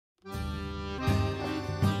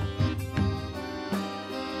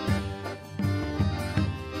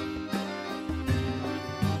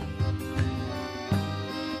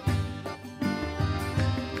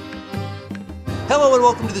Hello and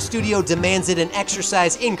welcome to the studio Demands It, an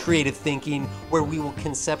exercise in creative thinking where we will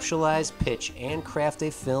conceptualize, pitch, and craft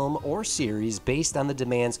a film or series based on the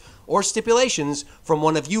demands or stipulations from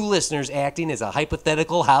one of you listeners acting as a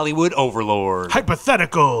hypothetical Hollywood overlord.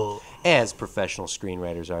 Hypothetical! As professional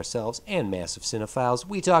screenwriters ourselves and massive cinephiles,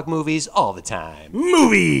 we talk movies all the time.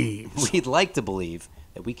 Movies! We'd like to believe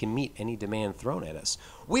that we can meet any demand thrown at us.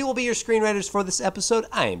 We will be your screenwriters for this episode.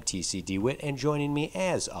 I am TC DeWitt, and joining me,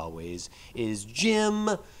 as always, is Jim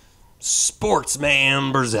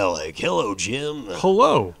Sportsman Berzelic. Hello, Jim.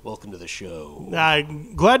 Hello. Welcome to the show.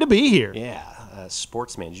 Glad to be here. Yeah,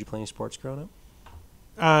 sportsman. Did you play any sports growing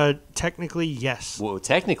up? Technically, yes. Whoa,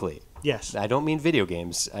 technically. Yes. I don't mean video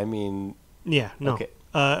games. I mean... Yeah, no. Okay.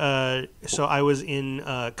 So I was in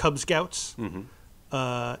Cub Scouts. Mm-hmm.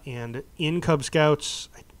 And in Cub Scouts,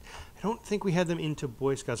 I don't think we had them into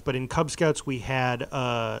Boy Scouts, but in Cub Scouts we had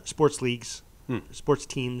sports leagues, sports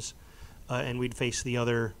teams, and we'd face the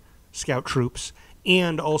other scout troops.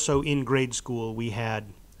 And also in grade school we had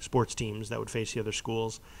sports teams that would face the other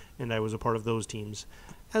schools, and I was a part of those teams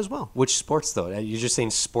as well. Which sports, though? You're just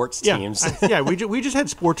saying sports teams. We just had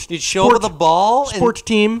sports. You'd show up with a ball? Sports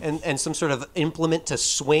team. And some sort of implement to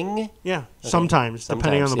swing? Yeah, Okay. sometimes,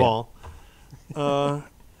 depending on the ball.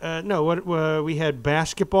 We had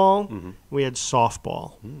basketball. Mm-hmm. We had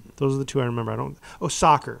softball. Those are the two I remember.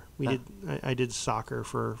 Soccer. I did soccer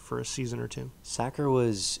for a season or two. Soccer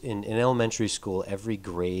was in elementary school. Every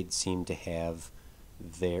grade seemed to have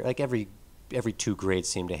every 2 grades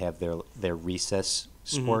seemed to have their recess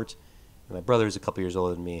sport. And my brother is a couple years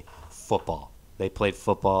older than me. Football. They played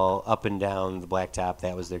football up and down the blacktop.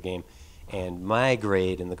 That was their game. And my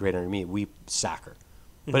grade and the grade under me, soccer.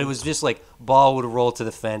 But it was just like ball would roll to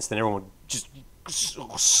the fence, then everyone would just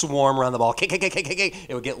swarm around the ball. Kick.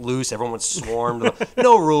 It would get loose. Everyone would swarm.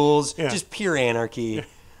 No rules, just pure anarchy.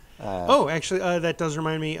 Actually, that does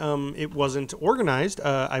remind me. It wasn't organized.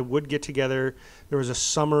 I would get together. There was a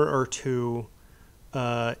summer or two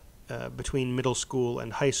between middle school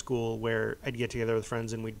and high school where I'd get together with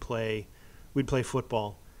friends and we'd play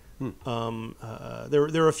football. There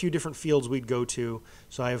were a few different fields we'd go to,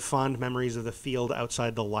 so I have fond memories of the field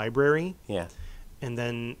outside the library. Yeah. And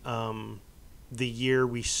then the year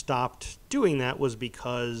we stopped doing that was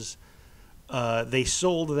because they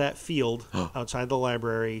sold that field outside the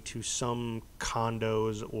library to some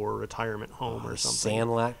condos or retirement home or something.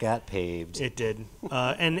 Sandlot got paved. It did.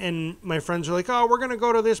 And my friends were like, "Oh, we're gonna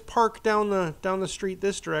go to this park down the street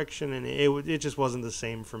this direction," and it just wasn't the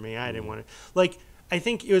same for me. I didn't want to I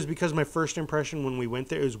think it was because my first impression when we went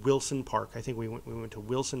there, it was Wilson Park. I think we went to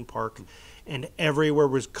Wilson Park, and everywhere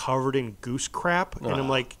was covered in goose crap. And I'm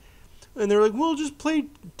like, and they're like, "We'll just play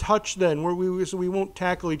touch then, so we won't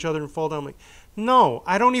tackle each other and fall down." I'm like, "No,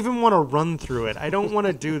 I don't even want to run through it. I don't want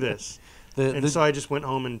to do this." So I just went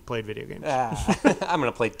home and played video games. I'm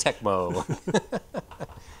gonna play Tecmo.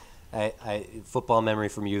 Football memory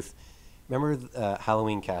from youth. Remember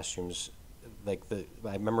Halloween costumes? I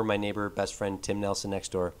remember my neighbor, best friend Tim Nelson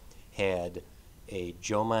next door, had a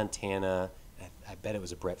Joe Montana, I bet it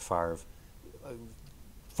was a Brett Favre,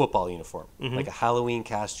 football uniform. Like a Halloween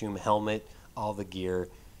costume, helmet, all the gear.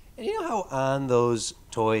 And you know how on those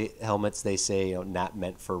toy helmets they say, not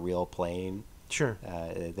meant for real playing? Sure.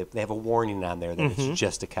 They have a warning on there that it's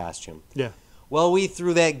just a costume. Yeah. Well, we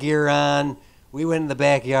threw that gear on. We went in the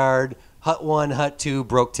backyard. Hut 1, Hut 2,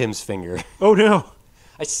 broke Tim's finger. Oh, no.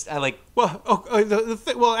 I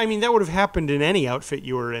mean, that would have happened in any outfit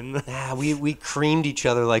you were in. We creamed each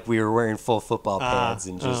other like we were wearing full football pads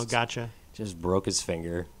and gotcha. Just broke his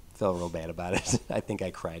finger. Felt real bad about it. I think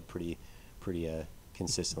I cried pretty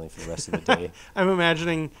consistently for the rest of the day. I'm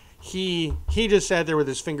imagining he just sat there with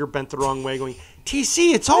his finger bent the wrong way, going,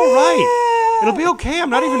 "TC, it's all right. It'll be okay.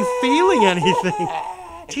 I'm not even feeling anything.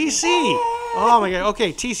 TC, oh my God.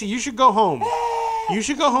 Okay, TC, you should go home." You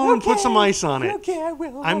should go home and put some ice on it. Okay, I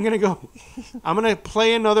will. I'm going to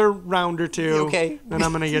play another round or two. Okay. And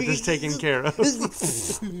I'm going to get this taken care of.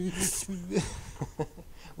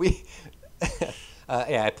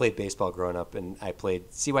 I played baseball growing up, and I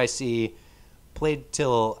played CYC, played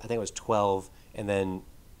till I think I was 12, and then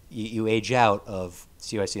you age out of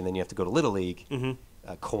CYC, and then you have to go to Little League,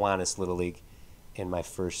 Kiwanis Little League. And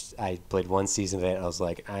I played one season of that, and I was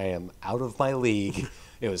like, I am out of my league.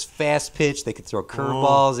 It was fast pitch. They could throw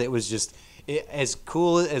curveballs. It was just as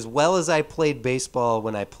cool, as well as I played baseball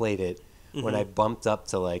when I played it. When I bumped up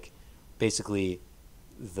to basically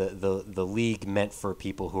the league meant for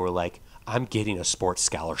people who were like, I'm getting a sports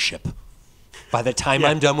scholarship. By the time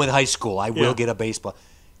I'm done with high school, I will get a baseball.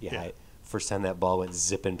 First time that ball went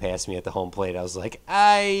zipping past me at the home plate, I was like,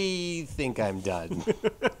 I think I'm done.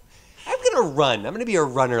 I'm going going to run. I'm going to be a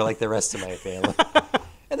runner like the rest of my family.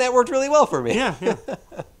 And that worked really well for me. Yeah, yeah.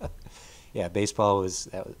 Yeah, baseball was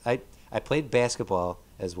I played basketball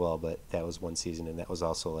as well, but that was one season, and that was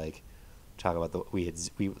also like talk about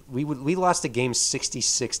we lost a game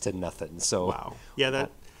 66-0. So wow. Yeah,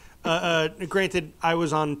 that granted, I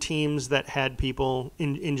was on teams that had people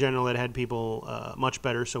in general that had people much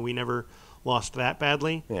better, so we never lost that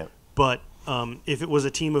badly. Yeah. But if it was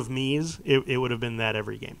a team of me's, it would have been that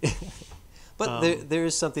every game. But there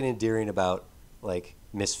is something endearing about like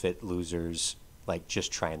misfit losers, like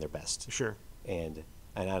just trying their best. Sure. And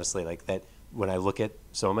honestly, like that, when I look at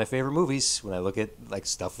some of my favorite movies, when I look at like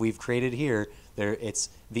stuff we've created here, it's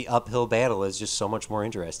the uphill battle is just so much more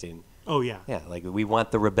interesting. Oh yeah. Yeah, like we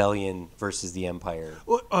want the rebellion versus the empire.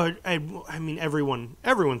 Well, I mean, everyone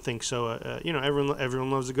thinks so.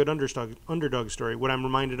 Everyone loves a good underdog story. What I'm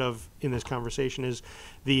reminded of in this conversation is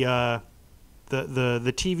the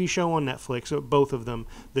TV show on Netflix, both of them,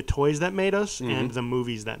 The Toys That Made Us and The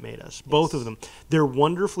Movies That Made Us. Both of them. They're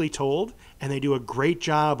wonderfully told, and they do a great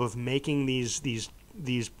job of making these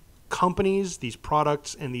companies, these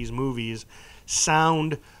products, and these movies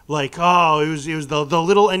sound like, oh, it was the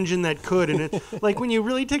little engine that could. And it, like when you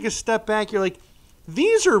really take a step back, you're like,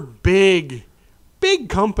 these are big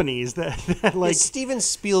companies that like Steven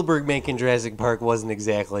Spielberg making Jurassic Park wasn't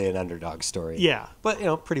exactly an underdog story. Yeah,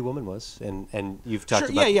 but Pretty Woman was, and you've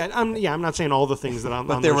talked sure, about I'm not saying all the things that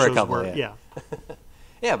but on there those were shows a couple. were, Yeah.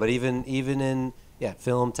 Yeah, but even in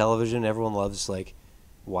film, television, everyone loves like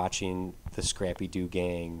watching the Scrappy Doo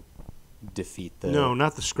gang defeat the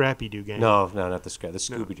not the Scrappy Doo gang. No, not the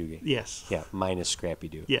Scooby Doo gang. Yes. Yeah, minus Scrappy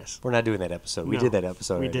Doo. Yes. We're not doing that episode. We No, did that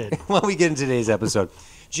episode. we already. did. Well, we get into today's episode.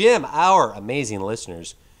 Jim, our amazing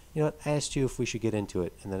listeners, you know what? I asked you if we should get into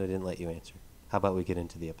it, and then I didn't let you answer. How about we get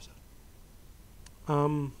into the episode?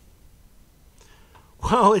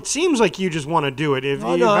 Well, it seems like you just want to do it. If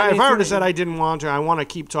I would have said I didn't want to, I want to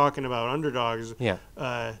keep talking about underdogs. Yeah.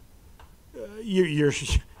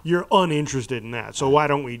 You're uninterested in that. So why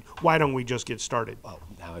don't we just get started? Well,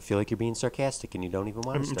 now I feel like you're being sarcastic, and you don't even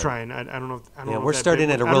want to I'm start. trying. I don't know. I don't know we're if that starting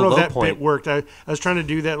bit, at a I don't real know low if that point. bit worked. I was trying to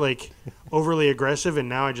do that like overly aggressive, and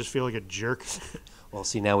now I just feel like a jerk. Well,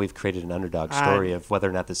 see, now we've created an underdog story of whether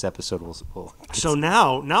or not this episode will So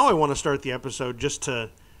now I want to start the episode just to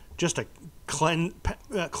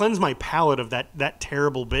cleanse my palate of that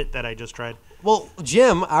terrible bit that I just tried. Well,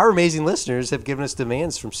 Jim, our amazing listeners have given us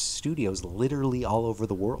demands from studios literally all over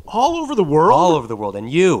the world. All over the world? All over the world.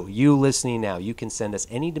 And you listening now, you can send us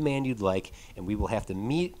any demand you'd like, and we will have to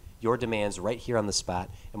meet your demands right here on the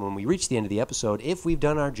spot. And when we reach the end of the episode, if we've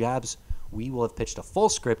done our jobs, we will have pitched a full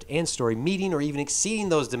script and story meeting or even exceeding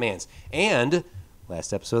those demands. And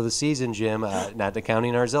last episode of the season, Jim, not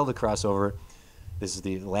counting our Zelda crossover, this is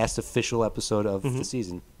the last official episode of the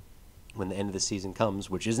season. When the end of the season comes,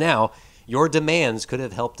 which is now, your demands could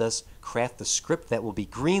have helped us craft the script that will be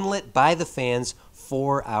greenlit by the fans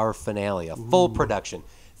for our finale, a full production.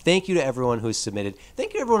 Thank you to everyone who's submitted.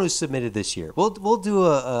 Thank you to everyone who's submitted this year. We'll do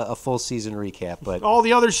a full season recap, but all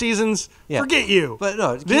the other seasons, forget you. But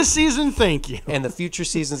no, this season, thank you, and the future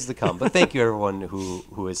seasons to come. But thank you everyone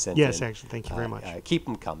who has sent. Yes, in. actually, thank you very much. Keep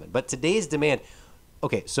them coming. But today's demand.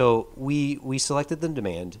 Okay, so we selected the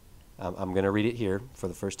demand. I'm going to read it here for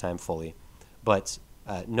the first time fully, but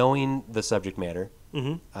knowing the subject matter,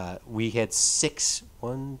 we had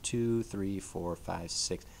 9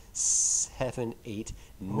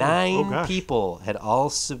 people had all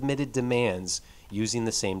submitted demands using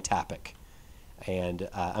the same topic, and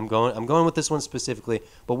I'm going with this one specifically,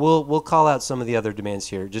 but we'll call out some of the other demands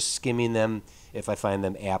here, just skimming them if I find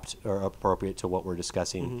them apt or appropriate to what we're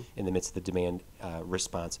discussing in the midst of the demand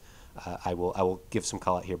response. I will give some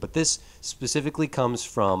call out here, but this specifically comes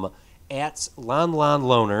from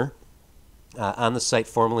 @LonLonLoner on the site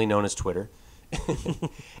formerly known as Twitter,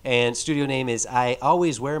 and studio name is I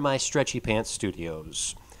Always Wear My Stretchy Pants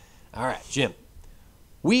Studios. All right, Jim.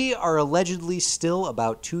 We are allegedly still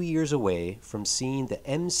about 2 years away from seeing the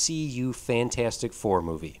MCU Fantastic Four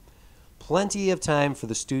movie. Plenty of time for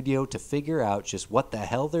the studio to figure out just what the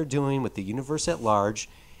hell they're doing with the universe at large,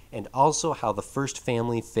 and also how the first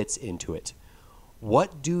family fits into it.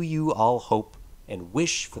 What do you all hope and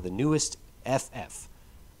wish for the newest FF?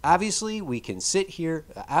 Obviously, you can sit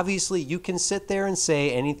there and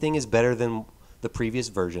say anything is better than the previous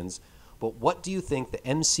versions, but what do you think the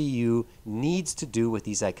MCU needs to do with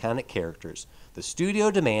these iconic characters? The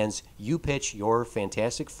studio demands you pitch your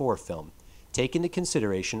Fantastic Four film. Take into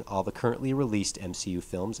consideration all the currently released MCU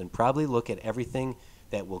films and probably look at everything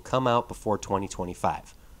that will come out before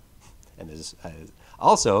 2025. And this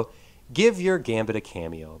also, give your Gambit a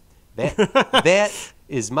cameo. That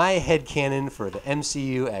is my headcanon for the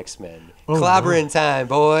MCU X-Men. Clobbering time,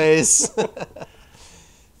 boys.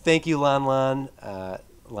 Thank you, Lon Lon.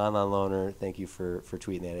 Lon Lon Loner, thank you for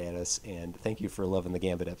tweeting that at us, and thank you for loving the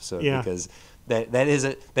Gambit episode, because that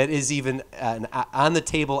is even an on the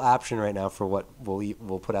table option right now for what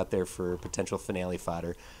we'll put out there for potential finale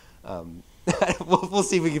fodder. We'll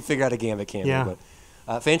see if we can figure out a Gambit cameo. Yeah.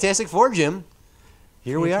 But Fantastic Four, Jim.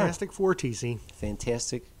 Here we are. Fantastic Four, TC.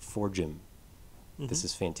 Fantastic Four, Jim. Mm-hmm. This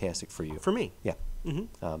is fantastic for you. For me. Yeah.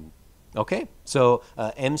 Mm-hmm. Okay, so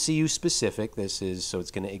MCU specific. This is so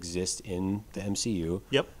it's going to exist in the MCU.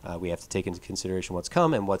 Yep. We have to take into consideration what's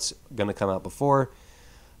come and what's going to come out before.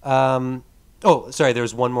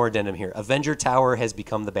 There's one more addendum here. Avenger Tower has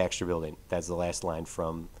become the Baxter Building. That's the last line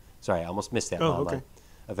from. Sorry, I almost missed that line.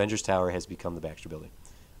 Avengers Tower has become the Baxter Building,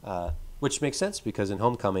 which makes sense because in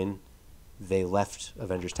Homecoming, they left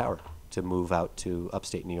Avengers Tower to move out to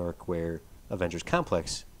upstate New York, where Avengers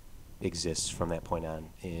Complex exists from that point on,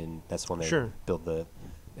 and that's when they build the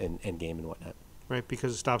Endgame and whatnot. Right,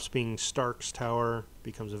 because it stops being Stark's Tower,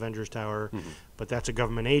 becomes Avengers Tower, but that's a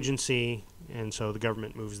government agency, and so the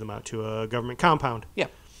government moves them out to a government compound. Yeah.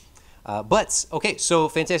 So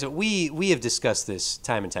fantastic. We have discussed this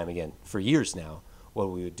time and time again for years now, what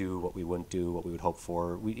we would do, what we wouldn't do, what we would hope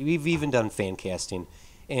for. We've even done fan casting,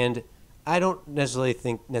 and I don't necessarily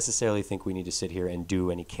think we need to sit here and do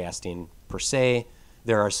any casting per se.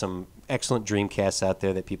 There are some excellent dream casts out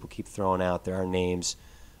there that people keep throwing out. There are names.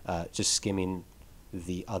 Just skimming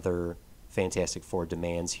the other Fantastic Four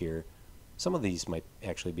demands here. Some of these might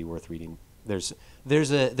actually be worth reading. There's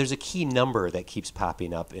a key number that keeps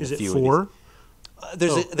popping up in is a few. Is it 4?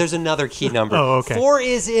 There's another key number. Oh, okay. 4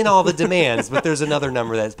 is in all the demands, but there's another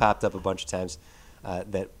number that's popped up a bunch of times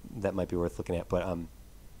that might be worth looking at. But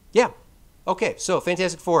yeah. Okay, so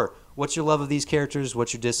Fantastic Four. What's your love of these characters?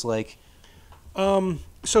 What's your dislike? Growing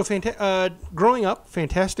up,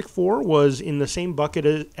 Fantastic Four was in the same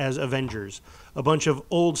bucket as Avengers. A bunch of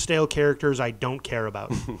old, stale characters I don't care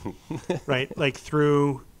about. Right? Like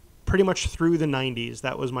pretty much through the 90s,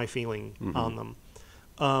 that was my feeling on them.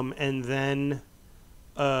 And then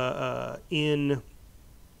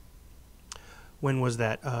when was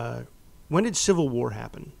that? When did Civil War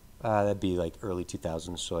happen? That'd be like early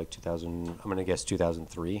 2000s, so like 2000. I'm gonna guess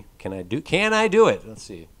 2003. Can I do it? Let's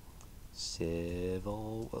see.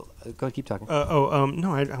 Go ahead, keep talking.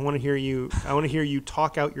 No, I want to hear you. I want to hear you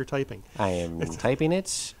talk out your typing. I am typing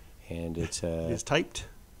it, and it is typed,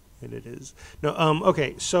 and it is no.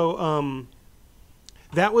 Okay, so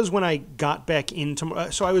that was when I got back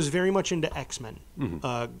into. So I was very much into X-Men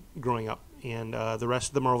growing up, and the rest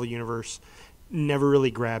of the Marvel universe never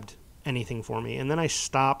really grabbed anything for me. And then I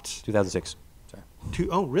stopped. 2006. Sorry.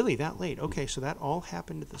 Oh, really? That late? Okay, so that all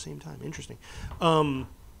happened at the same time. Interesting. And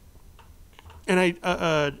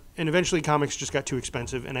and eventually comics just got too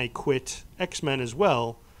expensive, and I quit X-Men as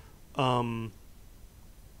well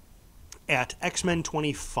at X-Men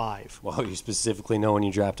 25. Well, you specifically know when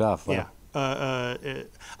you dropped off. Huh? Yeah. I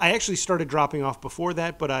actually started dropping off before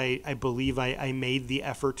that, but I believe I made the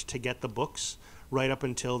effort to get the books right up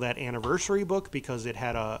until that anniversary book because it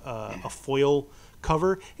had a foil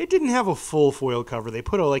cover. It didn't have a full foil cover. They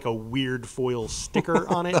put a weird foil sticker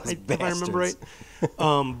on it, if I remember right.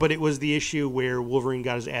 But it was the issue where Wolverine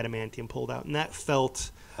got his adamantium pulled out, and that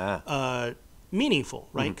felt meaningful,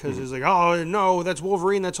 right? Because it's like, oh, no, that's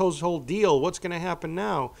Wolverine. That's his whole deal. What's going to happen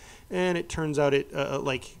now? And it turns out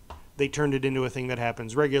they turned it into a thing that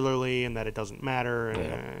happens regularly and that it doesn't matter.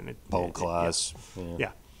 And bone claws.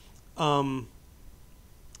 Yeah.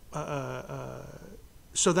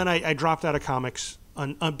 So then I dropped out of comics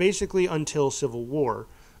basically until Civil War,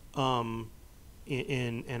 and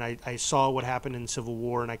I saw what happened in Civil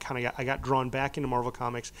War, and I got drawn back into Marvel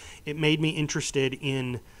Comics. It made me interested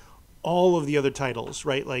in all of the other titles,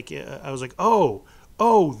 right? Like I was like, oh,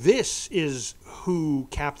 this is who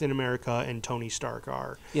Captain America and Tony Stark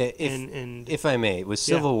are. Yeah, if I may, with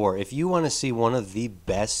Civil War, if you want to see one of the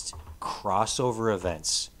best crossover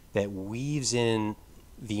events that weaves in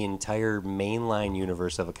the entire mainline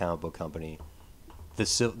universe of a comic book company,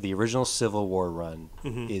 the original Civil War run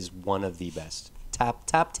is one of the best.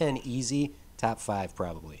 Top 10 easy, top 5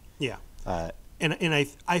 probably. Yeah. And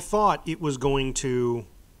I thought it was going to.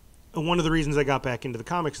 One of the reasons I got back into the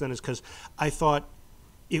comics then is because I thought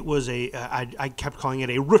it was I kept calling it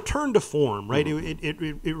a return to form, right?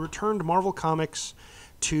 It returned Marvel Comics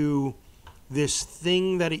to this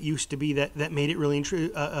thing that it used to be that made it really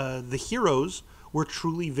interesting. The heroes were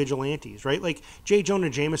truly vigilantes, right? Like J. Jonah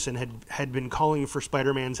Jameson had been calling for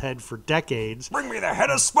Spider-Man's head for decades. Bring me the head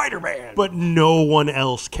of Spider-Man. But no one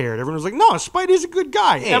else cared. Everyone was like, no, Spidey's a good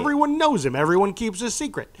guy. Hey. Everyone knows him. Everyone keeps his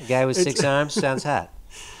secret. The guy with 6 arms sounds hot.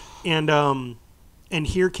 And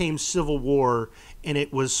here came Civil War, and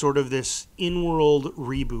it was sort of this in-world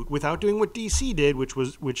reboot without doing what DC did, which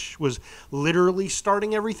was literally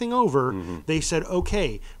starting everything over. Mm-hmm. They said,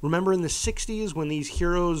 okay, remember in the 60s when these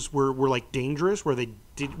heroes were like dangerous, where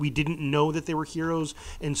we didn't know that they were heroes,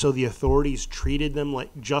 and so the authorities treated them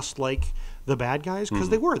just like the bad guys, because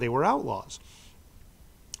they were outlaws.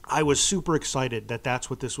 I was super excited that that's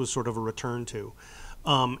what this was sort of a return to.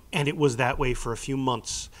 And it was that way for a few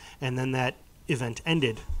months, and then that event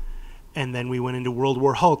ended, and then we went into World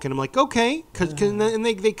War Hulk, and I'm like, okay, and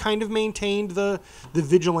they kind of maintained the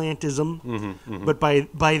vigilantism, but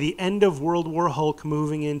by the end of World War Hulk,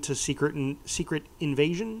 moving into Secret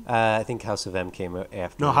Invasion. I think House of M came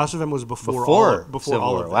after. No, House of M was before Civil all War. of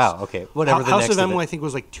this. Wow, okay, whatever. House of M, I think,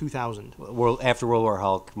 was like 2000. After World War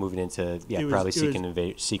Hulk, moving into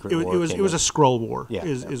Secret War. It was a Skrull War. Yeah,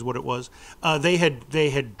 is what it was. They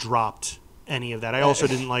had dropped any of that. I also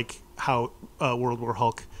didn't like how World War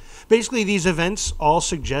Hulk. Basically, these events all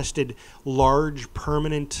suggested large,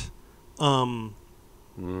 permanent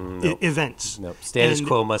events. Nope. Status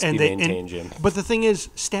quo must be maintained, Jim. But the thing is,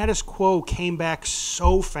 status quo came back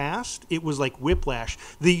so fast, it was like whiplash.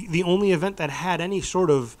 The only event that had any sort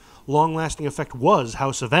of long-lasting effect was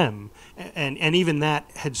House of M, and even that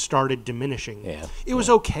had started diminishing. Yeah. It was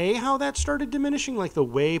okay how that started diminishing, like the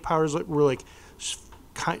way powers were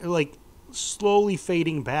kind of like slowly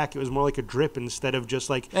fading back. It was more like a drip instead of just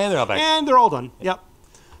like, and they're all back. And they're all done. Yep.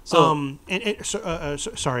 So,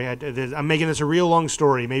 sorry, I'm making this a real long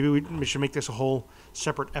story. Maybe we should make this a whole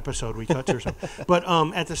separate episode we cut to or something. But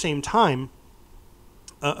at the same time,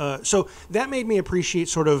 so that made me appreciate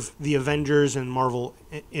sort of the Avengers and Marvel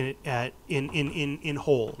in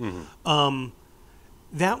whole. Mm-hmm.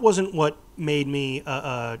 That wasn't what made me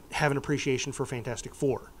have an appreciation for Fantastic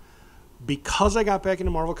Four. Because I got back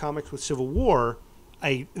into Marvel Comics with Civil War,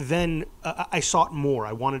 I sought more.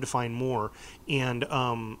 I wanted to find more, and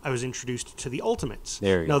I was introduced to the Ultimates.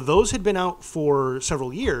 There you go. Now, those had been out for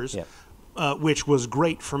several years, Yep. Which was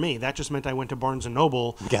great for me. That just meant I went to Barnes &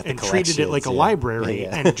 Noble and treated it collections, like a yeah. library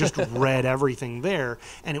Yeah. and just read everything there.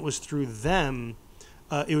 And it was through them,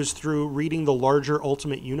 it was through reading the larger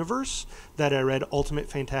Ultimate Universe that I read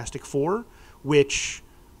Ultimate Fantastic Four, which...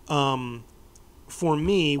 for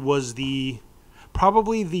me was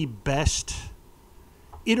probably the best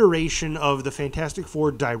iteration of the Fantastic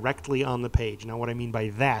Four directly on the page. Now, what I mean by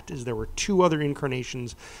that is there were 2 other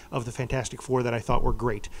incarnations of the Fantastic Four that I thought were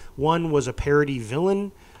great. One was a parody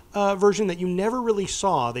villain version that you never really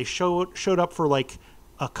saw. They showed up for like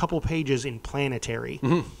a couple pages in Planetary.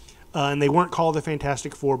 Mm-hmm. And they weren't called the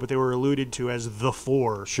Fantastic Four, but they were alluded to as the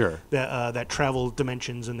Four. Sure. That travel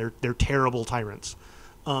dimensions, and they're terrible tyrants.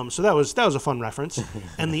 So that was a fun reference.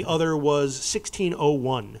 And the other was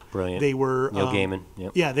 1601. Brilliant. They were Neil Gaiman.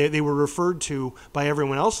 Yep. Yeah, they were referred to by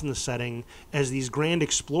everyone else in the setting as these grand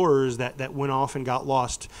explorers that went off and got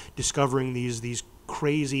lost, discovering these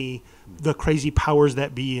crazy powers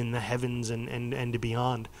that be in the heavens and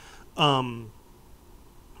beyond. That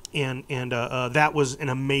was an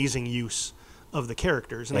amazing use of the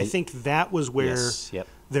characters, and I think that was where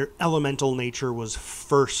their elemental nature was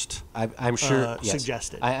first. I'm sure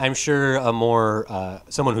suggested. I'm sure a more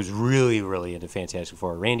someone who's really, really into Fantastic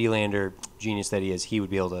Four, Randy Lander, genius that he is, he would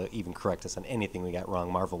be able to even correct us on anything we got wrong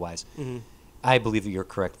Marvel-wise. Mm-hmm. I believe that you're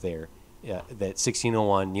correct there. That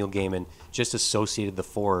 1601, Neil Gaiman just associated the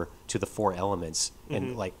four to the 4 elements,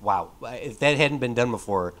 and wow, if that hadn't been done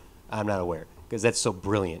before, I'm not aware, because that's so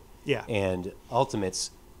brilliant. Yeah. And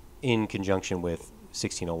Ultimates, in conjunction with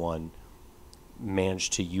 1601,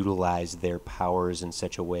 managed to utilize their powers in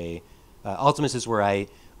such a way. Ultimates is where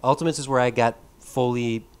I got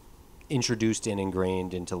fully introduced and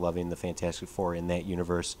ingrained into loving the Fantastic Four in that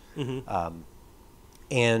universe. Mm-hmm.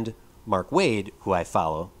 And Mark Waid, who I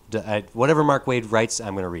follow, whatever Mark Waid writes,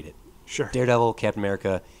 I'm going to read it. Sure. Daredevil, Captain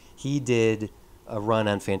America. He did a run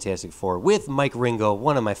on Fantastic Four with Mike Ringo,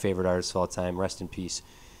 one of my favorite artists of all time. Rest in peace.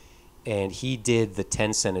 And he did the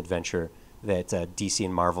 10-cent adventure that DC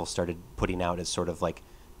and Marvel started putting out as sort of like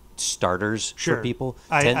starters for people.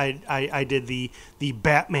 I did the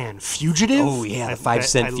Batman Fugitive. Oh yeah, the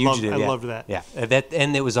 5-cent Fugitive. I loved that. Yeah,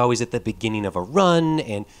 and it was always at the beginning of a run.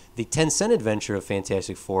 And the 10-cent adventure of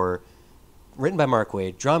Fantastic Four, written by Mark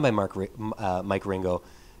Waid, drawn by Mike Ringo,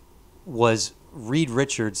 was Reed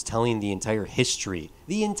Richards telling the entire history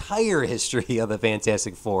of the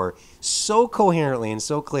Fantastic Four so coherently and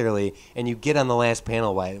so clearly, and you get on the last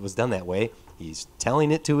panel why it was done that way. He's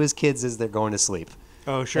telling it to his kids as they're going to sleep.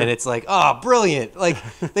 Oh, sure. And it's like, oh, brilliant. Like,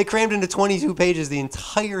 they crammed into 22 pages the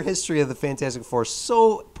entire history of the Fantastic Four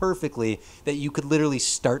so perfectly that you could literally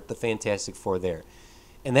start the Fantastic Four there.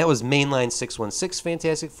 And that was mainline 616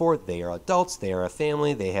 Fantastic Four. They are adults. They are a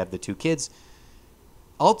family. They have the 2 kids.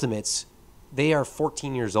 Ultimates, they are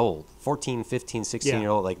 14 years old. 14, 15, 16 year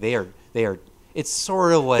old. Like, they are. It's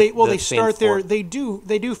sort of what they start there. They do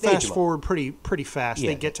fast forward pretty fast.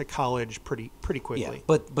 Yeah. They get to college pretty quickly. Yeah,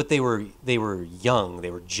 but they were young.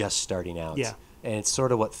 They were just starting out. Yeah, and it's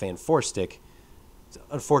sort of what Fanforstic. It's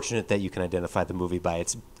unfortunate that you can identify the movie by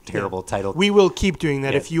its terrible title. We will keep doing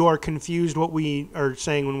that. Yeah. If you are confused what we are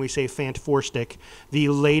saying when we say Fanforstic, the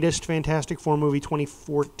latest Fantastic Four movie,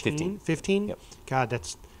 2014, 15. Yep. God,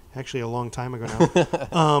 that's actually a long time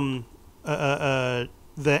ago now.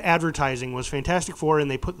 The advertising was Fantastic Four,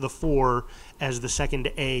 and they put the 4 as the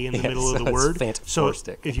second A in the middle of the word. So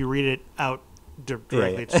if you read it out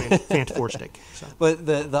directly, it's Fanforstic. So. But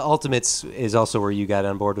the Ultimates is also where you got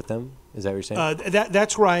on board with them. Is that what you're saying?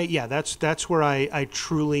 That's where that's where I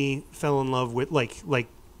truly fell in love with like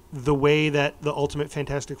the way that the Ultimate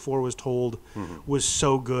Fantastic Four was told was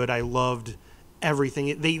so good. I loved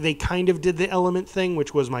everything. They kind of did the element thing,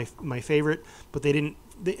 which was my favorite, but they didn't.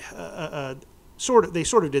 They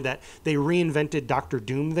sort of did that. They reinvented Doctor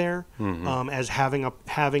Doom there as having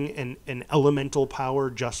an elemental power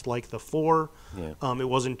just like the Four. Yeah. It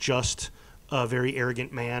wasn't just a very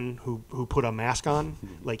arrogant man who put a mask on.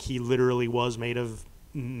 Like, he literally was made of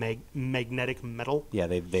magnetic metal. Yeah,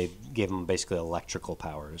 they gave him basically electrical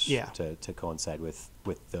powers. Yeah. To coincide with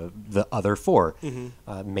the other 4,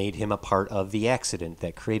 made him a part of the accident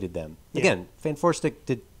that created them. Yeah. Again, Fanforstic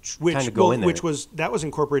did kind of go in there, which was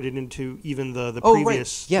incorporated into even the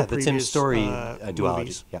previous the Tim Story duology.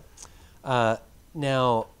 Movies. Yeah.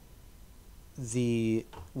 Now,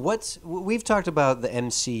 we've talked about the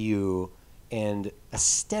MCU and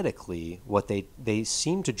aesthetically what they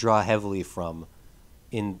seem to draw heavily from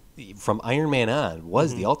Iron Man on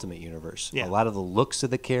was the Ultimate Universe. Yeah. A lot of the looks of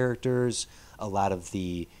the characters, a lot of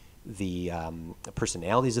the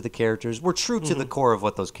personalities of the characters were true to the core of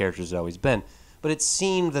what those characters had always been. But it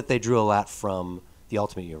seemed that they drew a lot from the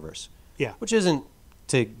Ultimate Universe. Yeah. Which isn't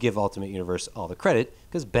to give Ultimate Universe all the credit,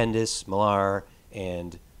 because Bendis, Millar,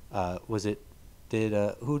 and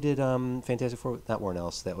who did Fantastic Four? Not Warren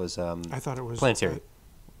Ellis. That was I thought it was Planetary.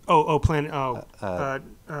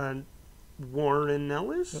 Warren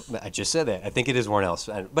Ellis? I just said that. I think it is Warren Ellis.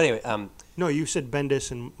 But anyway, no, you said Bendis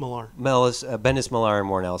and Millar. Bendis, Millar, and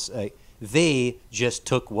Warren Ellis. They just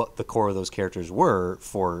took what the core of those characters were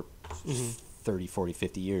for 30, 40,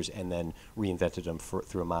 50 years and then reinvented them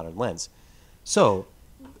through a modern lens. So,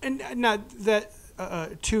 and not that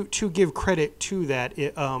to give credit to that,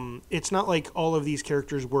 it's not like all of these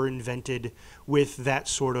characters were invented with that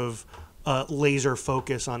sort of laser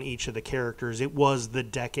focus on each of the characters. It was the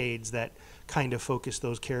decades that kind of focused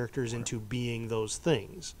those characters into being those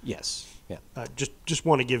things. Yes. Yeah. Just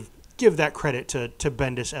want to give that credit to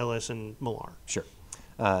Bendis, Ellis, and Millar. Sure.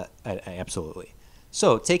 I absolutely.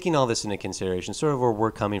 So, taking all this into consideration, sort of where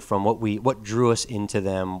we're coming from, what drew us into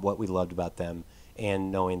them, what we loved about them,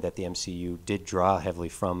 and knowing that the MCU did draw heavily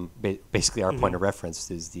from basically our point of reference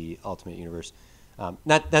is the Ultimate Universe.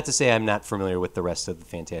 Not to say I'm not familiar with the rest of the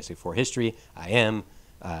Fantastic Four history. I am.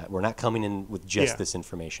 We're not coming in with just this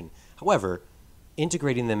information. However,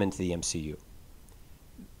 integrating them into the MCU,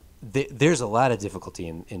 there's a lot of difficulty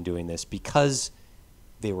in doing this because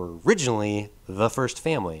they were originally the first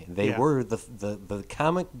family. They were the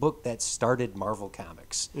comic book that started Marvel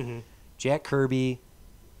Comics. Jack Kirby,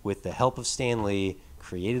 with the help of Stan Lee,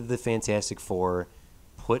 created the Fantastic Four,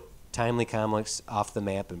 put Timely Comics off the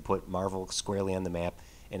map and put Marvel squarely on the map,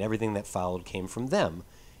 and everything that followed came from them.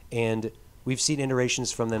 And we've seen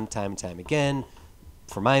iterations from them time and time again.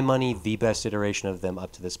 For my money, the best iteration of them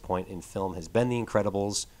up to this point in film has been The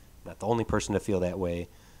Incredibles. Not the only person to feel that way.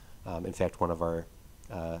 In fact, one of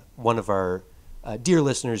our dear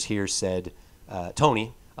listeners here said,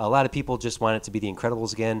 Tony, a lot of people just want it to be The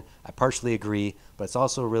Incredibles again. I partially agree, but it's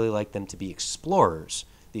also really like them to be explorers.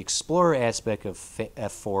 The explorer aspect of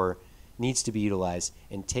F4 needs to be utilized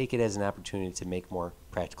and take it as an opportunity to make more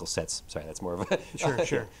practical sets. Sorry, that's more of a...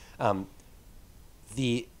 Sure. I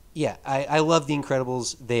love The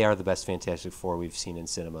Incredibles. They are the best Fantastic Four we've seen in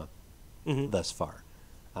cinema thus far.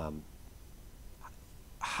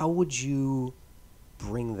 How would you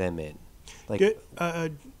bring them in? Like,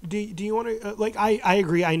 do you want to like? I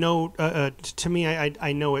agree. I know. To me,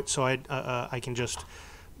 I know it, so I can just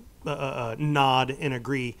nod and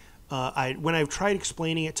agree. When I've tried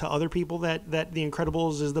explaining it to other people that The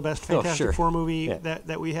Incredibles is the best Fantastic Four movie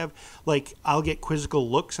that we have, like, I'll get quizzical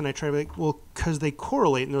looks, and I try to be like, well, because they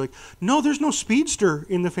correlate, and they're like, no, there's no speedster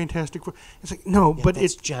in the Fantastic Four. It's like, no, but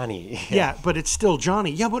it's Johnny. Yeah, but it's still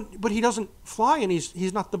Johnny. Yeah, but he doesn't fly, and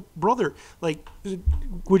he's not the brother. Like,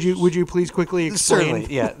 would you please quickly explain?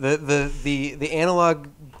 Certainly, yeah. The analog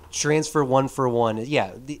transfer one for one.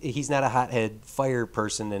 Yeah, he's not a hothead fire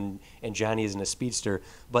person, and Johnny isn't a speedster,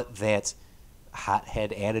 but that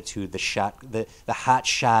hothead attitude, the hot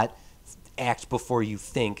shot, act before you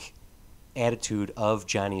think attitude of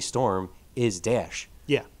Johnny Storm is Dash.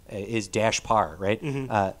 Yeah, is Dash Parr, right?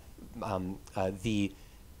 Mm-hmm.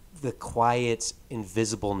 The quiet,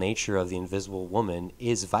 invisible nature of the Invisible Woman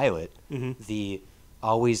is Violet. Mm-hmm. The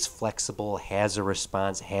always flexible, has a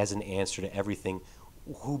response, has an answer to everything.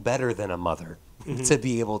 Who better than a mother to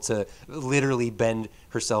be able to literally bend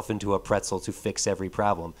herself into a pretzel to fix every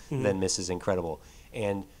problem than Mrs. Incredible?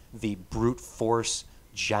 And the brute force,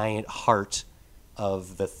 giant heart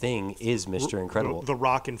of the Thing is Mr. Incredible. The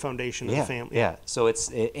rock and foundation of the family. Yeah. So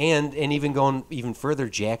it's and even going even further,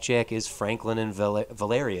 Jack is Franklin and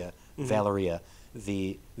Valeria,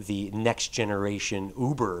 the next generation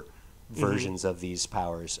Uber versions of these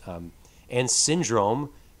powers. And Syndrome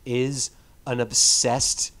is an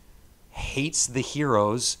obsessed, hates the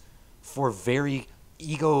heroes for very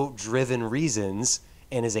ego-driven reasons,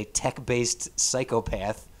 and is a tech-based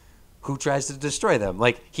psychopath who tries to destroy them.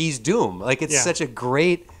 Like, he's Doom. Like, it's such a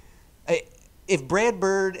great... If Brad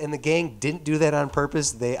Bird and the gang didn't do that on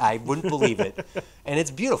purpose, I wouldn't believe it. And it's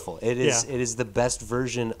beautiful. It is the best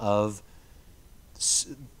version of...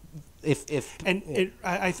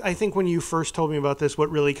 I think when you first told me about this, what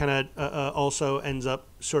really kind of also ends up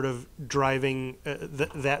sort of driving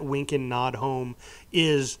that wink and nod home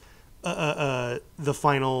is the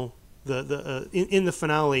final in the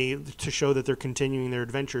finale, to show that they're continuing their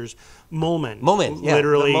adventures. Mole Men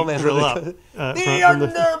literally drill up the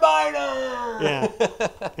Underminer. Yeah,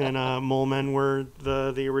 and Mole Men were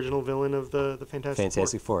the original villain of the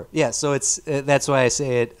Fantastic Four. Yeah, so it's that's why I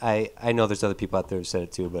say it. I know there's other people out there who said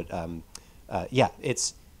it too, but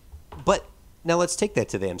But now let's take that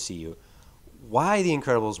to the MCU. Why The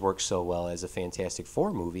Incredibles works so well as a Fantastic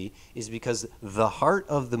Four movie is because the heart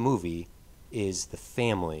of the movie is the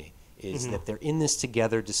family, is that they're in this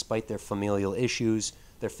together despite their familial issues,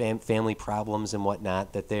 their family problems and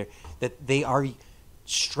whatnot, that they are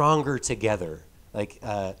stronger together. Like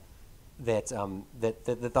that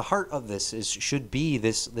the heart of this should be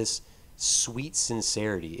this sweet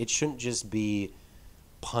sincerity. It shouldn't just be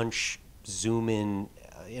punch, zoom in,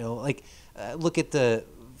 look at the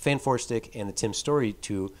Fan Four Stick and the Tim Story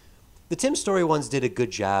 2. The Tim Story ones did a good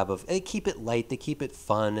job of, they keep it light, they keep it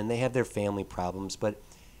fun, and they have their family problems, but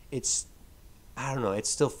it's, I don't know, it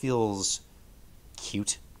still feels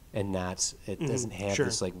cute and not, it doesn't have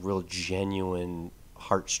this like real genuine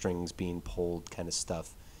heartstrings being pulled kind of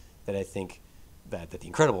stuff that I think that The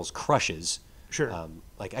Incredibles crushes. Sure.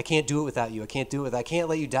 Like, I can't do it without you. I can't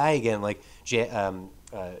let you die again. Like,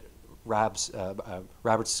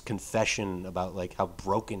 Robert's confession about like how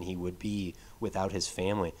broken he would be without his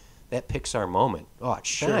family. That Pixar moment, it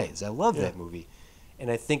shines. Sure. I love that movie, and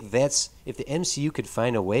I think that's, if the MCU could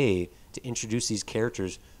find a way to introduce these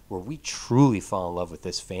characters where we truly fall in love with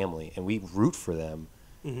this family and we root for them,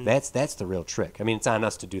 that's the real trick. I mean, it's on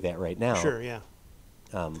us to do that right now. Sure, yeah.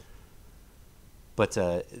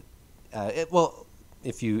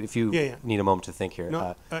 If you need a moment to think here,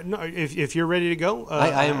 no, if you're ready to go,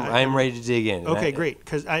 I'm ready to dig in. Okay, great.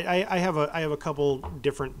 Because I have a couple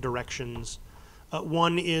different directions.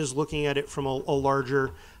 One is looking at it from a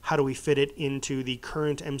larger, how do we fit it into the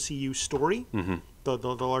current MCU story, the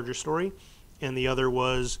larger story, and the other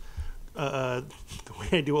was the way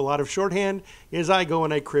I do a lot of shorthand is I go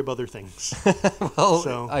and I crib other things.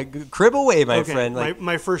 I crib away, my friend.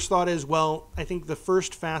 My first thought is, I think the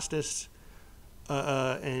first, fastest,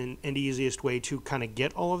 and easiest way to kind of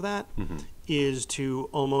get all of that is to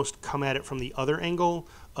almost come at it from the other angle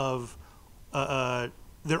of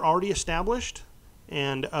they're already established,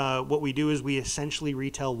 and what we do is we essentially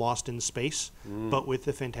retell Lost in Space, but with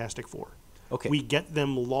the Fantastic Four. Okay. We get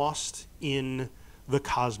them lost in the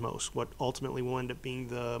cosmos, what ultimately will end up being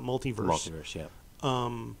the multiverse.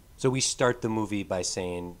 So we start the movie by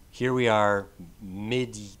saying, here we are,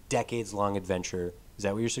 mid-decades-long adventure. Is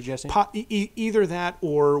that what you're suggesting? Either that,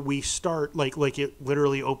 or we start, like it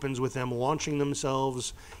literally opens with them launching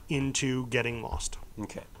themselves into getting lost.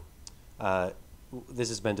 Okay. this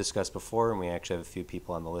has been discussed before, and we actually have a few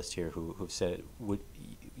people on the list here who've said it.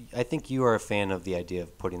 I think you are a fan of the idea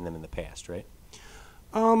of putting them in the past, right?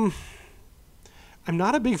 I'm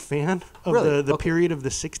not a big fan of Really? the Okay. period of the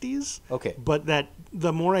 60s. Okay. But that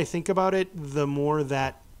the more I think about it, the more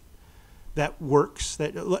that works.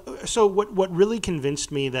 So what really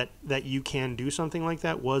convinced me that you can do something like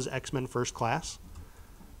that was X-Men First Class.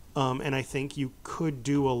 And I think you could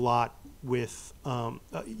do a lot with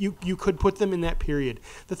you could put them in that period.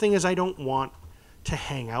 The thing is, I don't want to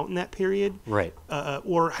hang out in that period. Right.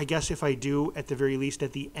 Or I guess if I do, at the very least,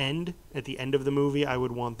 at the end of the movie, I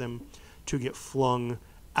would want them to get flung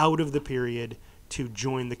out of the period to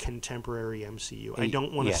join the contemporary MCU. I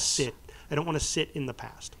don't want to sit. I don't want to sit in the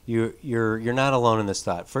past. You're not alone in this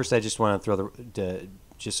thought. First, I just want to throw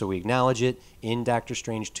just so we acknowledge it, in Doctor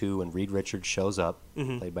Strange 2, when Reed Richards shows up,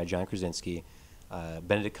 played by John Krasinski,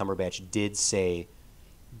 Benedict Cumberbatch did say,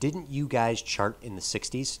 "Didn't you guys chart in the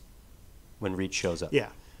 60s?" when Reed shows up. Yeah.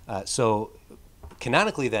 So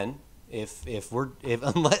canonically, then, until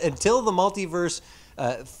the multiverse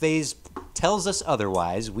phase tells us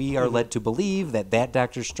otherwise, we are led to believe that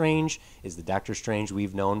Doctor Strange is the Doctor Strange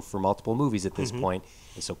we've known for multiple movies at this point.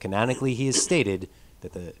 And so canonically, he has stated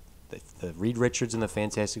that the Reed Richards and the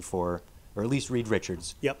Fantastic Four, or at least Reed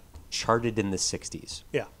Richards, charted in the 60s.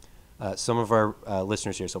 Yeah. Some of our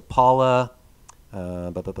listeners here. So Paula,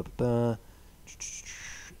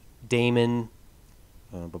 Damon,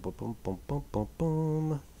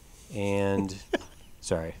 and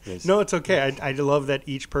sorry. No, it's okay. I love that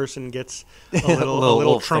each person gets a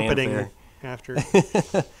little trumpeting fanfare after.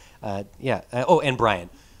 Yeah. And Brian.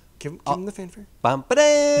 Give him the fanfare.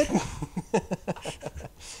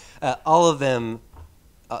 All of them,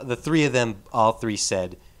 the three of them, all three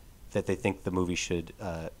said that they think the movie should,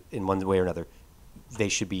 in one way or another, they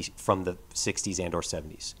should be from the 60s and or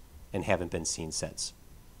 70s and haven't been seen since.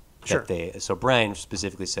 Sure. So Brian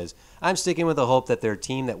specifically says, I'm sticking with the hope that they're a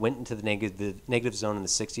team that went into the negative zone in the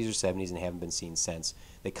 60s or 70s and haven't been seen since.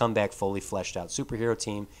 They come back fully fleshed out superhero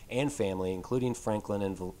team and family, including Franklin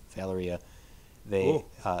and Valeria. He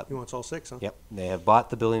wants all six, huh? Yep. They have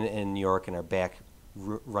bought the building in New York and are back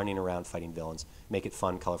running around fighting villains. Make it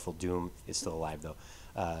fun, colorful. Doom is still alive, though.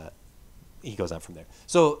 He goes on from there.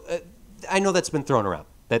 So I know that's been thrown around.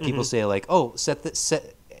 That people say, like, oh,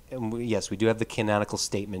 yes, we do have the canonical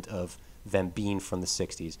statement of them being from the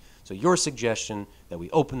 60s. So your suggestion that we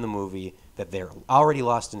open the movie, that they're already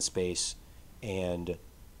lost in space, and...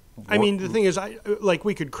 I mean, the thing is,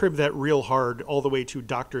 we could crib that real hard all the way to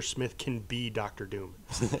Dr. Smith can be Dr. Doom.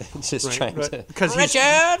 Just trying to... Because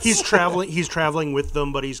he's traveling with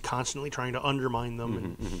them, but he's constantly trying to undermine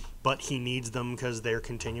them. But he needs them because they're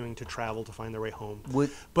continuing to travel to find their way home.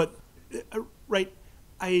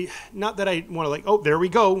 Not that I want to there we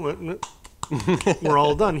go. We're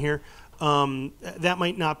all done here. That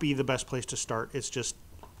might not be the best place to start. It's just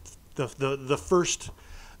the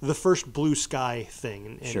first blue sky thing,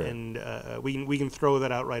 and, sure. and we can throw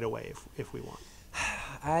that out right away if we want.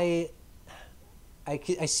 I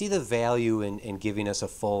see the value in giving us a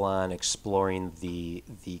full on exploring the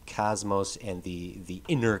cosmos and the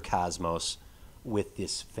inner cosmos with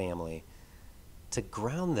this family. To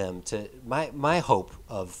ground them, to my hope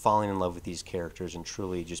of falling in love with these characters and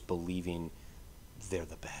truly just believing they're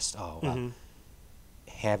the best.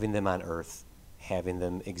 Having them on Earth, having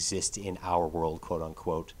them exist in our world, quote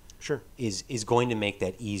unquote, sure, is going to make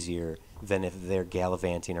that easier than if they're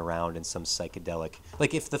gallivanting around in some psychedelic.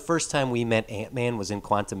 Like if the first time we met Ant-Man was in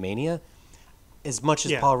Quantumania, as much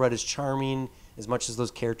as Paul Rudd is charming, as much as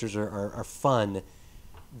those characters are fun,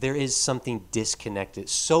 there is something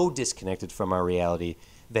so disconnected from our reality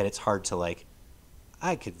that it's hard to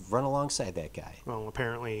I could run alongside that guy. Well,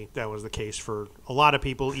 apparently that was the case for a lot of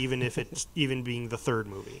people, even if it's even being the third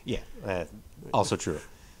movie. Yeah, also true.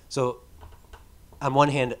 So on one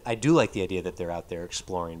hand, I do like the idea that they're out there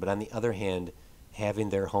exploring, but on the other hand,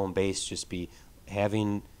 having their home base just be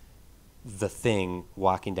having the Thing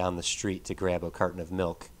walking down the street to grab a carton of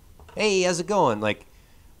milk. Hey, how's it going?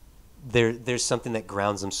 There's something that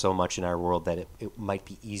grounds them so much in our world that it might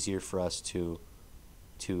be easier for us to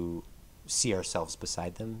see ourselves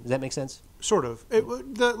beside them. Does that make sense? Sort of.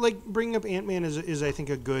 Bringing up Ant-Man is I think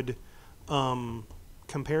a good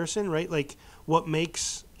comparison, right? What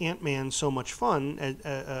makes Ant-Man so much fun,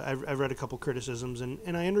 I've read a couple criticisms,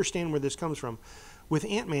 and I understand where this comes from. With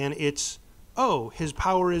Ant-Man, it's, his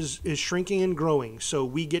power is shrinking and growing, so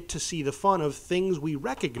we get to see the fun of things we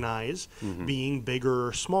recognize being bigger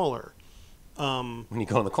or smaller. When you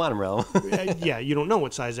go in the quantum realm. You don't know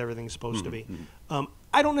what size everything's supposed to be.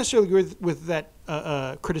 I don't necessarily agree with that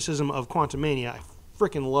criticism of Quantumania. I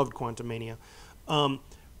freaking loved Quantumania.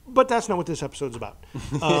 But that's not what this episode's about.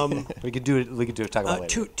 We could do it. We could do it. Talk about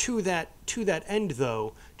it later. To that end,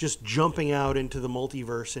 though, just jumping out into the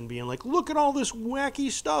multiverse and being like, "Look at all this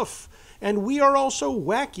wacky stuff, and we are also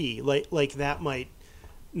wacky." Like that might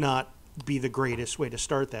not be the greatest way to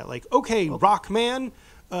start that. Like, okay, Rockman,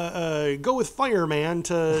 go with Fireman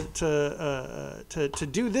to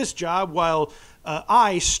do this job, while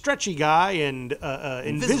I, Stretchy Guy, and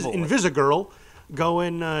Invisigirl go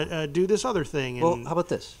and do this other thing. And, well, how about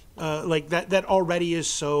this? Like that already is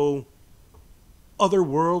so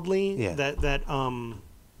otherworldly. Yeah. That I'm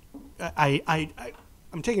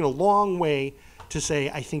taking a long way to say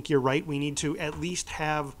I think you're right. We need to at least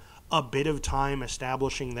have a bit of time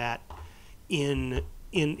establishing that in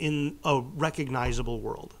a recognizable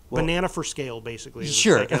world. Well, banana for scale, basically.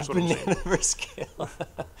 Sure, that's what banana for scale.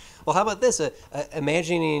 Well, how about this?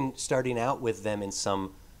 Imagining starting out with them in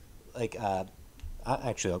some, like,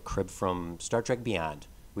 actually, a crib from Star Trek Beyond.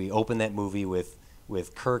 We open that movie with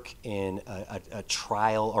Kirk in a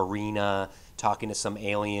trial arena talking to some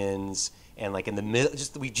aliens, and like in the middle,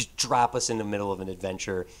 just drop us in the middle of an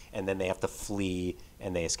adventure, and then they have to flee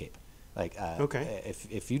and they escape. Like, okay.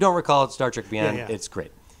 If you don't recall Star Trek Beyond, yeah. It's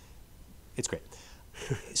great. It's great.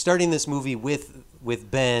 Starting this movie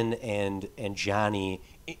with Ben and Johnny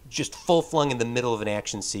just full flung in the middle of an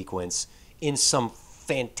action sequence in some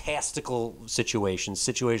fantastical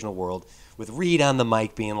situational world, with Reed on the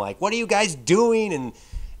mic being like, "What are you guys doing?"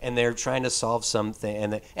 and they're trying to solve something,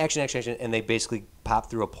 and the action, and they basically pop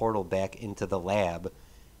through a portal back into the lab,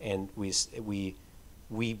 and we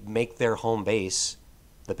make their home base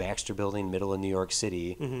the Baxter Building, middle of New York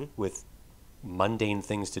City, with mundane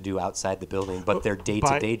things to do outside the building, but their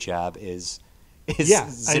day-to-day job is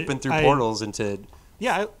zipping through portals into.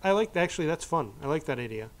 Yeah, I like that. Actually, that's fun. I like that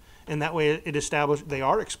idea. And that way it established they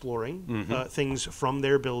are exploring things from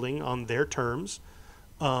their building on their terms.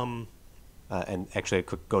 And actually, I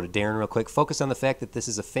could go to Darren real quick. Focus on the fact that this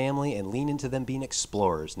is a family and lean into them being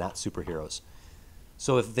explorers, not superheroes.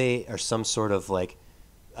 So if they are some sort of like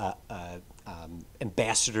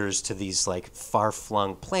ambassadors to these like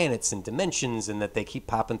far-flung planets and dimensions, and that they keep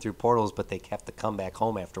popping through portals, but they have to come back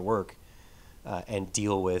home after work and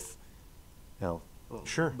deal with,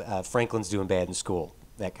 sure, Franklin's doing bad in school.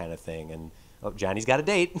 That kind of thing, and Johnny's got a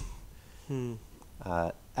date.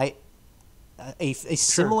 A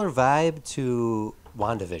similar vibe to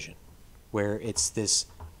WandaVision, where it's this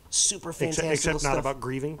super fantastical except stuff. not about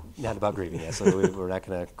grieving. Not about grieving, yeah. So we're not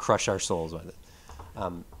going to crush our souls with it.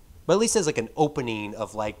 But at least there's like an opening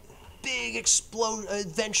of like big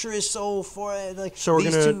adventurous soul for it. Like, so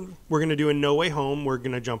we're gonna do a No Way Home. We're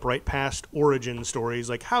gonna jump right past origin stories,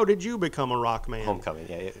 like how did you become a rock man? Homecoming,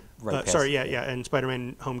 yeah. Right. Yeah. And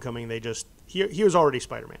Spider-Man: Homecoming, he was already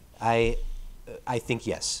Spider-Man. I think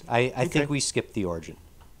yes. I think we skipped the origin.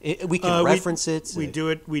 We can reference it. We do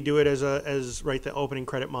it as the opening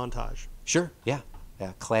credit montage. Sure. Yeah.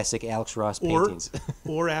 Yeah, classic Alex Ross paintings.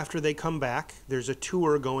 Or after they come back, there's a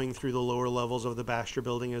tour going through the lower levels of the Baxter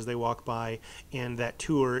Building as they walk by, and that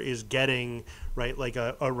tour is getting like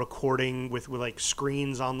a recording with like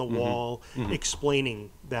screens on the wall explaining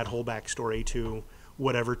that whole backstory to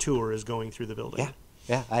whatever tour is going through the building.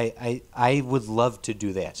 Yeah. I would love to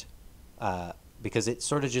do that. Because it's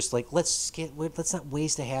sort of just like, let's not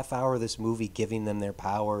waste a half hour of this movie giving them their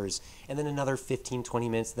powers, and then another 15, 20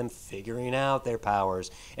 minutes of them figuring out their powers,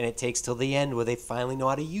 and it takes till the end where they finally know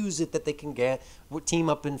how to use it, that they can team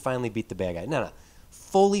up and finally beat the bad guy. No.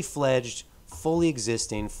 Fully fledged, fully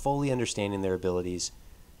existing, fully understanding their abilities.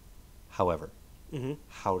 However,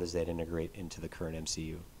 how does that integrate into the current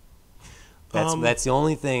MCU? That's the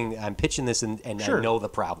only thing. I'm pitching this, and sure. I know the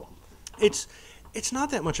problem. It's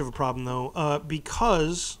not that much of a problem, though,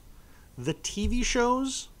 because the TV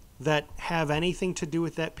shows that have anything to do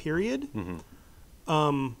with that period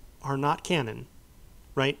are not canon,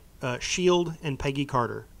 right? S.H.I.E.L.D. and Peggy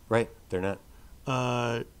Carter. Right, they're not.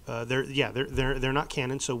 They're not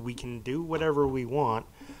canon, so we can do whatever we want.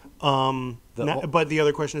 But the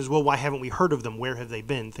other question is, well, why haven't we heard of them? Where have they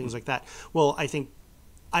been? Things like that. Well, I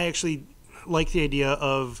actually like the idea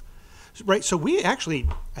of, right, so we actually,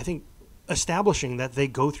 I think, establishing that they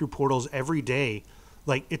go through portals every day,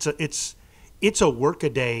 like it's a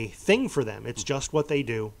work-a-day thing for them. It's just what they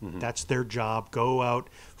do. That's their job. Go out,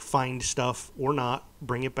 find stuff or not,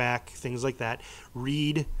 bring it back, things like that.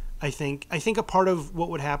 Read. I think a part of what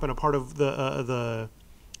would happen, a part of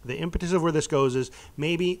the impetus of where this goes is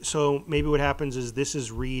maybe what happens is this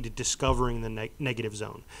is Reed discovering the negative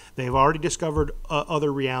zone. They've already discovered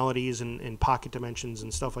other realities and pocket dimensions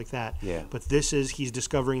and stuff like that. Yeah. But he's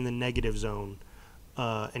discovering the negative zone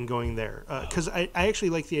and going there. Because I actually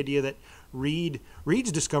like the idea that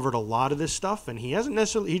Reed's discovered a lot of this stuff, and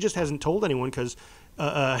he just hasn't told anyone because,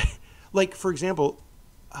 like for example,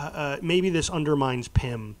 maybe this undermines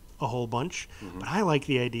Pym a whole bunch, but I like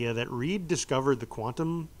the idea that Reed discovered the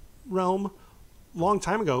quantum realm long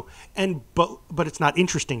time ago, but it's not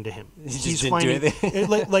interesting to him. He's finding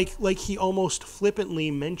like he almost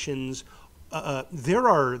flippantly mentions there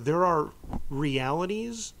are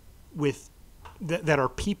realities that are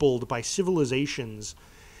peopled by civilizations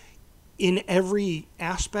in every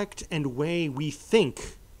aspect and way we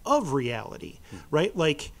think of reality, right?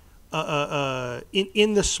 Like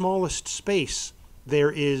in the smallest space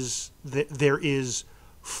there is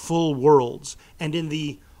full worlds, and in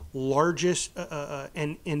the largest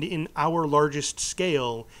and in our largest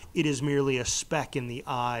scale, it is merely a speck in the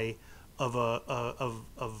eye of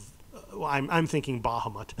well, I'm thinking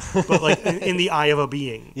Bahamut, but like in the eye of a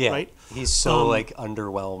being, right? He's so like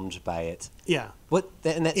underwhelmed by it. Yeah.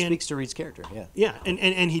 And that speaks to Reed's character. Yeah. Yeah,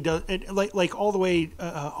 and he does like all the way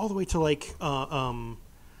to like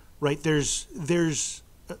right. There's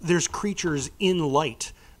creatures in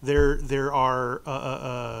light. There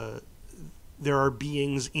are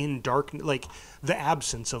beings in dark, like the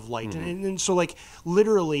absence of light, and so like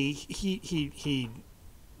literally he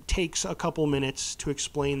takes a couple minutes to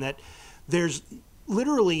explain that there's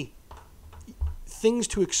literally things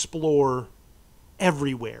to explore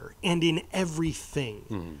everywhere and in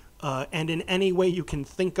everything, and in any way you can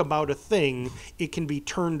think about a thing, it can be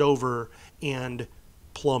turned over and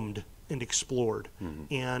plumbed and explored.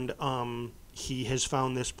 And he has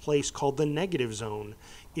found this place called the negative zone.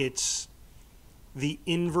 It's the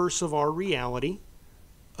inverse of our reality,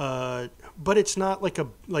 but it's not like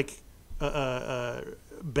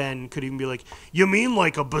Ben could even be like, you mean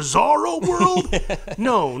like a bizarro world?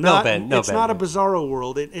 No, it's not a bizarro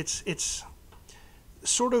world. It's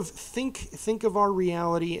sort of think of our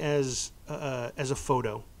reality as a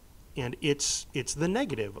photo, and it's the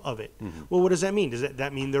negative of it. Well, what does that mean? Does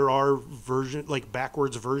that mean there are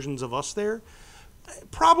backwards versions of us there?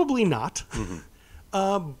 Probably not.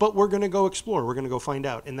 But we're going to go explore. We're going to go find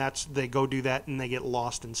out. And they go do that, and they get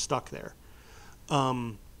lost and stuck there.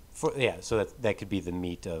 So that could be the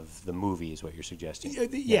meat of the movie, is what you're suggesting.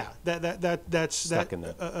 That's stuck in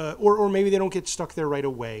the or maybe they don't get stuck there right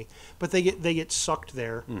away, but they get sucked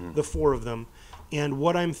there, the four of them. And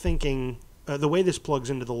what I'm thinking, the way this plugs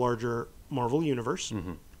into the larger Marvel universe,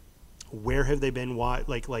 where have they been? Why?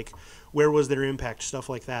 Like where was their impact? Stuff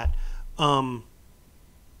like that.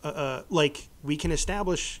 Like we can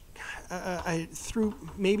establish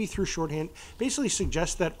through shorthand, basically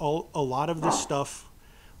suggest that a lot of this stuff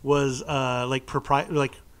was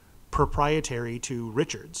proprietary to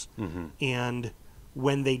Richards, and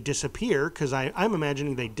when they disappear, because I'm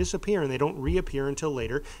imagining they disappear and they don't reappear until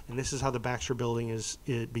later, and this is how the Baxter Building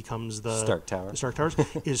becomes the Stark Tower. The Stark Towers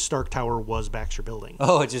is Stark Tower was Baxter Building.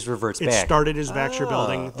 Oh, it just reverts back. It started as Baxter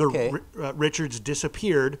Building. Okay. Richards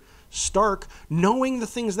disappeared. Stark, knowing the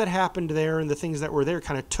things that happened there and the things that were there,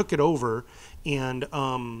 kind of took it over, and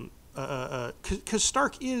because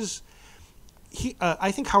Stark is.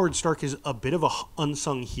 I think Howard Stark is a bit of a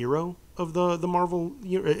unsung hero of the Marvel,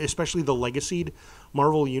 especially the legacied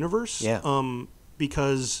Marvel universe. Yeah.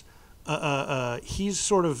 Because he's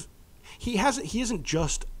sort of he isn't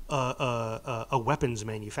just a weapons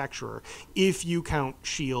manufacturer. If you count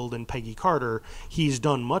SHIELD and Peggy Carter, he's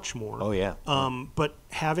done much more. Oh yeah. But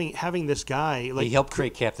having this guy, like, he helped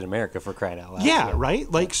create Captain America, for crying out loud. Yeah, right.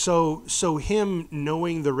 Like so him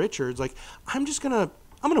knowing the Richards, like I'm gonna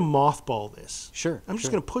mothball this. Sure. I'm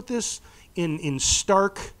just gonna put this in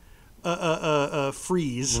stark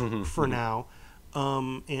freeze for now,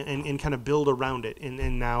 and kind of build around it.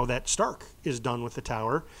 And now that Stark is done with the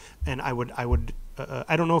tower, and I would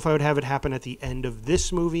I don't know if I would have it happen at the end of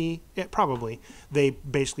this movie. Yeah, probably. They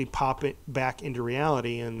basically pop it back into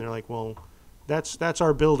reality, and they're like, well, that's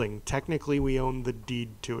our building. Technically, we own the deed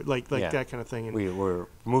to it, like that kind of thing. And we're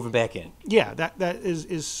moving back in. Yeah, that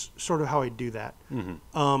is sort of how I do that.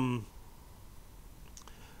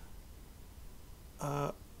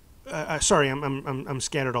 Sorry, I'm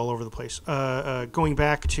scattered all over the place. Going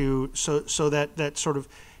back to so that sort of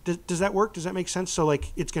does that work? Does that make sense? So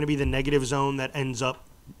like it's going to be the negative zone that ends up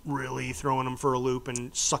really throwing them for a loop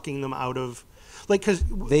and sucking them out of, like, because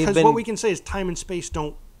what we can say is time and space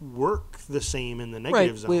don't work the same in the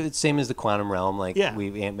negative zone. It's same as the quantum realm. Like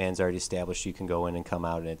Ant-Man's already established, you can go in and come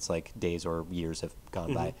out, and it's like days or years have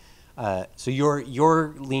gone by. So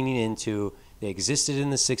you're leaning into they existed in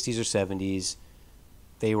the 60s or 70s.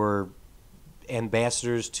 They were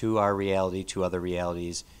ambassadors to our reality, to other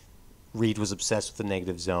realities. Reed was obsessed with the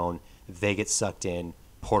negative zone. They get sucked in.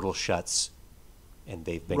 Portal shuts. and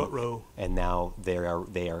they've been Ruh-roh. and now they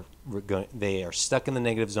are stuck in the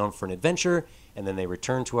negative zone for an adventure, and then they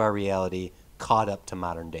return to our reality, caught up to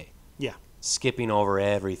modern day, Yeah. skipping over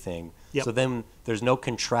everything. Yep. So then there's no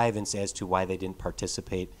contrivance as to why they didn't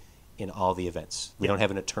participate in all the events. We Yep. don't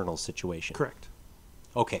have an eternal situation. Correct.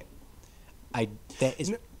 Okay.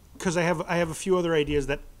 Because I have a few other ideas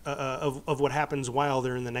that of what happens while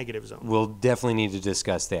they're in the negative zone. We'll definitely need to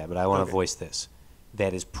discuss that, but I want to Okay. voice this.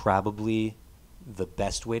 That is probably the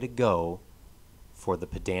best way to go for the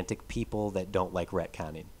pedantic people that don't like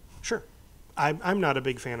retconning. Sure. I'm not a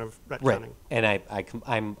big fan of retconning. Right. And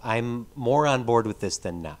I'm more on board with this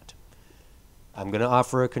than not. I'm going to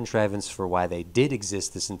offer a contrivance for why they did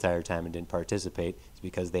exist this entire time and didn't participate. It's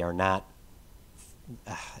because they are not.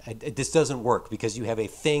 This doesn't work because you have a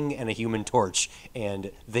thing and a Human Torch,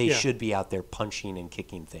 and they should be out there punching and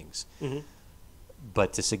kicking things. Mm-hmm.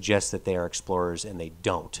 But to suggest that they are explorers and they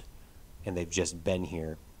don't, and they've just been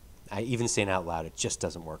here, I even saying out loud, it just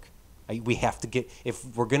doesn't work. We have to get, if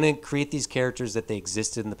we're going to create these characters that they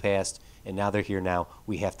existed in the past and now they're here now,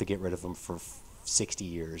 we have to get rid of them for 60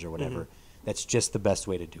 years or whatever. Mm-hmm. That's just the best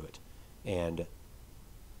way to do it. And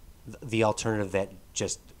the alternative that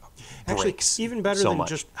just breaks Actually, even better so than much.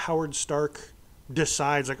 just Howard Stark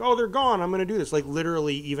decides, like, oh, they're gone, I'm going to do this. Like,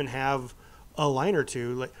 literally even have a line or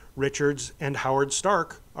two, like, Richards and Howard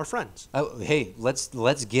Stark are friends. Oh, hey, let's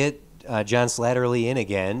get John Slattery in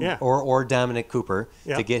again, Yeah. or Dominic Cooper,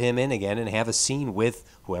 Yeah. to get him in again and have a scene with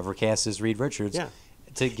whoever casts as Reed Richards, Yeah.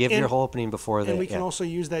 to give And- your whole opening before that. And we can also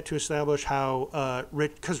use that to establish how,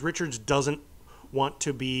 because Richards doesn't want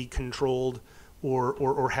to be controlled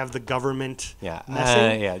or have the government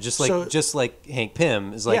messing. just like Hank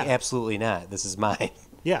Pym is like, Yeah. absolutely not. This is mine.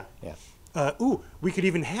 Yeah. Yeah. We could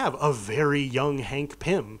even have a very young Hank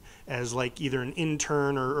Pym as like either an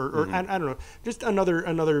intern or I don't know, just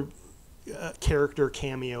another character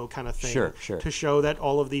cameo kind of thing. Sure. To show that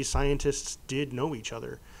all of these scientists did know each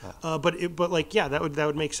other. But that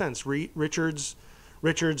would make sense. Richards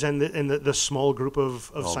and the small group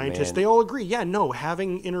of scientists, man. they all agree. Yeah, no,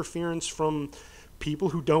 having interference from people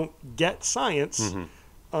who don't get science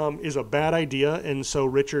is a bad idea, and so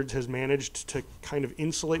Richards has managed to kind of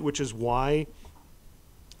insulate, which is why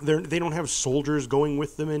they don't have soldiers going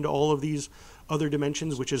with them into all of these other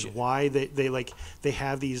dimensions, which is why they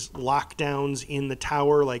have these lockdowns in the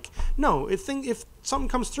tower. Like, no, if something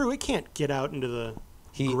comes through, it can't get out into the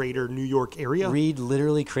greater New York area. Reed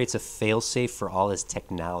literally creates a failsafe for all his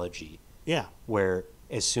technology. Yeah. Where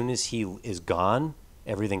as soon as he is gone,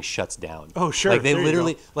 everything shuts down. Oh, sure. Like they There you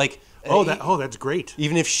literally go. like. That's great.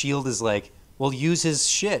 Even if S.H.I.E.L.D. is like, well, use his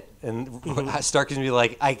shit. And Stark is going to be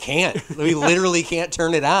like, I can't. We literally can't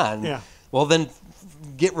turn it on. Yeah. Well, then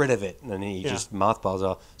get rid of it. And then he Yeah. just mothballs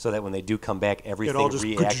all, so that when they do come back, everything all just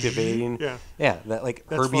reactivating. Yeah. Yeah. That, like,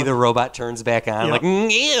 That's Herbie fun. the robot turns back on. Yep.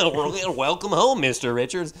 Like, yeah, welcome home, Mr.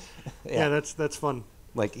 Richards. Yeah, that's fun.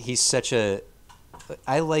 Like, he's such a...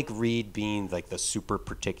 I like Reed being, like, the super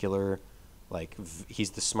particular... Like,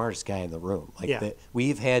 he's the smartest guy in the room. Like, Yeah.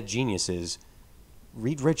 we've had geniuses...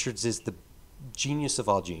 Reed Richards is the genius of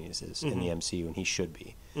all geniuses in the MCU, and he should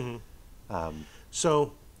be.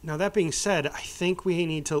 So now that being said, I think we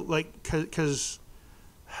need to because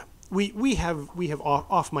we have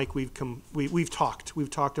off mic we've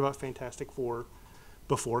talked about Fantastic Four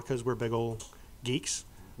before because we're big old geeks,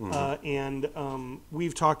 and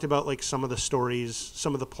we've talked about like some of the stories,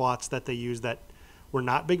 some of the plots that they use that we're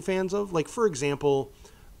not big fans of. Like for example,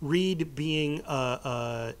 Reed being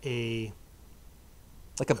a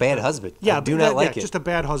Like a bad husband. Yeah, I do not like it. Just a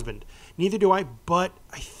bad husband. Neither do I. But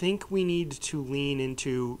I think we need to lean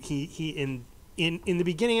into he in the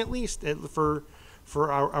beginning at least for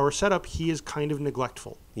our setup. He is kind of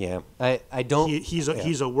neglectful. Yeah, I don't. He's a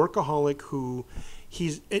workaholic who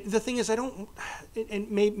the thing is I don't, and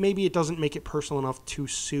maybe it doesn't make it personal enough to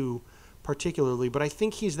Sue particularly, but I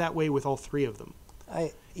think he's that way with all three of them.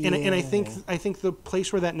 And I think the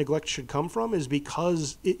place where that neglect should come from is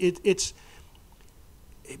because it's.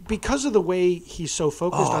 Because of the way he's so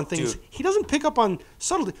focused on things, dude. he doesn't pick up on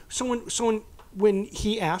subtlety. So when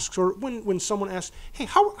he asks, or when someone asks, "Hey,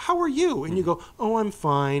 how are you?" and you go, "Oh, I'm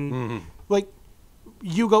fine," like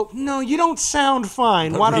you go, "No, you don't sound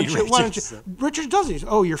fine. Why don't you?" Richard does it.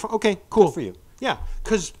 Oh, you're fine. Okay, cool. Good for you. Yeah,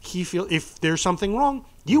 because he feels if there's something wrong,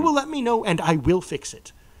 you will let me know, and I will fix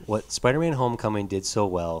it. What Spider-Man: Homecoming did so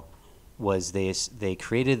well was they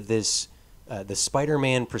created this the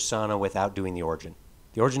Spider-Man persona without doing the origin.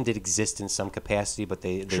 The origin did exist in some capacity, but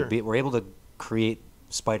they were able to create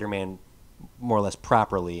Spider-Man more or less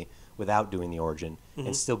properly without doing the origin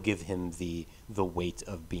and still give him the weight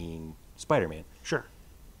of being Spider-Man. Sure.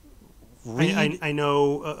 I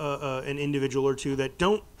know an individual or two that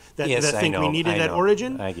don't that think we needed that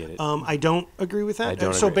origin. I get it. I don't agree with that. I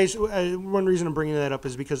don't so agree. basically, one reason I'm bringing that up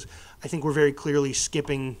is because I think we're very clearly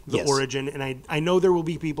skipping the Yes. origin, and I know there will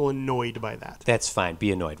be people annoyed by that. That's fine.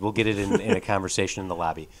 Be annoyed. We'll get it in a conversation in the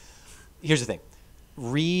lobby. Here's the thing.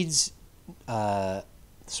 Reed's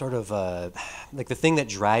sort of like the thing that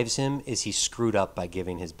drives him is he screwed up by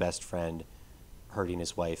giving his best friend, hurting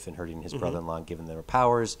his wife and hurting his brother-in-law and giving them their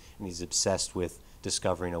powers, and he's obsessed with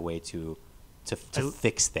discovering a way to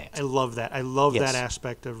fix that. I love that. I love Yes. that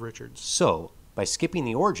aspect of Richards. So by skipping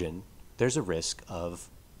the origin, there's a risk of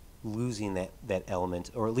losing that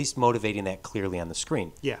element, or at least motivating that clearly on the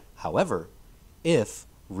screen. Yeah. However, if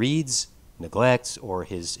Reed's neglect or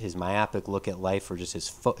his myopic look at life, or just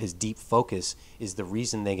his deep focus is the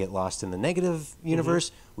reason they get lost in the negative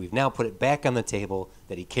universe, we've now put it back on the table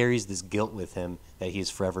that he carries this guilt with him that he is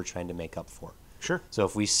forever trying to make up for. Sure. So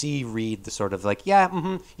if we see Reed the sort of like,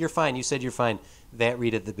 yeah, you're fine, you said you're fine, that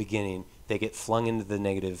Reed at the beginning, they get flung into the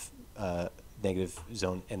negative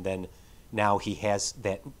zone, and then now he has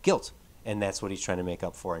that guilt, and that's what he's trying to make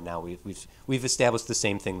up for. And now we've established the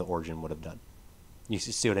same thing the origin would have done. You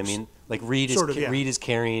see what I mean? Like Reed is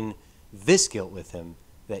carrying this guilt with him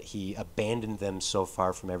that he abandoned them so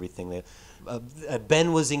far from everything.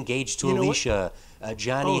 Ben was engaged to Alicia.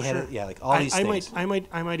 Johnny like all these things. I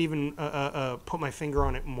might even put my finger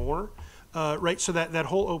on it more. Right. So that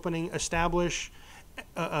whole opening establish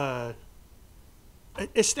they've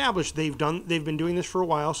been doing this for a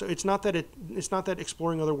while. So it's not that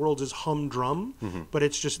exploring other worlds is humdrum, but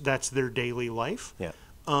it's just that's their daily life. Yeah.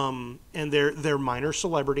 And they're minor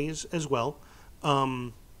celebrities as well,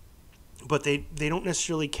 but they don't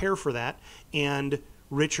necessarily care for that. And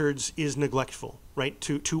Richards is neglectful, right?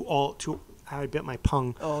 To I bit my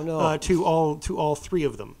pung. Oh no. To all three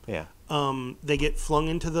of them. Yeah. They get flung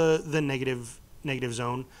into the negative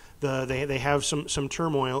zone. They have some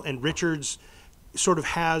turmoil, and Richards sort of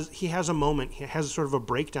has a moment. He has sort of a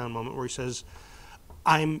breakdown moment where he says,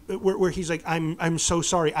 where he's like, I'm so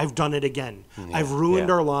sorry, I've done it again. Yeah, I've ruined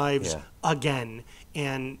our lives again.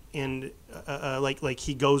 And like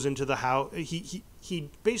he goes into the house. He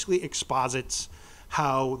basically exposits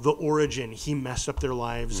how the origin he messed up their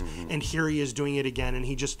lives, and here he is doing it again. And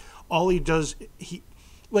he just all he does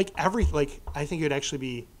I think it would actually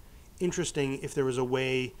be interesting if there was a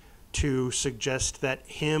way to suggest that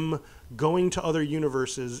him going to other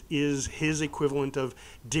universes is his equivalent of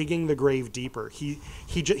digging the grave deeper. He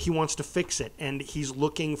wants to fix it, and he's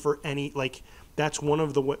looking for that's one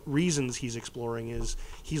of the reasons he's exploring is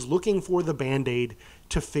he's looking for the Band-Aid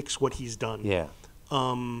to fix what he's done. Yeah.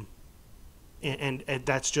 And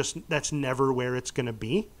that's never where it's going to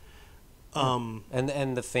be.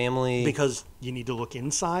 And the family, because you need to look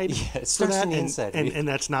inside. Yeah, it starts for that, from the inside, and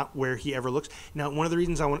that's not where he ever looks. Now, one of the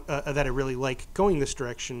reasons I want that I really like going this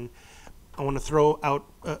direction, I want to throw out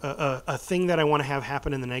a thing that I want to have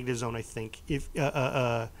happen in the negative zone. I think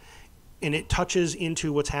and it touches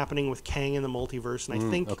into what's happening with Kang in the multiverse, and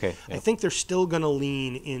I think they're still going to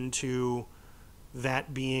lean into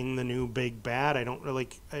that being the new big bad. I don't really.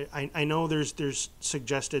 I know there's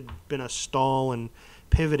suggested been a stall and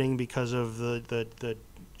pivoting because of the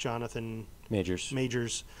Jonathan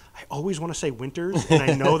Majors. I always want to say Winters, and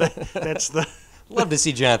I know that's the. Love to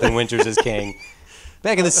see Jonathan Winters as Kang.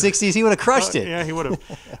 Back in the '60s, he would have crushed it. Yeah, he would have.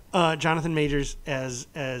 Jonathan Majors as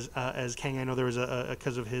Kang. I know there was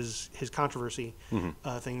because of his controversy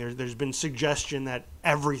thing. There's been suggestion that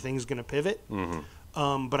everything's going to pivot.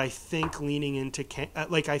 But I think leaning into Kang,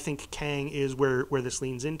 I think Kang is where this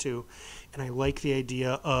leans into, and I like the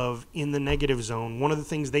idea of in the negative zone. One of the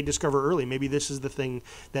things they discover early, maybe this is the thing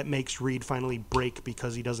that makes Reed finally break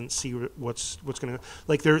because he doesn't see what's going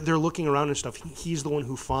to they're looking around and stuff. He's the one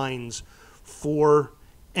who finds 4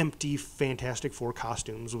 empty Fantastic Four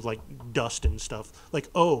costumes with dust and stuff.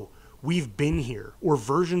 We've been here, or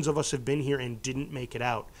versions of us have been here and didn't make it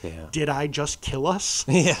out. Yeah. Did I just kill us?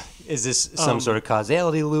 Yeah. Is this some sort of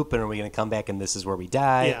causality loop, and are we going to come back and this is where we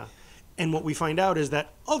die? Yeah. And what we find out is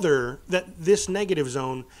that this negative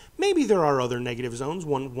zone, maybe there are other negative zones,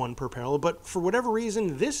 one per parallel, but for whatever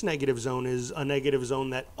reason, this negative zone is a negative zone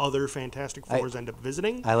that other Fantastic Fours end up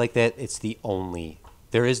visiting. I like that it's the only.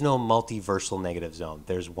 There is no multiversal negative zone.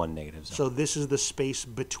 There's one negative zone. So this is the space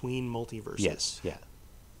between multiverses. Yes. Yeah.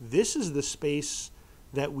 This is the space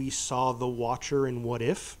that we saw the Watcher in What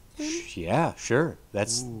If. Yeah, sure.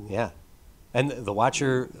 That's yeah. And the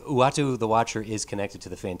Watcher, Uatu the Watcher, is connected to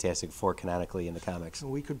the Fantastic Four canonically in the comics. So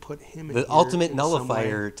we could put him in the here ultimate in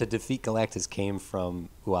nullifier to defeat Galactus came from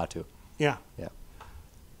Uatu. Yeah. Yeah.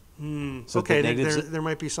 So Okay, the there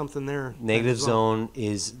might be something there. Negative as well. Zone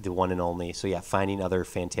is the one and only. So yeah, finding other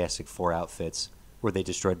Fantastic Four outfits. Were they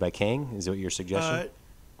destroyed by Kang? Is that what your suggestion?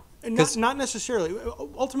 Not necessarily.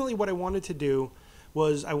 Ultimately, what I wanted to do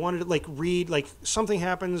was I wanted to like Reed, like something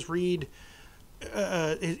happens. Reed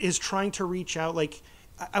is trying to reach out. Like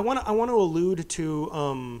I want to allude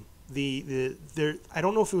to there. I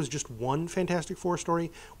don't know if it was just one Fantastic Four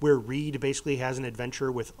story where Reed basically has an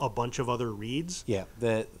adventure with a bunch of other Reeds. Yeah,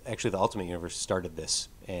 actually the Ultimate Universe started this,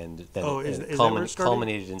 and then is it that where it started?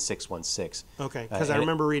 culminated in 616. Okay, because I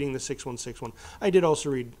remember reading the 616 one. I did also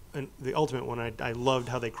read the Ultimate one. I loved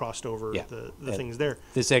how they crossed over the things there.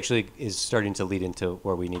 This actually is starting to lead into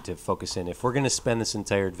where we need to focus in. If we're going to spend this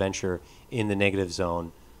entire adventure in the Negative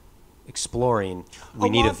Zone exploring, we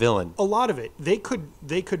need a villain. A lot of it. They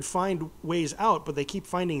could find ways out, but they keep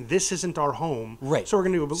finding this isn't our home. Right. So we're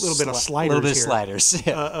going to do a little bit of sliders. A little bit here. of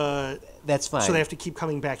sliders. That's fine. So they have to keep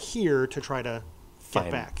coming back here to try to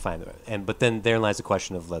get back. But then there lies the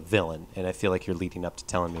question of the villain, and I feel like you're leading up to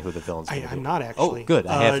telling me who the villain's going to be. I'm not actually. Oh, good.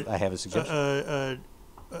 I have a suggestion.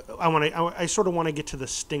 I sort of want to get to the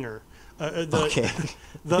stinger. Okay.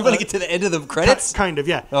 You want to get to the end of the credits? Kind of,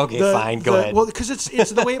 yeah. Okay, fine. Go ahead. Well, because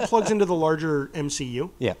it's the way it plugs into the larger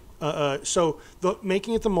MCU. Yeah. So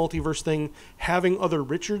making it the multiverse thing, having other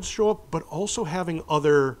Richards show up, but also having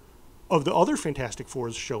other Fantastic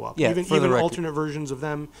Fours show up. Yeah, even alternate versions of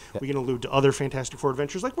them. Yeah. We can allude to other Fantastic Four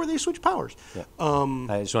adventures, like where they switch powers. Yeah.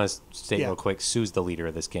 I just want to state real quick, Sue's the leader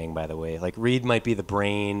of this gang, by the way. Like, Reed might be the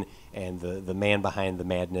brain and the man behind the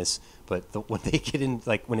madness, but when they get in,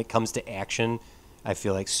 like, when it comes to action, I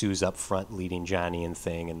feel like Sue's up front leading Johnny and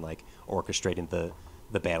Thing and, like, orchestrating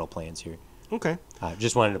the battle plans here. Okay.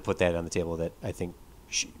 Just wanted to put that on the table that I think,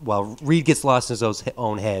 while Reed gets lost in his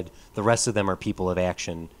own head, the rest of them are people of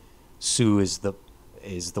action. Sue is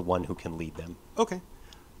the one who can lead them. Okay.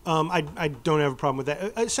 I don't have a problem with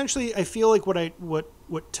that. Essentially, I feel like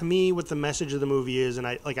what to me what the message of the movie is, and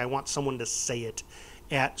I want someone to say it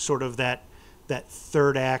at sort of that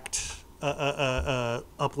third act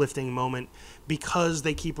uplifting moment, because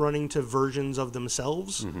they keep running to versions of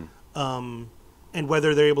themselves, and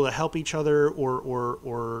whether they're able to help each other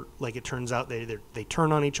or like it turns out they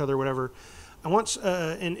turn on each other, whatever. I want,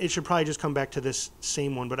 and it should probably just come back to this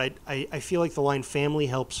same one, but I feel like the line "family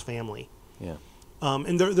helps family." Yeah.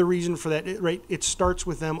 And the reason for that, right? It starts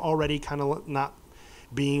with them already kind of not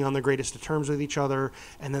being on the greatest of terms with each other,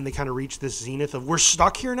 and then they kind of reach this zenith of we're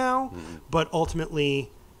stuck here now. But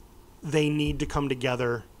ultimately, they need to come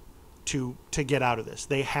together to get out of this.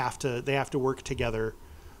 They have to work together,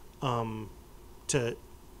 to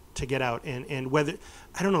get out. And whether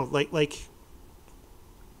I don't know, like.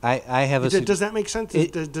 I have a. Does that make sense?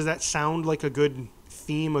 Does that sound like a good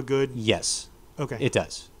theme? Yes. Okay. It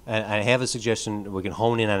does. I have a suggestion. We can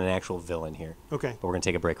hone in on an actual villain here. Okay. But we're going to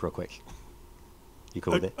take a break real quick. You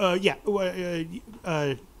cool with it? Yeah.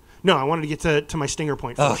 No, I wanted to get to my stinger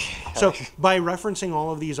point first. Okay. So by referencing all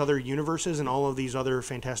of these other universes and all of these other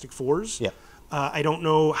Fantastic Fours, I don't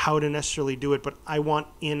know how to necessarily do it, but I want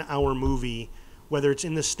in our movie, whether it's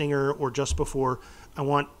in the stinger or just before, I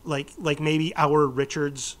want like maybe our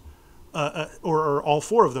Richards, or all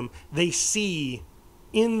four of them. They see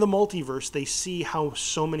in the multiverse. They see how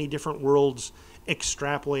so many different worlds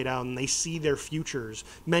extrapolate out, and they see their futures,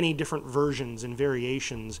 many different versions and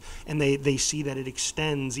variations, and they see that it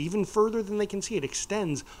extends even further than they can see. It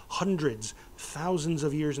extends hundreds, thousands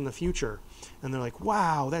of years in the future, and they're like,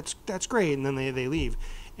 "Wow, that's great," and then they leave,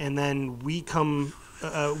 and then we come.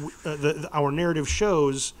 Our narrative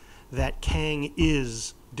shows that Kang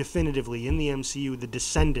is definitively in the MCU the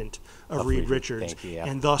descendant of Reed Richards. Thank you, yeah.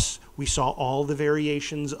 And thus we saw all the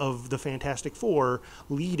variations of the Fantastic Four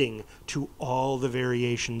leading to all the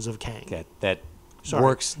variations of Kang. That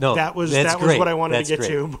works. No, that was great. what I wanted to get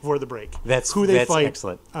to before the break. That's who they fight.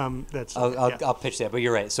 Excellent. I'll pitch that, but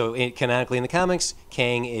you're right. So canonically in the comics,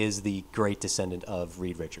 Kang is the great descendant of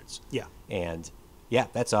Reed Richards. Yeah. And yeah,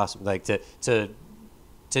 that's awesome. Like to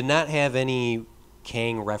not have any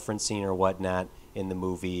Kang referencing or whatnot in the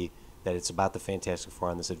movie, that it's about the Fantastic Four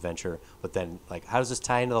on this adventure, but then, like, how does this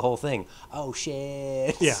tie into the whole thing? Oh,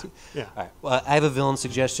 shit. Yeah. All right. Well, I have a villain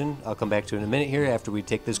suggestion. I'll come back to it in a minute here after we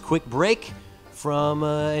take this quick break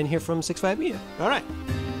and hear from Sixfive Media. All right.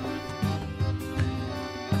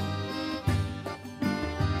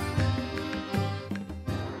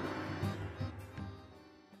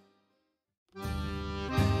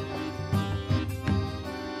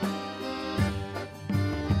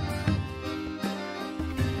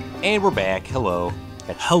 And we're back. Hello.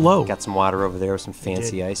 Hello. Got some water over there with some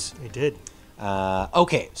fancy ice. I did.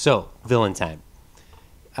 Okay, so villain time.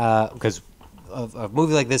 Because a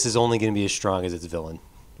movie like this is only going to be as strong as its villain,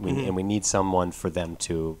 and we need someone for them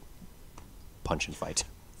to punch and fight.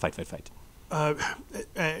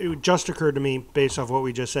 It just occurred to me based off what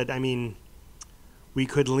we just said. I mean, we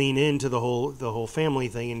could lean into the whole family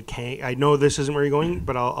thing, and Kang. I know this isn't where you're going,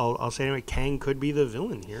 but I'll say anyway. Kang could be the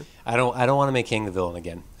villain here. I don't want to make Kang the villain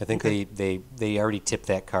again. I think they already tipped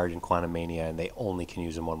that card in Quantumania, and they only can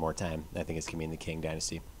use him one more time. I think it's going to be in the Kang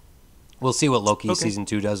Dynasty. We'll see what Loki season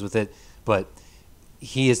 2 does with it, but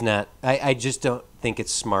he is not. I just don't think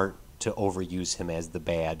it's smart to overuse him as the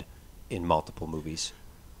bad in multiple movies.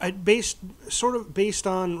 Based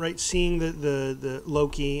on seeing the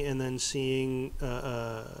Loki and then seeing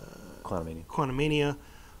Quantumania,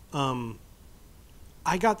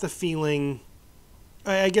 I got the feeling.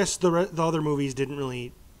 I guess the other movies didn't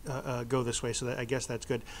really go this way, so I guess that's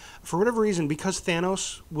good. For whatever reason, because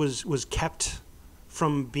Thanos was kept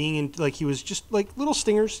from being in, like, he was just like little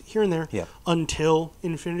stingers here and there until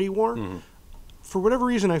Infinity War. Mm-hmm. For whatever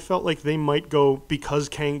reason, I felt like they might go because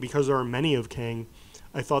there are many of Kang.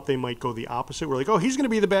 I thought they might go the opposite. We're like, oh, he's going to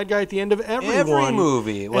be the bad guy at the end of every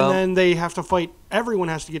movie. Well, and then they have to fight. Everyone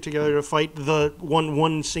has to get together to fight the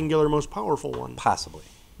one singular, most powerful one. Possibly,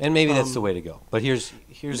 and maybe that's the way to go. But here's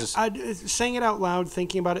saying it out loud,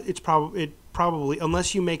 thinking about it. It probably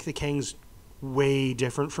unless you make the Kangs way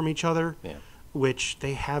different from each other, which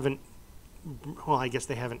they haven't. Well, I guess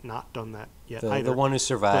they haven't not done that yet either. The one who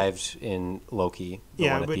survived in Loki.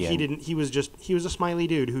 But he didn't. He was a smiley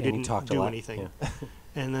dude who didn't do anything. Yeah.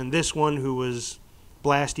 And then this one who was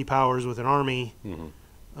blasty powers with an army.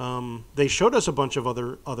 Mm-hmm. They showed us a bunch of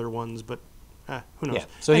other ones, but who knows? Yeah.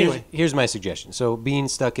 So anyway, here's my suggestion. So being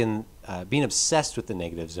obsessed with the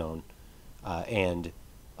negative zone, and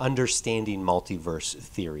understanding multiverse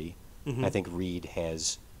theory, I think Reed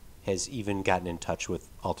has even gotten in touch with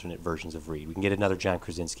alternate versions of Reed. We can get another John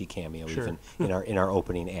Krasinski cameo even in our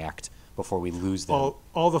opening act before we lose them.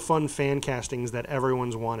 All the fun fan castings that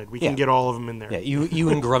everyone's wanted. We can get all of them in there. Yeah,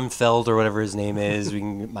 Ewan Grumfeld or whatever his name is. We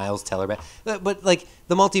can get Miles Teller back. But like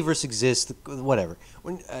the multiverse exists, whatever.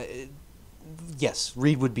 Yes,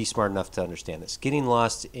 Reed would be smart enough to understand this. Getting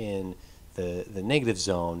lost in the negative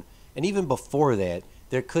zone, and even before that,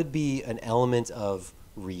 there could be an element of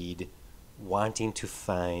Reed wanting to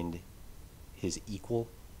find his equal,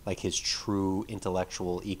 like his true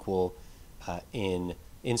intellectual equal, in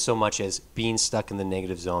so much as being stuck in the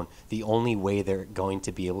negative zone. The only way they're going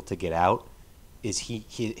to be able to get out is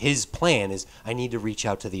his plan is, I need to reach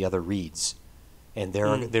out to the other Reeds, and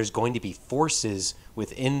there's going to be forces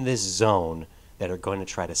within this zone that are going to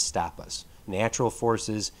try to stop us, natural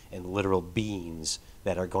forces and literal beings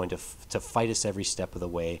that are going to fight us every step of the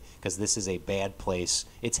way, because this is a bad place.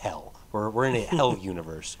 It's hell. We're in a hell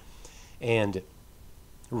universe. And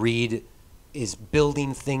Reed is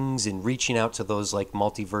building things and reaching out to those like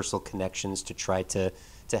multiversal connections to try to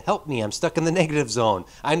help me. I'm stuck in the negative zone.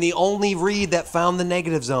 I'm the only Reed that found the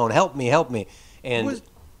negative zone. Help me. And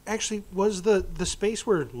was the space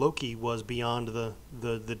where Loki was beyond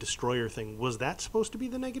the destroyer thing, was that supposed to be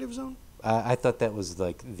the negative zone? I thought that was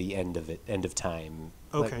like the end of it, end of time.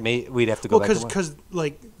 Okay, like we'd have to go back. Because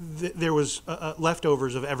there was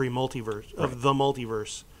leftovers of every multiverse of the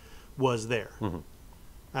multiverse was there. Mm-hmm.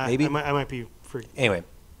 Maybe I might be free. Anyway,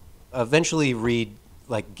 eventually Reed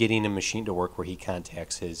getting a machine to work where he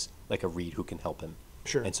contacts his a Reed who can help him.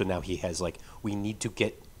 Sure. And so now he has we need to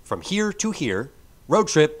get from here to here, road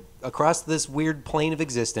trip across this weird plane of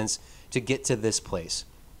existence to get to this place.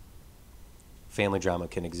 Family drama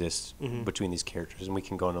can exist between these characters, and we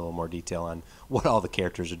can go into a little more detail on what all the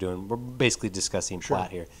characters are doing. We're basically discussing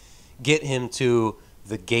plot here. Get him to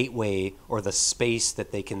the gateway or the space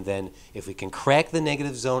that they can then, if we can crack the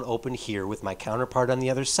negative zone open here with my counterpart on the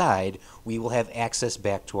other side, we will have access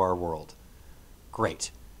back to our world.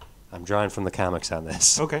 Great. I'm drawing from the comics on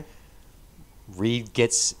this. Okay. Reed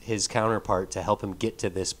gets his counterpart to help him get to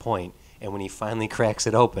this point, and when he finally cracks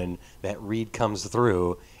it open, that Reed comes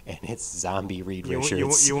through, and it's zombie Reed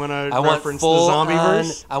Richards. You want to reference the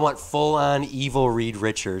zombieverse? I want full-on evil Reed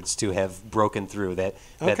Richards to have broken through. That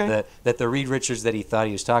the Reed Richards that he thought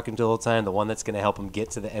he was talking to the whole time, the one that's going to help him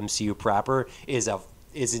get to the MCU proper, is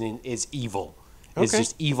evil. Okay. It's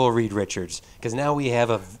just evil Reed Richards. Because now we have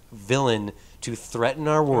a villain to threaten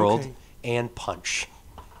our world and punch.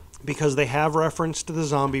 Because they have reference to the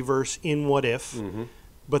zombieverse in What If,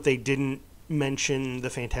 but they didn't mention the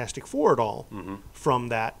Fantastic Four at all from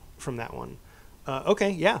that one.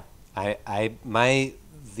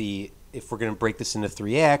 The if we're going to break this into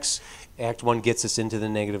 3 acts, Act 1 gets us into the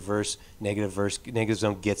negative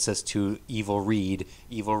zone gets us to Evil Reed.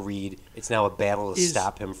 It's now a battle to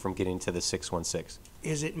stop him from getting to the 616.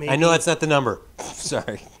 Is it maybe? I know that's not the number.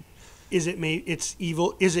 Sorry. Is it it's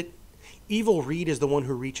evil? Is it Evil Reed is the one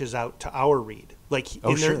who reaches out to our Reed? Like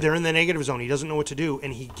they're in the negative zone. He doesn't know what to do,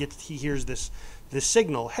 and he hears this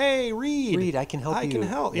signal. Hey, Reed. Reed, I can help you. I can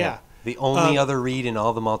help. Yeah. The only other Reed in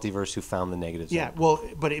all the multiverse who found the negative zone. Yeah, well,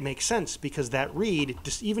 but it makes sense because that Reed,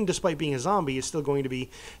 even despite being a zombie, is still going to be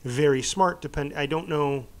very smart. I don't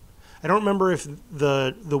remember if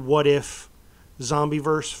the What If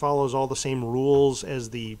Zombieverse follows all the same rules as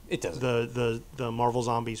the Marvel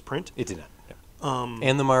Zombies print. It did not. No.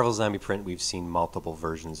 And the Marvel Zombie print, we've seen multiple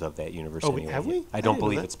versions of that universe. Oh, anyway. Have we? I don't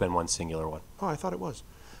believe it's been one singular one. Oh, I thought it was.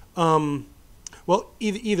 Well,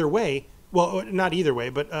 either way. Well, not either way,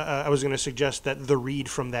 but I was going to suggest that the Reed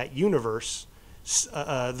from that universe,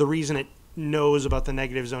 the reason it knows about the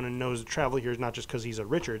negative zone and knows to travel here is not just because he's a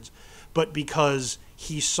Richards, but because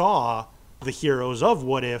he saw the heroes of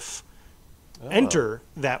What If enter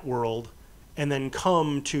that world and then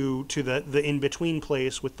come to the in-between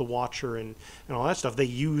place with the Watcher and all that stuff. They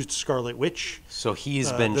used Scarlet Witch. So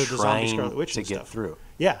he's been trying to get through.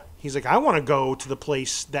 Yeah. He's like, I want to go to the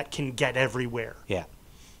place that can get everywhere. Yeah.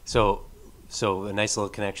 So a nice little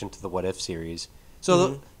connection to the What If series.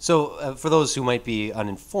 So for those who might be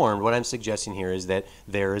uninformed, what I'm suggesting here is that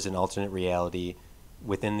there is an alternate reality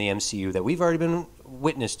within the MCU that we've already been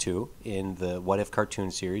witness to in the What If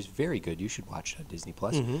cartoon series. Very good. You should watch it on Disney+.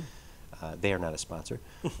 They are not a sponsor.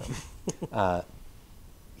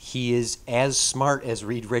 He is as smart as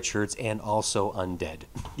Reed Richards and also undead.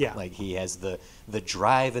 Yeah. Like he has the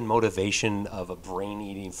drive and motivation of a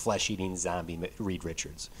brain-eating, flesh-eating zombie, Reed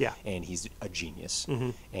Richards. Yeah. And he's a genius.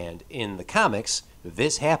 And in the comics,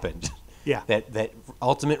 this happened. Yeah. That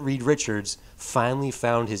ultimate Reed Richards finally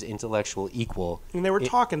found his intellectual equal. And they were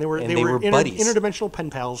talking. They were buddies. Interdimensional pen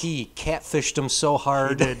pals. He catfished him so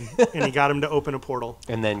hard. He did. And he got him to open a portal.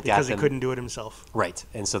 And then because he couldn't do it himself. Right.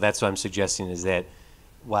 And so that's what I'm suggesting is that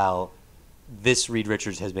while this Reed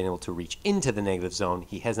Richards has been able to reach into the negative zone,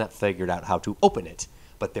 he has not figured out how to open it.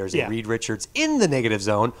 But there's a Reed Richards in the negative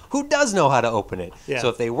zone who does know how to open it. Yeah. So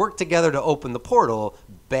if they work together to open the portal,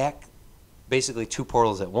 back basically 2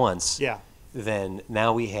 portals at once, then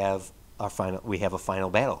now we have a final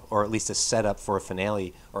battle, or at least a setup for a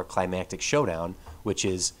finale or a climactic showdown, which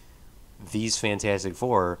is these Fantastic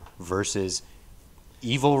Four versus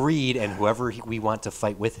Evil Reed and whoever we want to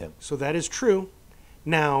fight with him. So that is true.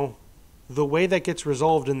 Now, the way that gets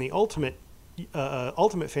resolved in the Ultimate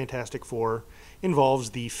Fantastic Four involves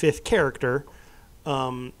the 5th character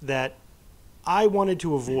that I wanted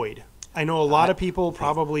to avoid. I know a lot of people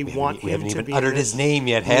probably want him to be. We haven't even uttered his name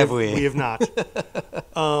yet, have we? We have not.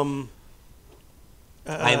 I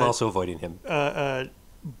am also avoiding him.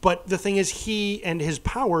 But the thing is, he and his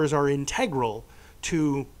powers are integral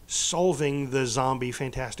to solving the zombie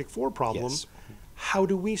Fantastic Four problem. Yes. How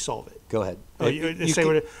do we solve it? Go ahead.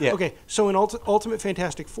 Okay, so in Ultimate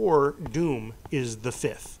Fantastic Four, Doom is the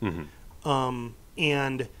 5th.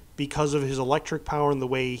 And because of his electric power and the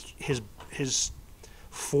way his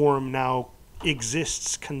form now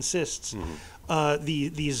consists,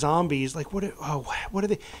 the zombies, like what are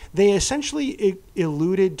they? They essentially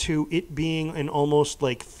alluded to it being an almost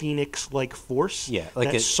like Phoenix-like force,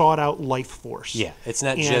 like that sought out life force. Yeah, it's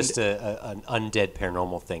not just an undead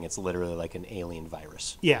paranormal thing. It's literally like an alien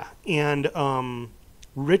virus. Yeah, and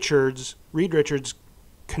Reed Richards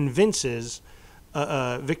convinces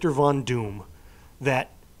Victor Von Doom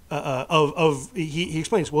that he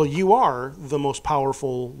explains, well, you are the most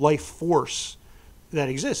powerful life force that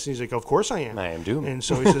exists. And he's like, of course I am. I am Doom. And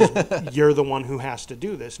so he says, you're the one who has to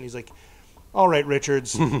do this. And he's like, all right,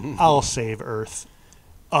 Richards, I'll save Earth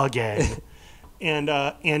again.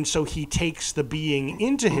 And so he takes the being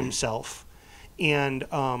into himself, and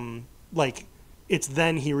it's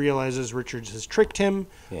then he realizes Richards has tricked him,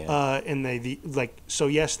 and so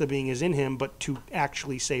yes, the being is in him, but to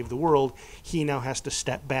actually save the world, he now has to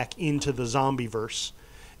step back into the zombieverse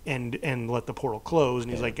and let the portal close.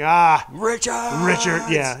 And he's like, Richard,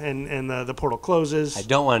 and the portal closes. I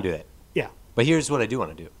don't want to do that. Yeah, but here's what I do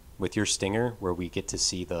want to do. With your stinger, where we get to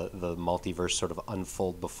see the multiverse sort of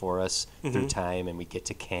unfold before us through time, and we get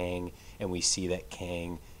to Kang, and we see that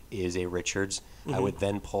Kang is a Richards, I would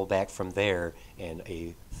then pull back from there, and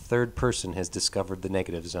a third person has discovered the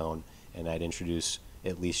negative zone, and I'd introduce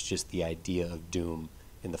at least just the idea of Doom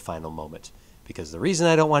in the final moment. Because the reason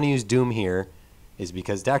I don't want to use Doom here is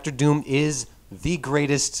because Dr. Doom is the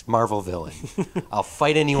greatest Marvel villain. I'll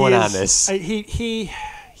fight anyone on this. He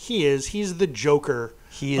is. He's the Joker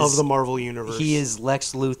of the Marvel universe. He is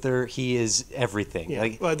Lex Luthor. He is everything. Yeah.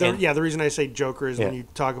 Like, The reason I say Joker is when you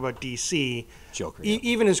talk about DC, Joker.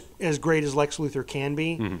 Even as great as Lex Luthor can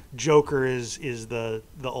be, Joker is the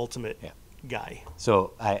ultimate guy.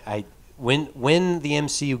 So when the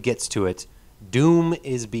MCU gets to it, Doom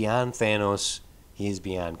is beyond Thanos. He is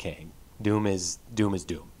beyond Kang. Doom is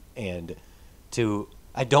Doom. And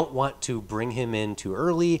I don't want to bring him in too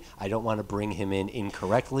early. I don't want to bring him in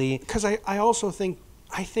incorrectly. Because I also think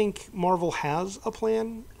Marvel has a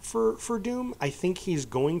plan for Doom. I think he's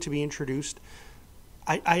going to be introduced.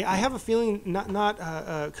 I have a feeling not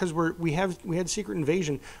because we had Secret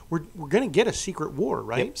Invasion. We're going to get a Secret War,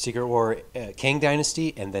 right? Yep, Secret War, Kang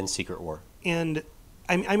Dynasty, and then Secret War. And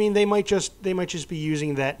I mean, they might just be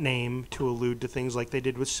using that name to allude to things like they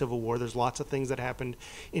did with Civil War. There's lots of things that happened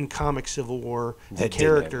in comic Civil War, the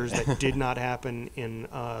characters that did not happen in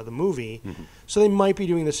the movie. Mm-hmm. So they might be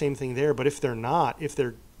doing the same thing there. But if they're not,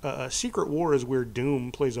 Secret War is where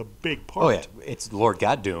Doom plays a big part. Oh yeah, it's Lord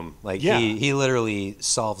God Doom. Like he literally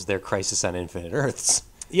solves their Crisis on Infinite Earths.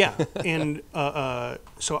 Yeah, and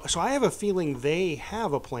so I have a feeling they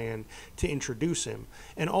have a plan to introduce him,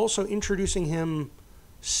 and also introducing him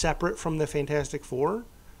separate from the Fantastic Four,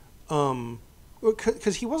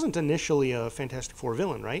 because he wasn't initially a Fantastic Four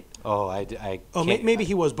villain, right? Oh, maybe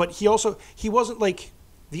he was, but he wasn't like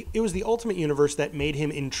it was the Ultimate Universe that made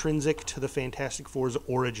him intrinsic to the Fantastic Four's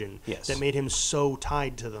origin. Yes, that made him so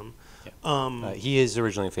tied to them. Yeah. He is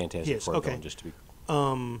originally a Fantastic Four villain, just to be.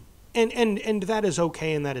 And that is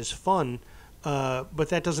okay and that is fun, but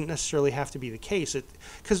that doesn't necessarily have to be the case.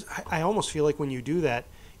 Because I almost feel like when you do that,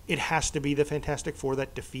 it has to be the Fantastic Four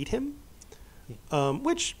that defeat him.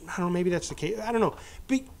 Which, I don't know, maybe that's the case. I don't know.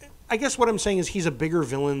 I guess what I'm saying is he's a bigger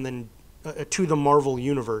villain than to the Marvel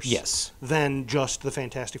Universe than just the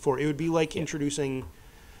Fantastic Four. It would be like introducing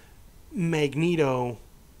Magneto.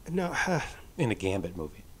 No, in a Gambit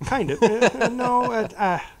movie. Kind of. No,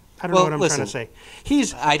 I don't know what I'm trying to say.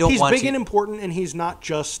 He's big and important, and he's not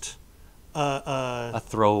just a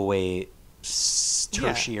throwaway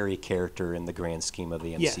tertiary character in the grand scheme of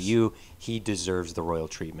the MCU. Yes. He deserves the royal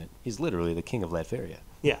treatment. He's literally the king of Latveria.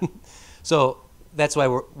 Yeah. So that's why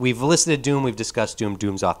we've listed Doom. We've discussed Doom.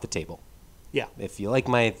 Doom's off the table. Yeah. If you like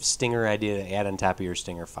my stinger idea to add on top of your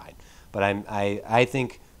stinger, fine. But I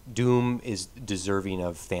think Doom is deserving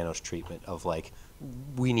of Thanos treatment. Of like,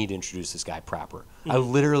 we need to introduce this guy proper. Mm-hmm.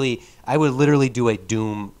 I would literally do a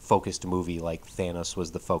Doom focused movie like Thanos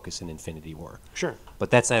was the focus in Infinity War. Sure. But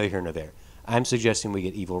that's neither here nor there. I'm suggesting we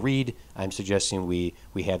get Evil Reed. I'm suggesting we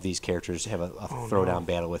have these characters have a throwdown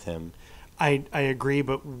battle with him. I agree,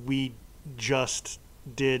 but we just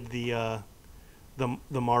did the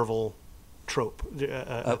Marvel trope.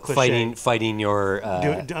 Fighting your...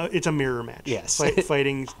 it's a mirror match. Yes.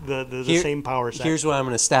 Fighting the same power set. Here's what I'm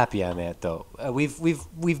going to stop you on that, though.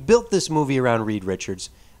 We've built this movie around Reed Richards.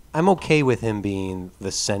 I'm okay with him being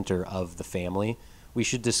the center of the family. We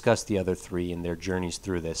should discuss the other three and their journeys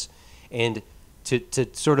through this. And to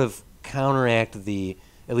sort of counteract at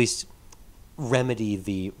least remedy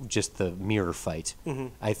the mirror fight,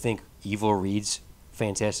 I think Evil Reed's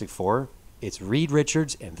Fantastic Four, it's Reed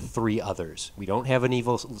Richards and three others. We don't have an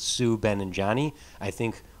Evil Sue, Ben, and Johnny. I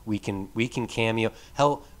think we can cameo.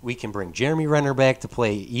 Hell, we can bring Jeremy Renner back to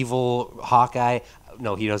play Evil Hawkeye.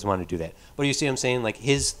 No, he doesn't want to do that. But you see what I'm saying? Like,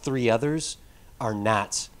 his three others are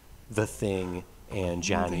not the Thing and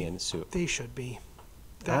Johnny and Sue. They should be.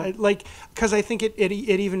 Because I think it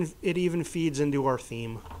even feeds into our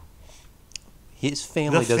theme. His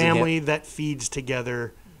family that feeds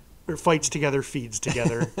together, or fights together, feeds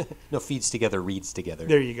together. No, feeds together, reads together.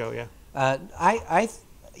 There you go. Yeah.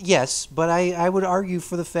 Yes, but I would argue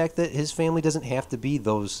for the fact that his family doesn't have to be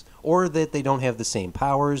those, or that they don't have the same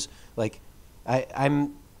powers. Like,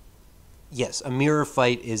 yes, a mirror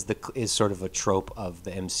fight is sort of a trope of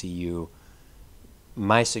the MCU.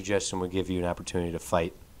 My suggestion would give you an opportunity to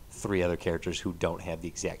fight three other characters who don't have the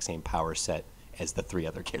exact same power set as the three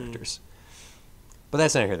other characters. But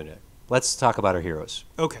that's not here today. Let's talk about our heroes.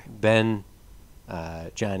 Okay. Ben,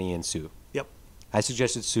 Johnny, and Sue. Yep. I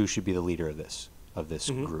suggested Sue should be the leader of this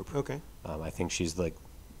group. Okay. I think she's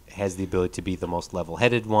has the ability to be the most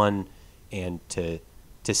level-headed one, and to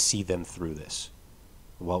see them through this.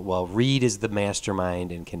 While Reed is the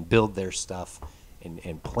mastermind and can build their stuff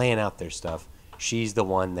and plan out their stuff, she's the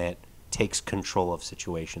one that takes control of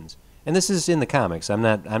situations. And this is in the comics. I'm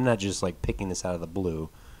not just like picking this out of the blue.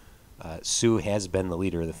 Sue has been the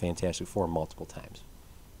leader of the Fantastic Four multiple times.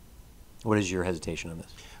 What is your hesitation on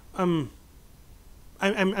this?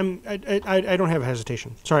 I don't have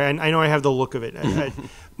hesitation. Sorry, I know I have the look of it.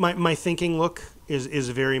 My thinking look is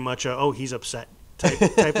very much he's upset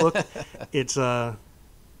type look. It's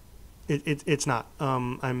it's not.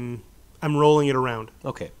 I'm rolling it around.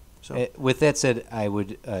 Okay. So With that said, I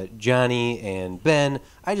would Johnny and Ben.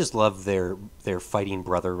 I just love their fighting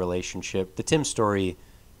brother relationship. The Tim Story,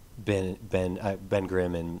 Ben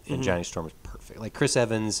Grimm and Johnny Storm was perfect. Like Chris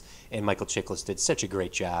Evans and Michael Chiklis did such a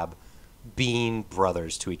great job being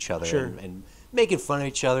brothers to each other and making fun of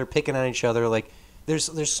each other, picking on each other. Like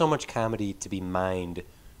there's so much comedy to be mined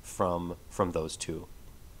from those two.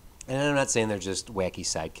 And I'm not saying they're just wacky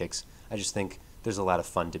sidekicks. I just think there's a lot of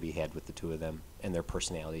fun to be had with the two of them and their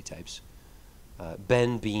personality types.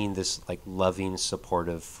 Ben being this like loving,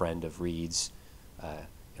 supportive friend of Reed's,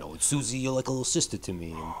 Susie, you're like a little sister to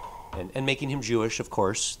me, and making him Jewish, of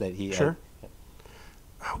course. That he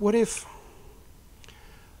What if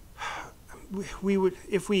we would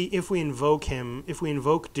if we invoke him, if we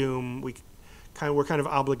invoke Doom, we're kind of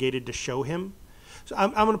obligated to show him. So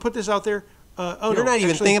I'm going to put this out there. You're not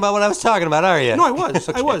even thinking about what I was talking about, are you? No, I was.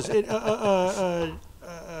 Okay. I was.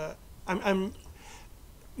 I'm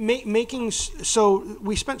making. So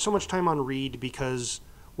we spent so much time on Reed because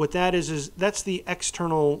what that is that's the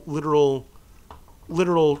external, literal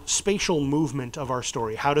spatial movement of our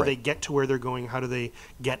story. How do they get to where they're going? How do they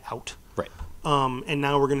get out? Right. And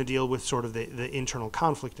now we're going to deal with sort of the internal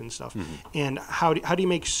conflict and stuff. And how do you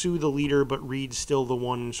make Sue the leader, but Reed still the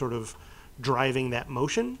one sort of driving that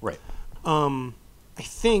motion? Right. I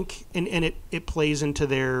think, and it plays into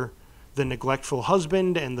the neglectful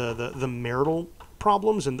husband and the marital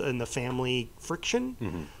problems and the family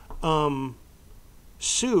friction.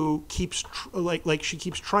 Sue keeps she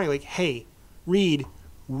keeps trying, like, hey, Reed,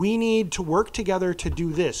 we need to work together to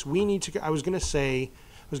do this. We need to. I was gonna say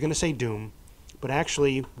Doom, but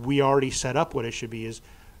actually we already set up what it should be. Is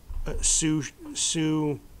Sue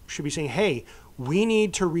should be saying, hey, we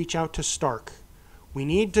need to reach out to Stark. We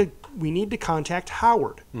need to contact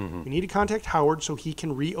Howard. We need to contact Howard so he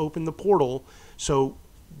can reopen the portal. So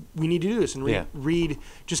we need to do this. And Reed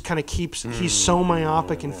just kind of keeps. He's so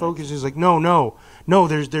myopic and focused. He's like, no.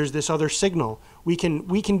 There's this other signal. We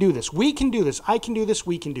can do this. We can do this. I can do this.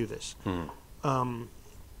 We can do this. And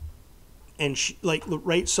she,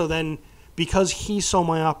 right. So then, because he's so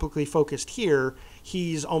myopically focused here,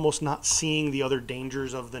 he's almost not seeing the other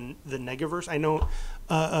dangers of the Negaverse. I know.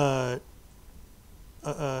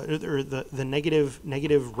 Or the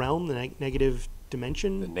negative realm, the negative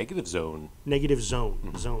dimension, the negative zone.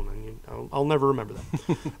 Zone. I mean, I'll never remember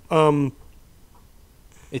that.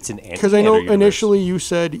 It's an because I know initially you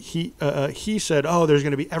said he said, oh,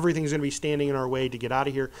 everything's going to be standing in our way to get out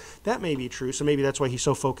of here. That may be true. So maybe that's why he's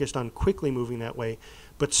so focused on quickly moving that way.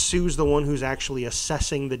 But Sue's the one who's actually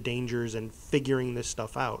assessing the dangers and figuring this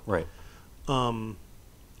stuff out. Right.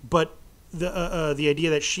 But the idea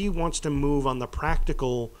that she wants to move on the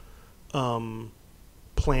practical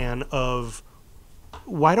plan of,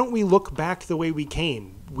 why don't we look back the way we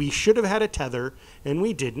came? We should have had a tether, and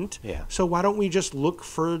we didn't. Yeah. So why don't we just look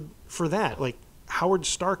for that? Like, Howard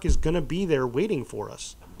Stark is going to be there waiting for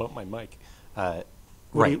us. Bump my mic.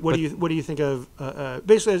 What do you think of?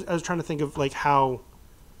 Basically, I was trying to think of like how,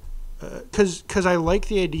 because I like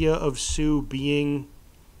the idea of Sue being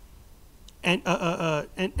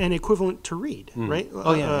an equivalent to Reed, right?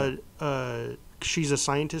 Oh yeah. She's a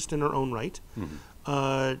scientist in her own right.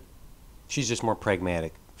 She's just more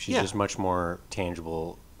pragmatic. She's just much more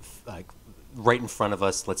tangible, like right in front of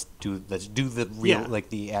us. Let's do the real, like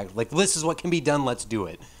the act. Like, this is what can be done. Let's do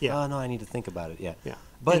it. Yeah. Oh no, I need to think about it. Yeah. Yeah.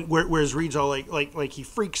 But whereas Reed's all like he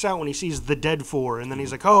freaks out when he sees the Dead Four, and then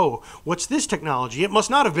he's like, oh, what's this technology? It must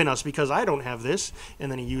not have been us because I don't have this.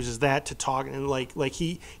 And then he uses that to talk, and like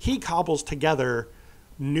he cobbles together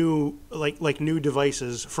new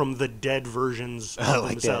devices from the dead versions of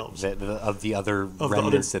like themselves. Of the other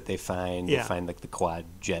remnants that they find. Yeah. They find like the quad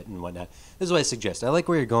jet and whatnot. This is what I suggest. I like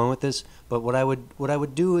where you're going with this, but what I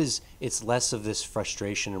would do is, it's less of this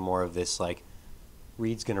frustration and more of this, like,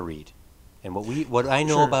 Reed's gonna read. And what I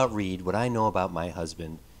know about Reed, what I know about my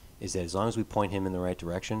husband, is that as long as we point him in the right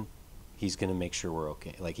direction, he's going to make sure we're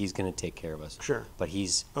okay. Like, he's going to take care of us. Sure. But he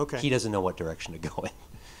doesn't know what direction to go in.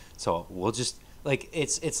 So we'll just, like,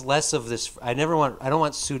 it's less of this. I don't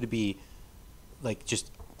want Sue to be, like,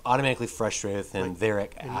 just automatically frustrated with him. Like, they're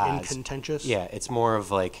at odds. And contentious. Yeah, it's more of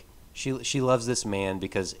like, she loves this man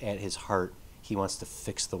because at his heart he wants to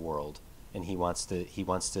fix the world, and he wants to.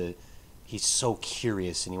 He's so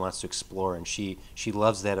curious and he wants to explore, and she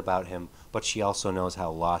loves that about him, but she also knows how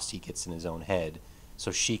lost he gets in his own head.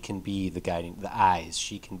 So she can be the guiding, the eyes.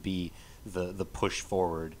 She can be the push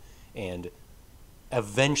forward, and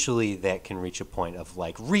eventually that can reach a point of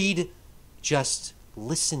like, Reed, just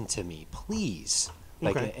listen to me, please.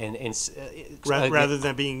 Like, Okay. Rather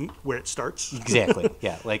than being where it starts. Exactly.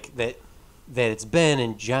 Yeah. Like that it's Ben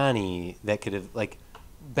and Johnny that could have, like,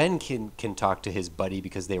 Ben can talk to his buddy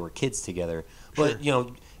because they were kids together. But, Sure.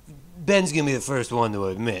 Ben's going to be the first one to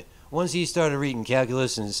admit, once he started reading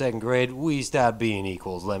calculus in the second grade, we stopped being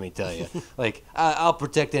equals, let me tell you. Like, I'll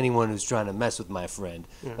protect anyone who's trying to mess with my friend.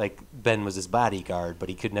 Yeah. Like, Ben was his bodyguard, but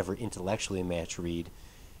he could never intellectually match Reed.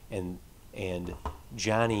 And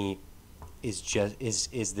Johnny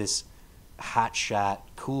is this hotshot,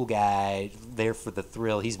 cool guy, there for the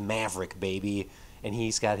thrill. He's Maverick, baby. And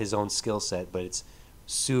he's got his own skill set, but it's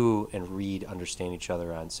Sue and Reed understand each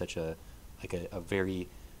other on such a very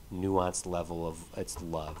nuanced level of it's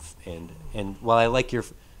love. And while I like your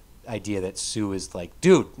idea that Sue is like,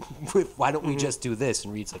 dude, why don't we just do this?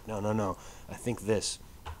 And Reed's like, no, I think this.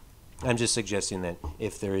 I'm just suggesting that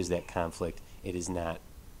if there is that conflict, it's not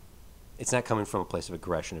coming from a place of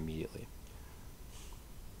aggression immediately.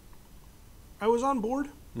 I was on board,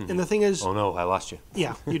 and the thing is... Oh, no, I lost you.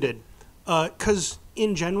 Yeah, you did. Because,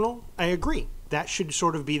 in general, I agree. That should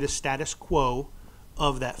sort of be the status quo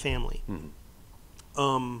of that family.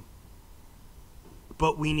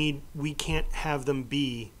 But we can't have them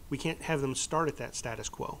start at that status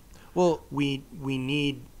quo. Well,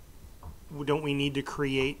 don't we need to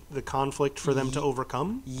create the conflict for them to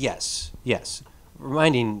overcome? Yes. Just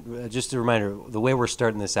a reminder, the way we're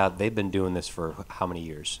starting this out, they've been doing this for how many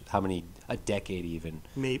years? A decade even?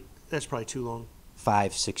 Maybe that's probably too long.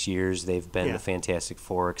 5-6 years they've been the Fantastic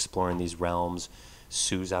Four, exploring these realms.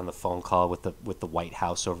 Sue's on the phone call with the White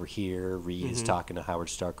House over here. Reed is talking to Howard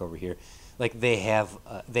Stark over here. Like, they have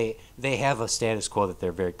a status quo that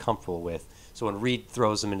they're very comfortable with. So when Reed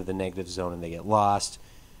throws them into the negative zone and they get lost,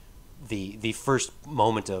 the first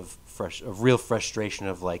moment of real frustration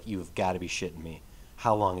of, like, you've got to be shitting me.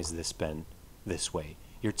 How long has this been this way?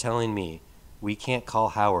 You're telling me we can't call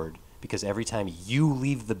Howard because every time you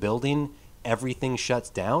leave the building, everything shuts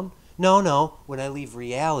down? No. When I leave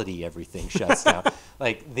reality, everything shuts down.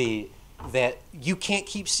 Like, that you can't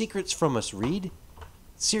keep secrets from us, Reed.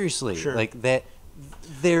 Seriously. Sure. Like, that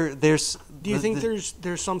there's... Do you think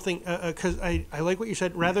there's something... Because I like what you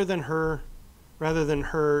said. Rather than her...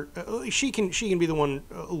 she can be the one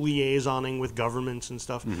liaisoning with governments and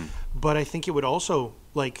stuff. But I think it would also,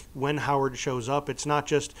 like, when Howard shows up, it's not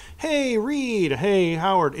just, hey, Reed, hey,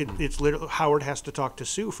 Howard. It's literally, Howard has to talk to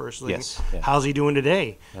Sue first. Like, Yes. Yeah. How's he doing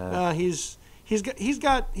today? He's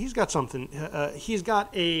got something. He's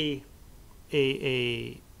got a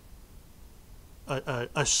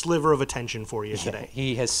sliver of attention for you today.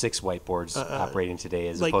 He has 6 whiteboards operating today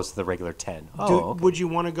as like, opposed to the regular 10. Would you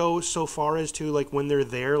want to go so far as to, like, when they're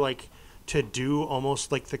there, like, to do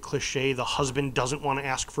almost like the cliche, the husband doesn't want to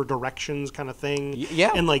ask for directions kind of thing?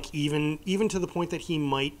 Yeah. And, like, even to the point that he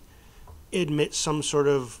might admit some sort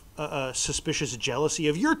of suspicious jealousy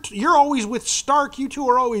of, you're always with Stark, you two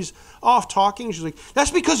are always off talking. She's like,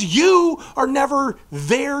 that's because you are never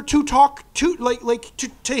there to talk to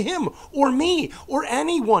to him or me or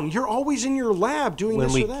anyone. You're always in your lab doing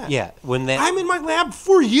this or that. Yeah, I'm in my lab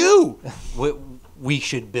for you. We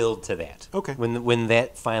should build to that. Okay. When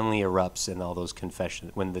that finally erupts and all those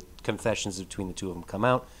when the confessions between the two of them come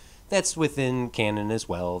out, that's within canon as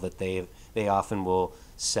well, that they often will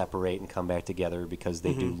separate and come back together because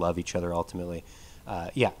they do love each other ultimately.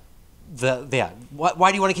 Why do you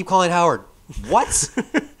want to keep calling Howard? What?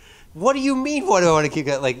 What do you mean? Why do I want to keep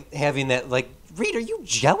having that? Like, Reed, are you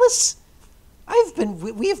jealous?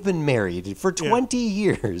 We have been married for 20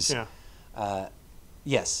 years. Yeah.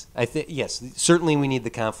 Yes, certainly we need the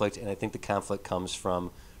conflict, and I think the conflict comes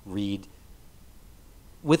from Reed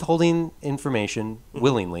withholding information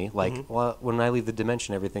willingly. Like, well, when I leave the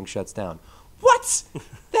dimension, everything shuts down. What?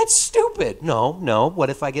 That's stupid. No.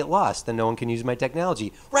 What if I get lost? Then no one can use my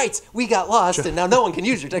technology. Right. We got lost, and now no one can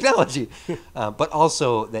use your technology. But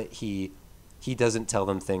also that he doesn't tell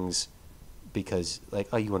them things because, like,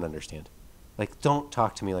 oh, you won't understand. Like, don't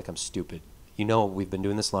talk to me like I'm stupid. We've been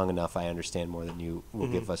doing this long enough. I understand more than you will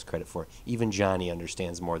give us credit for. Even Johnny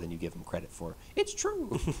understands more than you give him credit for. It's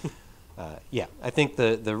true. I think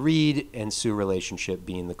the Reed and Sue relationship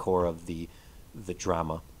being the core of the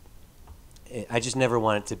drama. I just never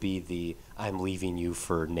want it to be the I'm leaving you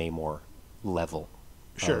for Namor level.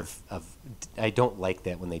 Sure. I don't like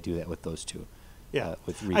that when they do that with those two. Yeah.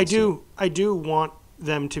 With Reed I do want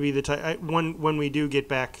them to be the type when we do get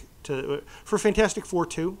back to for Fantastic Four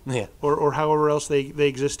 2, or however else they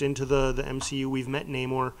exist into the MCU. We've met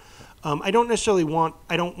Namor. I don't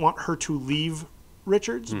want her to leave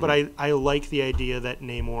Richards, but I like the idea that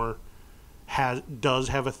Namor does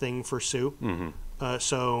have a thing for Sue.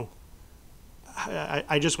 So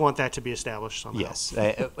I just want that to be established somehow. Yes.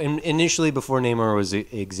 Initially, before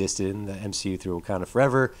Namor existed in the MCU through Wakanda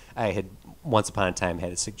Forever, I had once upon a time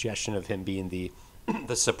had a suggestion of him being the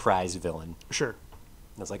surprise villain. Sure.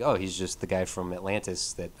 I was like, oh, he's just the guy from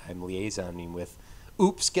Atlantis that I'm liaisoning with.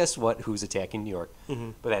 Oops, guess what? Who's attacking New York?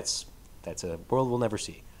 Mm-hmm. But that's a world we'll never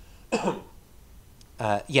see.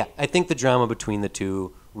 Yeah, I think the drama between the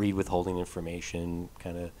two, Reed withholding information,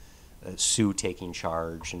 kind of Sue taking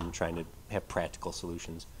charge and trying to have practical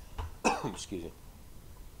solutions. Excuse me.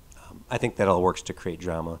 I think that all works to create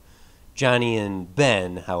drama. Johnny and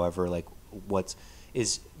Ben, however, like,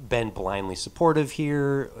 is Ben blindly supportive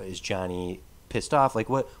here? Is Johnny pissed off? Like,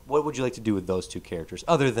 what would you like to do with those two characters,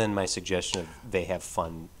 other than my suggestion of they have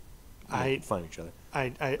fun, fun with each other?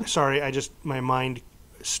 Sorry, my mind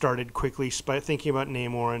started quickly thinking about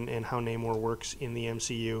Namor and how Namor works in the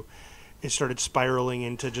MCU. It started spiraling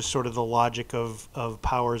into just sort of the logic of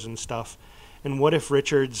powers and stuff. And what if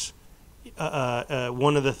Richards,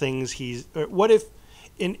 one of the things what if,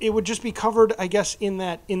 and it would just be covered, I guess, in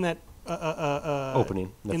that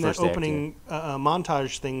opening,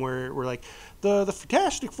 montage thing where we're like, the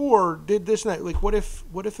Fantastic Four did this and that. Like, what if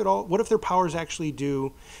their powers actually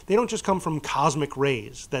they don't just come from cosmic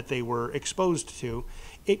rays that they were exposed to.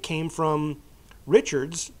 It came from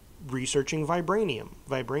Richards researching vibranium.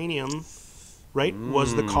 Vibranium, right,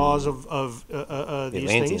 was the cause of these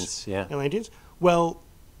things. Yeah. Atlanteans. Well,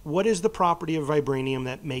 what is the property of vibranium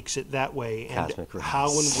that makes it that way? And cosmic rays.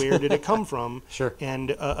 How and where did it come from? Sure.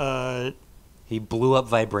 And he blew up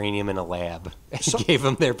vibranium in a lab and gave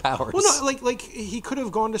them their powers. Well, no, like he could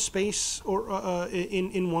have gone to space or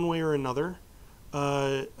in one way or another,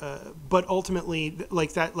 but ultimately,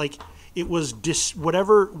 like that, like it was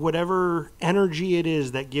whatever energy it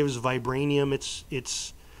is that gives vibranium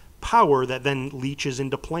its power that then leaches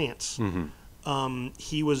into plants. Mm-hmm.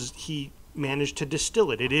 He managed to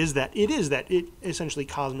distill it. It is essentially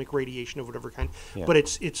cosmic radiation of whatever kind, yeah. But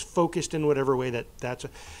it's focused in whatever way that's.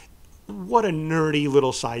 What a nerdy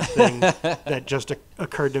little side thing that just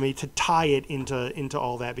occurred to me to tie it into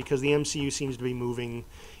all that, because the MCU seems to be moving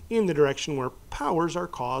in the direction where powers are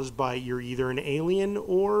caused by you're either an alien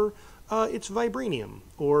or it's vibranium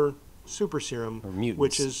or super serum, or mutants,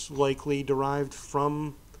 which is likely derived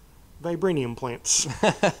from vibranium plants.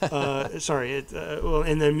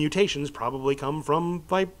 And then mutations probably come from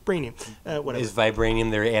vibranium. Whatever. Is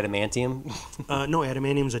vibranium their adamantium? No,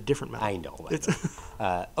 adamantium is a different metal. I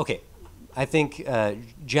know. Okay. I think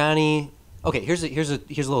Johnny. Okay, here's a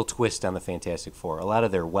little twist on the Fantastic Four. A lot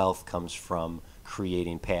of their wealth comes from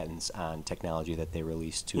creating patents on technology that they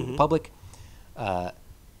release to the public.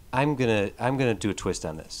 I'm gonna do a twist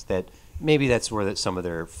on this. That maybe that's where some of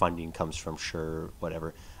their funding comes from. Sure,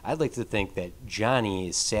 whatever. I'd like to think that Johnny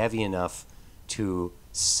is savvy enough to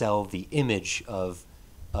sell the image of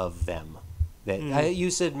them. That you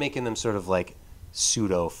said making them sort of like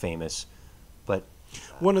pseudo famous, but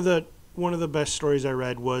one of the best stories I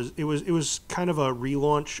read was it was kind of a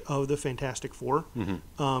relaunch of the Fantastic Four.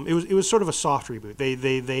 Mm-hmm. It was sort of a soft reboot.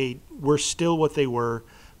 They were still what they were,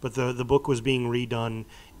 but the book was being redone,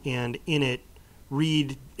 and in it,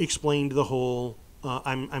 Reed explained the whole.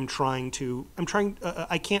 I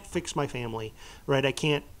can't fix my family, right? I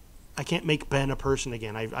can't make Ben a person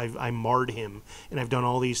again. I marred him, and I've done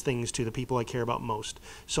all these things to the people I care about most.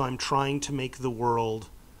 So I'm trying to make the world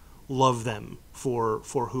love them for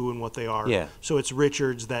who and what they are. Yeah. So it's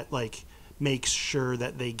Richards that like makes sure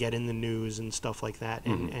that they get in the news and stuff like that,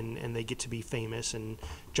 and they get to be famous, and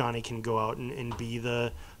Johnny can go out and be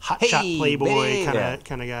the hotshot playboy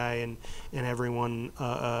kind of guy, and everyone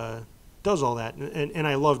does all that, and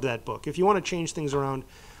I loved that book. If you want to change things around,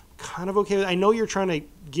 kind of okay with it. I know you're trying to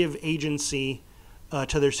give agency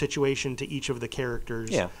to their situation to each of the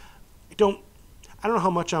characters. Yeah. I don't know how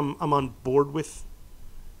much I'm on board with.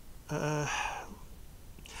 You're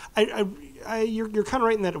kind of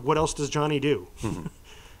right in that. What else does Johnny do?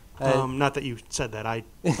 Mm-hmm. Not that you said that. I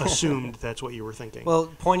assumed that's what you were thinking.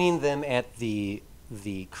 Well, pointing them at the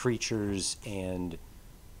creatures and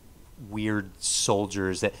weird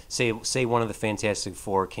soldiers that say one of the Fantastic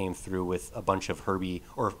Four came through with a bunch of Herbie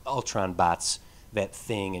or Ultron bots that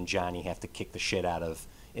Thing and Johnny have to kick the shit out of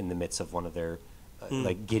in the midst of one of their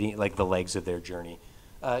getting the legs of their journey.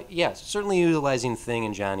 Certainly utilizing Thing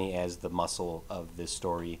and Johnny as the muscle of this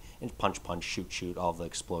story, and punch, shoot, all the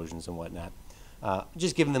explosions and whatnot.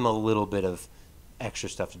 Just giving them a little bit of extra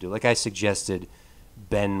stuff to do. Like I suggested,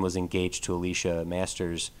 Ben was engaged to Alicia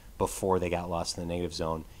Masters before they got lost in the negative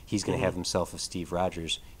zone. He's going to have himself a Steve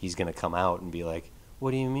Rogers. He's going to come out and be like,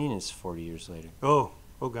 "What do you mean it's 40 years later?" Oh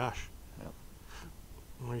gosh. Yeah.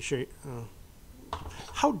 Are you sure?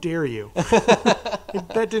 How dare you?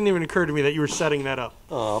 That didn't even occur to me that you were setting that up.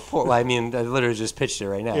 Oh, poor. Well, I mean, I literally just pitched it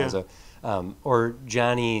right now. Yeah. So, or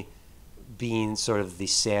Johnny being sort of the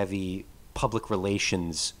savvy public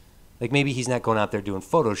relations. Like maybe he's not going out there doing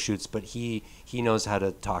photo shoots, but he knows how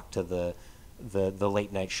to talk to the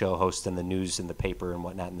late night show host and the news and the paper and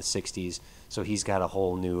whatnot in the '60s. So he's got a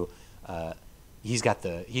whole new. He's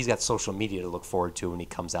got social media to look forward to when he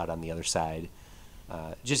comes out on the other side.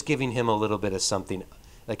 Just giving him a little bit of something.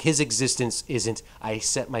 Like his existence isn't I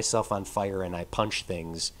set myself on fire and I punch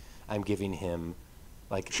things. I'm giving him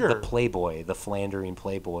like the playboy, the philandering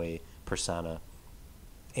playboy persona,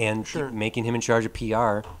 and making him in charge of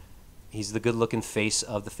PR. He's the good-looking face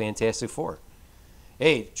of the Fantastic Four.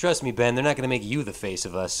 Hey, trust me, Ben, they're not going to make you the face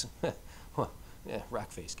of us. Well, yeah,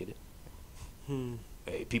 rock face, get it?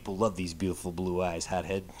 Hey, people love these beautiful blue eyes,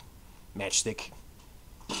 hothead. Matchstick.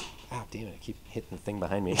 Ah, damn it, I keep hitting the thing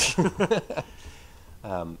behind me.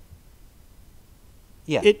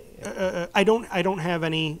 Yeah. I don't have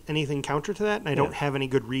anything counter to that, and I don't have any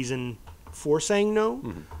good reason for saying no.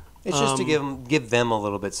 Mm-hmm. It's just to give them a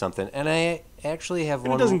little bit something. And I actually have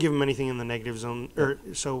one. It doesn't give them anything in the negative zone.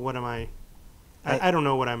 So what am I? I don't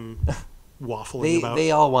know what I'm waffling about.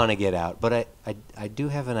 They all want to get out, but I do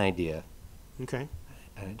have an idea. Okay.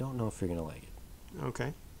 And I don't know if you're gonna like it.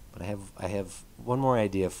 Okay. But I have one more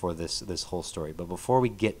idea for this whole story. But before we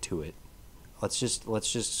get to it, let's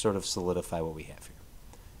just sort of solidify what we have here.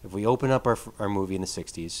 If we open up our movie in the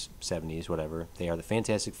 60s, 70s, whatever, they are the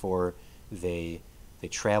Fantastic Four. They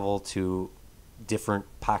travel to different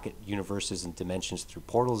pocket universes and dimensions through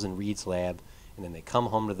portals in Reed's lab, and then they come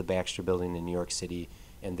home to the Baxter Building in New York City,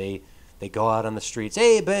 and they go out on the streets.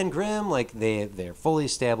 Hey, Ben Grimm! Like they're fully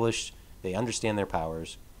established. They understand their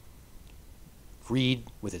powers. Reed,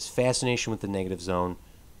 with his fascination with the negative zone,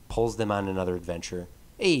 pulls them on another adventure.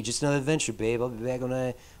 Hey, just another adventure, babe. I'll be back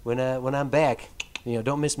when I'm back.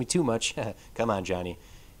 Don't miss me too much. Come on, Johnny.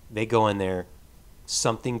 They go in there.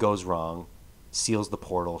 Something goes wrong. Seals the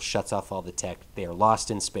portal. Shuts off all the tech. They are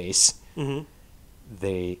lost in space. Mm-hmm.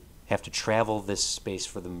 They have to travel this space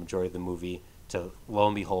for the majority of the movie to, lo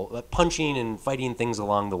and behold, punching and fighting things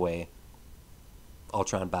along the way.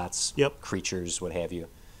 Ultron bots, creatures, what have you.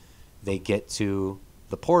 They get to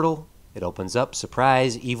the portal. It opens up.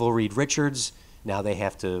 Surprise, evil Reed Richards. Now they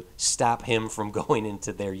have to stop him from going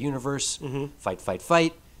into their universe. Mm-hmm.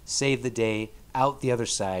 Fight. Save the day. Out the other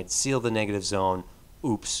side. Seal the negative zone.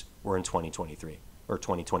 Oops, we're in 2023 or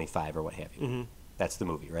 2025 or what have you. Mm-hmm. That's the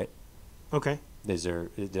movie, right? Okay.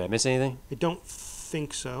 Did I miss anything? I don't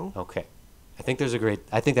think so. Okay. I think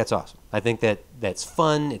that's awesome. I think that's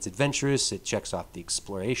fun. It's adventurous. It checks off the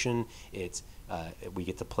exploration. We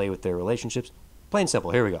get to play with their relationships. Plain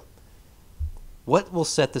simple. Here we go. What will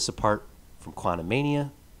set this apart from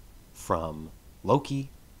Quantumania, from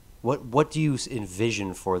Loki? What do you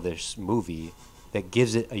envision for this movie that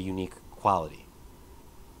gives it a unique quality?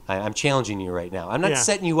 I'm challenging you right now. I'm not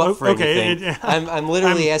setting you up for anything. I'm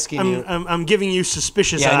literally asking you. I'm giving you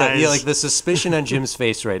suspicious eyes. I know. Like the suspicion on Jim's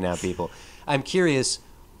face right now, people. I'm curious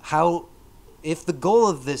if the goal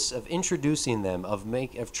of this, of introducing them,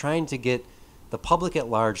 of trying to get the public at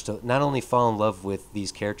large to not only fall in love with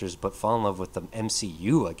these characters, but fall in love with the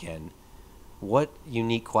MCU again. What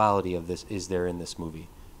unique quality of this is there in this movie?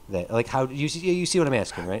 That how you see what I'm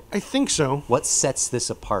asking, right? I think so. What sets this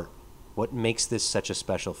apart? What makes this such a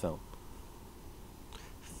special film?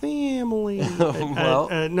 Family.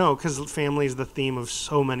 Well, no, because family is the theme of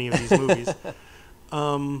so many of these movies.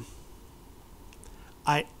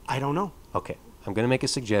 I don't know. Okay, I'm going to make a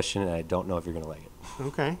suggestion, and I don't know if you're going to like it.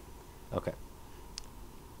 Okay.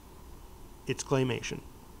 It's claymation.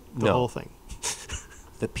 The No. whole thing.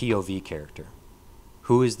 The POV character.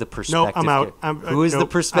 Who is the perspective? No, I'm out. Who is the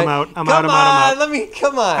perspective? I'm out.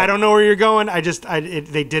 Come on. I don't know where you're going.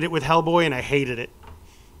 They did it with Hellboy, and I hated it.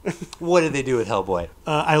 What did they do with Hellboy?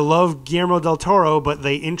 I love Guillermo del Toro, but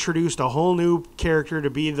they introduced a whole new character to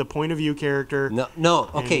be the point of view character. No.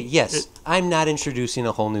 Okay, yes. I'm not introducing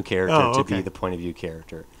a whole new character to be the point of view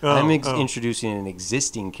character. I'm introducing an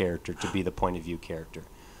existing character to be the point of view character.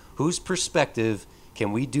 Whose perspective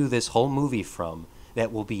can we do this whole movie from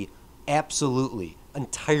that will be absolutely,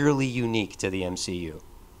 entirely unique to the MCU?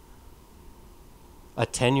 A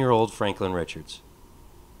 10-year-old Franklin Richards.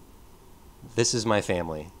 This is my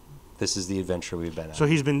family. This is the adventure we've been on. So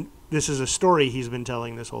this is a story he's been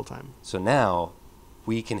telling this whole time. So now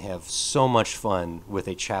we can have so much fun with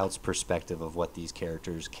a child's perspective of what these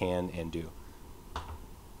characters can and do.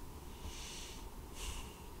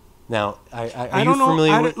 Now, are you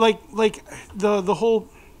familiar with... Like the whole...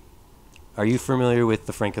 Are you familiar with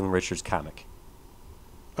the Franklin Richards comic?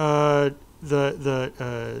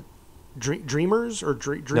 Dreamers or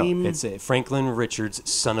Dream? No, it's Franklin Richards,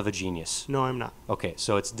 Son of a Genius. No, I'm not. Okay,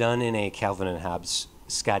 so it's done in a Calvin and Hobbes,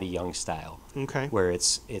 Scotty Young style. Okay. Where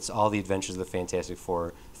it's all the adventures of the Fantastic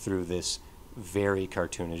Four through this very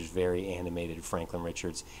cartoonish, very animated Franklin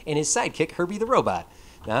Richards and his sidekick Herbie the Robot.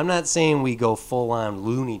 Now, I'm not saying we go full on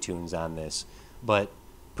Looney Tunes on this, but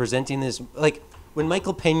presenting this like when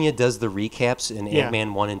Michael Pena does the recaps in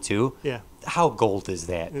Ant-Man 1 and 2. Yeah. How gold is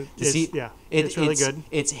that? It's really good.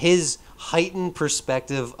 It's his heightened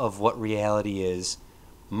perspective of what reality is.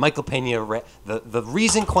 Michael Pena, the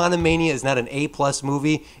reason Quantumania is not an A+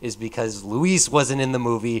 movie is because Luis wasn't in the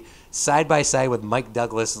movie side by side with Mike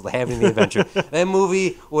Douglas having the adventure. That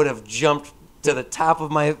movie would have jumped to the top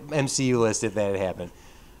of my MCU list if that had happened.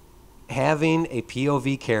 Having a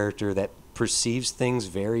POV character that perceives things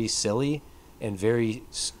very silly and very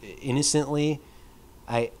innocently,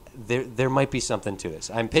 there might be something to this.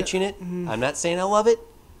 I'm pitching it. I'm not saying I love it.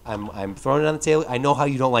 I'm throwing it on the table. I know how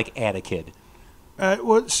you don't like Add a Kid.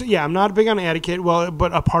 I'm not big on Etiquette. Well,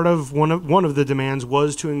 but a part of one of the demands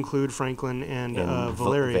was to include Franklin and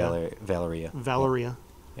Valeria. Valeria.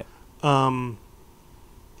 Yeah.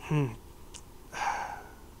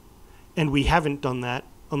 And we haven't done that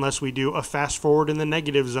unless we do a fast forward in the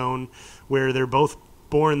negative zone, where they're both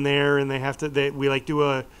born there and they have to. We like do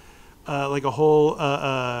a whole.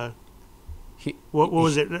 What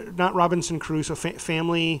was it? Not Robinson Crusoe.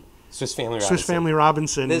 Family. Swiss Family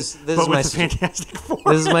Robinson. This but with the Fantastic Four.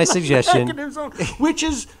 This is my suggestion. which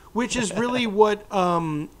is really what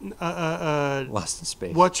Lost in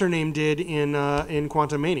Space. What's her name did in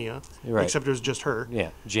Quantumania, right. Except it was just her.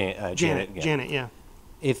 Yeah, Janet. Janet. Yeah.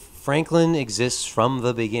 If Franklin exists from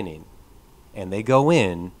the beginning, and they go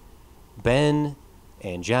in, Ben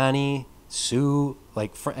and Johnny, Sue,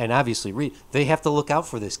 and obviously Reed, they have to look out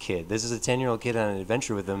for this kid. This is a 10-year-old kid on an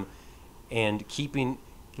adventure with them, and keeping.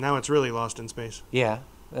 Now it's really Lost in Space. Yeah,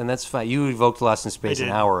 and that's fine. You evoked Lost in Space an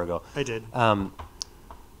hour ago. I did.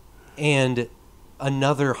 And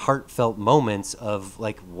another heartfelt moments of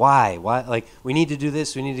why, we need to do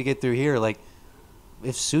this, we need to get through here.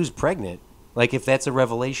 If Sue's pregnant, if that's a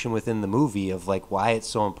revelation within the movie of why it's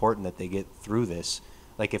so important that they get through this.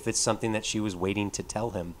 If it's something that she was waiting to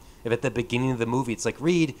tell him. If at the beginning of the movie it's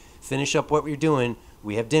Reed, finish up what you're doing.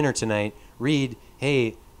 We have dinner tonight. Reed,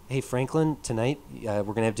 hey, Franklin, tonight we're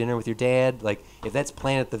going to have dinner with your dad. If that's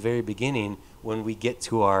planned at the very beginning, when we get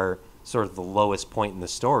to our sort of the lowest point in the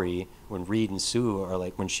story, when Reed and Sue are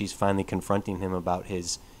when she's finally confronting him about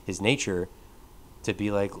his nature, to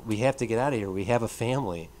be we have to get out of here. We have a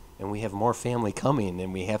family, and we have more family coming,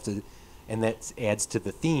 and we have to, and that adds to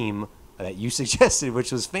the theme that you suggested,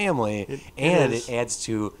 which was family, it adds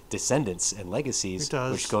to descendants and legacies,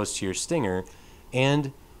 which goes to your stinger,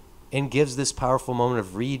 and gives this powerful moment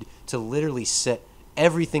of Reed to literally set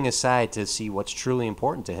everything aside to see what's truly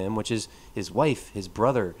important to him, which is his wife, his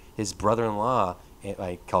brother, his brother-in-law.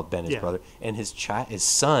 I called Ben his brother, and his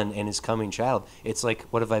son, and his coming child. It's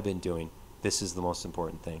what have I been doing? This is the most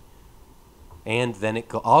important thing. And then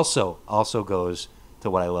it also goes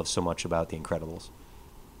to what I love so much about The Incredibles.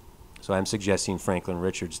 So I'm suggesting Franklin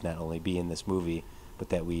Richards not only be in this movie, but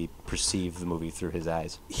that we perceive the movie through his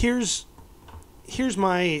eyes. Here's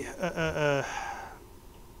my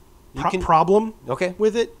problem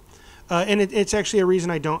with it, and it's actually a reason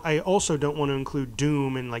I also don't want to include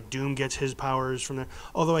Doom, and Doom gets his powers from there.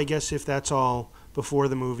 Although I guess if that's all before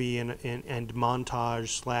the movie and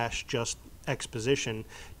montage / just exposition,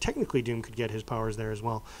 technically Doom could get his powers there as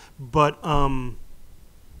well. But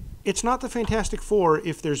it's not the Fantastic Four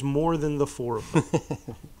if there's more than the four of them.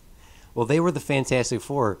 Well, they were the Fantastic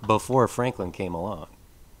Four before Franklin came along.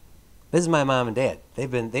 This is my mom and dad. They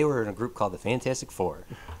were in a group called the Fantastic Four.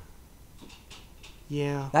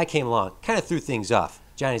 Yeah. That came along, kind of threw things off.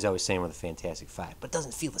 Johnny's always saying we're the Fantastic Five, but it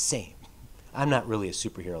doesn't feel the same. I'm not really a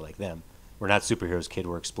superhero like them. We're not superheroes, kid.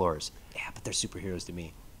 We're explorers. Yeah, but they're superheroes to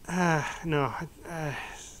me. No.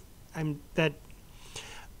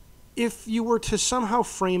 If you were to somehow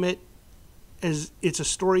frame it as it's a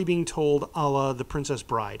story being told a la The Princess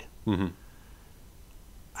Bride, mm-hmm.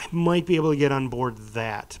 I might be able to get on board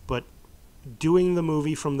that, but doing the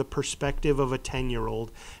movie from the perspective of a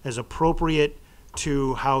 10-year-old as appropriate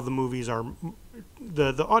to how the movies are,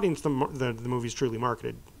 the audience the movie's truly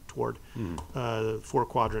marketed toward, the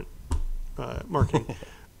 4-quadrant marketing.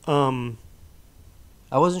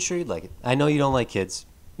 I wasn't sure you'd like it. I know you don't like kids.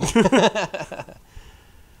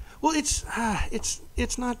 Well, it's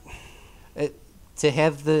not. To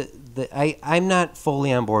have I'm not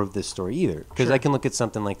fully on board with this story either, because I can look at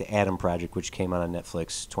something like the Adam Project, which came out on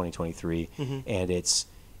Netflix 2023, and it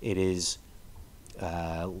is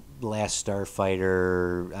Last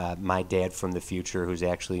Starfighter, My Dad from the Future, who's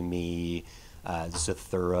actually me,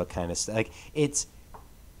 Zathura kind of stuff. Like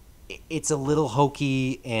it's a little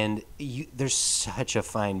hokey, and there's such a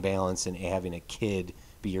fine balance in having a kid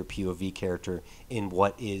be your POV character in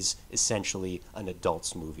what is essentially an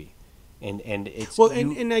adult's movie. And it's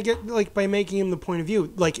and I get, like, by making him the point of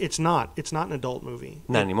view, like, it's not an adult movie.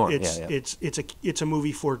 Not anymore. It's a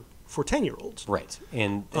movie for 10-year-olds. Right.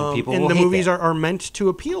 And people and will the hate movies that. are meant to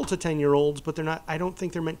appeal to 10-year-olds, but they're not. I don't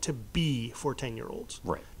think they're meant to be for 10-year-olds.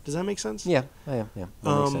 Right. Does that make sense? Yeah. Yeah. That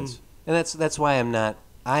makes sense. And that's why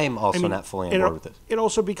I am also not fully on board with it. It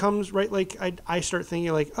also becomes, right, like, I start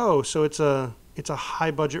thinking, like, oh, so it's a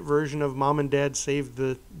high budget version of Mom and Dad Save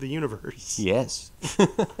the Universe. Yes.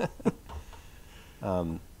 Yeah,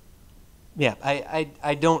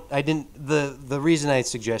 the reason I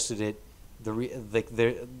suggested it,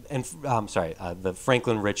 I'm sorry, the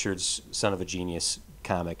Franklin Richards Son of a Genius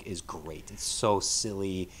comic is great. It's so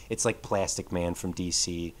silly. It's like Plastic Man from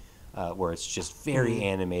DC, where it's just very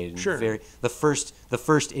animated. And Sure. the first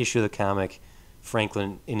issue of the comic,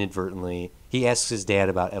 Franklin inadvertently, he asks his dad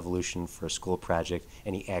about evolution for a school project,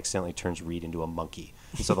 and he accidentally turns Reed into a monkey.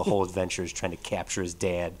 And so the whole adventure is trying to capture his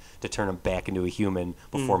dad to turn him back into a human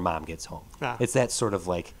before Mom gets home. It's that sort of,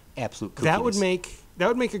 like, absolute kookiness. That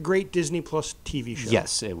would make a great Disney Plus TV show.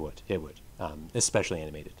 Yes, it would. Especially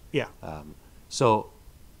animated. Yeah.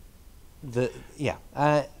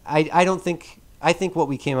 I think what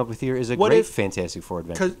we came up with here is a great Fantastic Four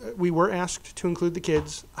adventure. Because we were asked to include the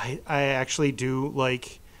kids. I actually do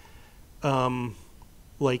like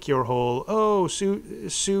your whole,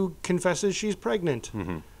 Sue confesses she's pregnant.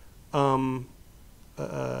 Mm-hmm.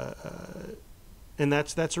 And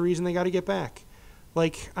that's a reason they got to get back.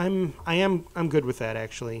 Like, I'm good with that,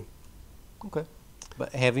 actually. Okay.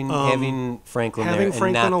 But having Franklin there and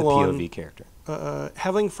Franklin not along, the POV character.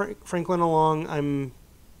 Having Franklin along,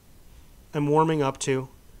 I'm warming up to,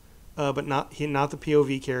 but not the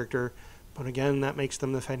POV character. But again, that makes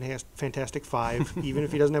them the Fantastic Five. Even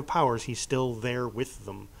if he doesn't have powers, he's still there with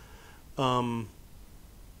them.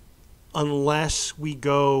 Unless we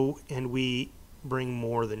go and we bring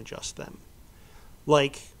more than just them.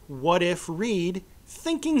 Like, what if Reed,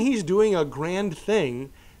 thinking he's doing a grand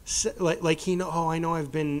thing, I know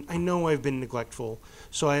I've been neglectful,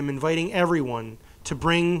 so I'm inviting everyone to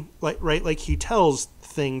bring, like he tells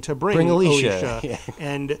Thing to bring Alicia. Yeah.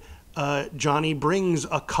 And Johnny brings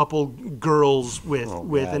a couple girls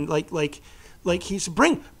and like he's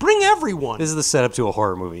bring everyone. This is the setup to a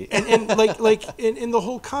horror movie. and in the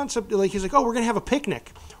whole concept, like, he's like, oh, we're gonna have a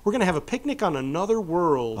picnic. We're gonna have a picnic on another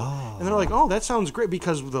world. And they're like, oh, that sounds great,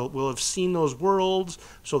 because we'll have seen those worlds,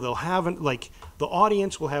 so they'll have the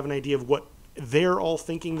audience will have an idea of what they're all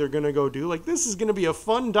thinking they're going to go do. Like, this is going to be a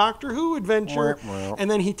fun Doctor Who adventure.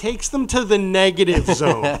 And then he takes them to the negative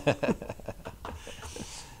zone.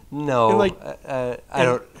 No. I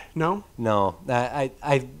don't. No? No.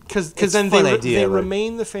 Because then they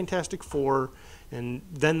remain the Fantastic Four, and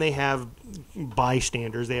then they have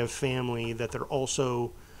bystanders. They have family that they're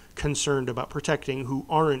also concerned about protecting, who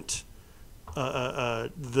aren't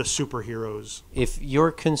the superheroes. If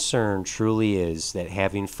your concern truly is that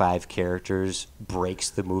having 5 characters breaks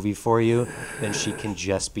the movie for you, then she can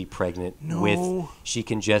just be pregnant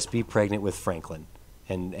with Franklin,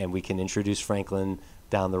 and we can introduce Franklin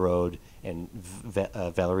down the road, and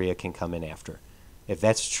Valeria can come in after. If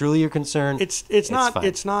that's truly your concern, it's not. Fine.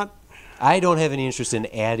 It's not. I don't have any interest in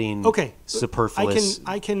adding superfluous.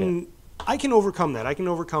 I can overcome that. I can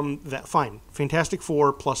overcome that. Fine. Fantastic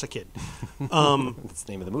Four plus a kid. That's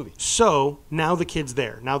the name of the movie. So now the kid's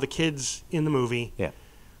there. Now the kid's in the movie. Yeah.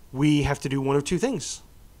 We have to do one of two things.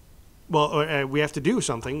 Well, we have to do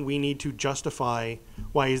something. We need to justify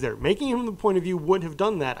why he's there. Making him the point of view would have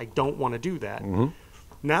done that. I don't want to do that. Mm-hmm.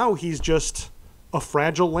 Now he's just a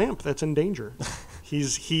fragile lamp that's in danger.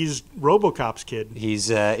 He's RoboCop's kid.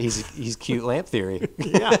 He's cute lamp theory.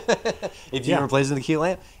 Yeah. If you replace him with a cute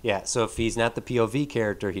lamp, yeah. So if he's not the POV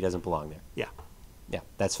character, he doesn't belong there. Yeah. Yeah,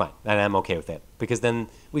 that's fine, and I'm okay with that, because then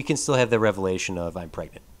we can still have the revelation of I'm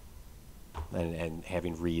pregnant, and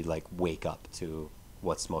having Reed like wake up to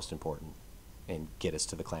what's most important, and get us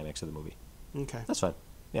to the climax of the movie. Okay. That's fine.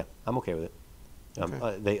 Yeah, I'm okay with it.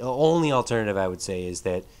 Okay. The only alternative I would say is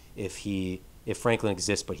that if Franklin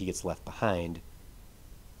exists but he gets left behind,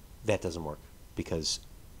 that doesn't work, because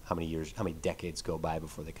how many decades go by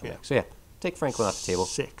before they come back? So yeah, take Franklin off the table.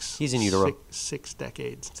 6. He's in utero. 6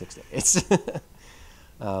 decades. 6 decades.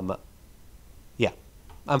 Yeah.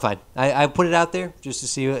 I'm fine. I put it out there just to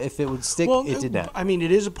see if it would stick. Well, it did not. I mean,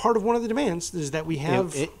 it is a part of one of the demands is that we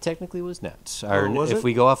have. It technically was not. Was if it?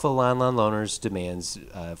 we go off of Lon Loner's demands,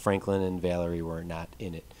 Franklin and Valerie were not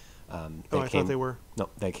in it. I thought they were. No,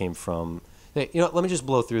 that came from. Hey, let me just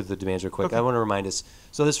blow through the demands real quick. Okay. I want to remind us.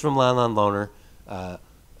 So this is from Lon Loner.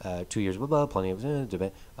 2 years, blah, blah, plenty of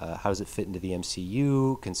debate. How does it fit into the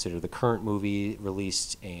MCU? Consider the current movie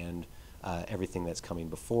released and everything that's coming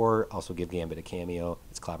before. Also give Gambit a cameo.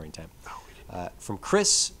 It's clobbering time. From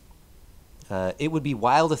Chris, it would be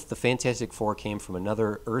wild if the Fantastic Four came from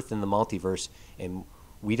another Earth in the multiverse and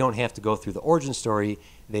we don't have to go through the origin story.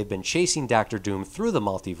 They've been chasing Doctor Doom through the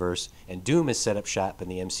multiverse, and Doom has set up shop in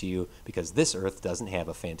the MCU because this Earth doesn't have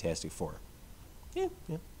a Fantastic Four. Yeah.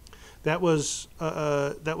 That was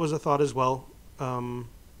a thought as well.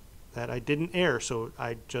 That I didn't air, so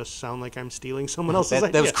I just sound like I'm stealing someone else's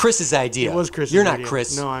idea. That was Chris's idea. It was Chris's You're idea. not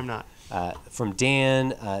Chris. No, I'm not. From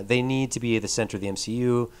Dan, they need to be the center of the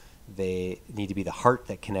MCU. They need to be the heart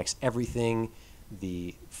that connects everything.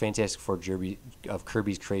 The Fantastic Four of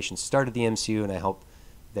Kirby's creation started the MCU, and I hope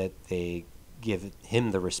that they give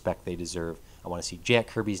him the respect they deserve. I want to see Jack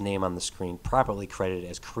Kirby's name on the screen, properly credited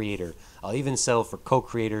as creator. I'll even settle for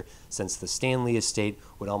co-creator, since the Stan Lee estate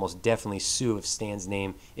would almost definitely sue if Stan's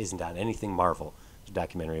name isn't on anything Marvel. There's a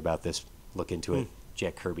documentary about this. Look into it.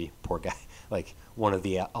 Jack Kirby, poor guy, like one of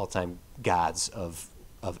the all-time gods of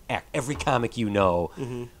every comic you know,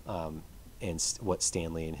 and what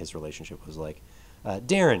Stan Lee and his relationship was like.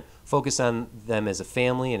 Darren, focus on them as a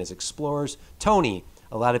family and as explorers. Tony,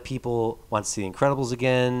 a lot of people want to see The Incredibles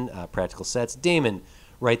again, practical sets. Damon,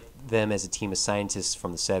 write them as a team of scientists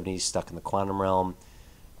from the 70s stuck in the quantum realm,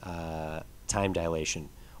 time dilation.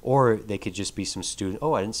 Or they could just be some student.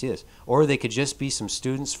 Oh, I didn't see this. Or they could just be some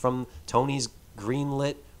students from Tony's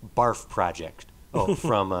greenlit BARF project. Oh,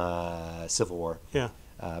 from Civil War. Yeah.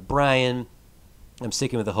 Brian, I'm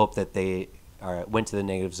sticking with the hope that they went to the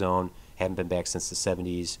negative zone, haven't been back since the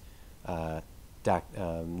 70s.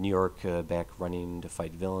 New York back running to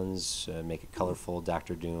fight villains, make it colorful.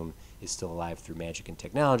 Dr. Doom is still alive through magic and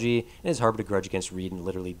technology, and has harbored a grudge against Reed in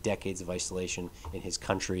literally decades of isolation in his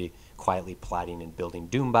country, quietly plotting and building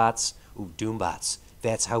Doombots. Ooh, Doombots.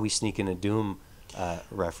 That's how we sneak in a Doom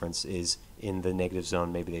reference, is in the negative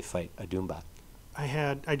zone. Maybe they fight a Doombot.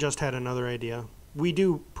 I just had another idea. We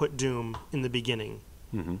do put Doom in the beginning.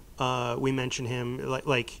 We mention him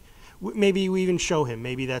like maybe we even show him.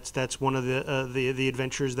 Maybe that's one of the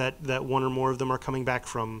adventures that one or more of them are coming back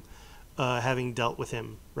from, having dealt with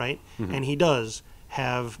him, right? And he does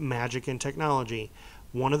have magic and technology.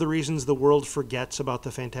 One of the reasons the world forgets about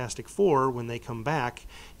the Fantastic Four when they come back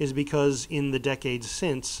is because in the decades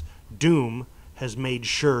since, Doom has made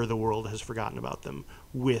sure the world has forgotten about them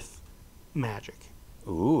with magic.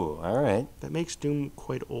 Ooh, all right. That makes Doom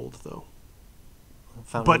quite old, though.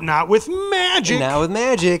 But not with magic. Not with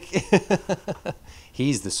magic.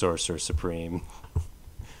 He's the Sorcerer Supreme.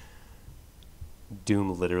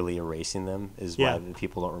 Doom literally erasing them is why the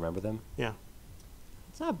people don't remember them. Yeah.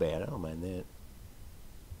 It's not bad. I don't mind that.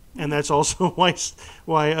 And that's also why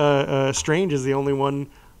Strange is the only one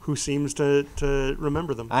who seems to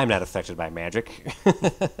remember them. I'm not affected by magic.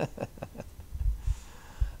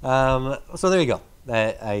 So there you go.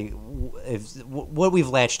 What we've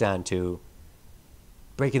latched on to,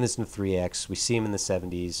 breaking this into 3 acts, we see him in the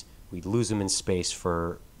 70s, we lose him in space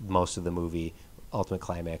for most of the movie, ultimate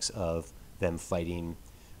climax of them fighting.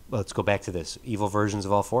 Let's go back to this. Evil versions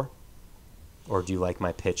of all 4? Or do you like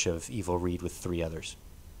my pitch of evil Reed with 3 others?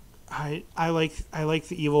 I like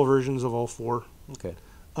the evil versions of all 4. Okay.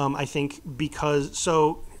 I think because,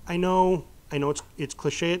 so I know it's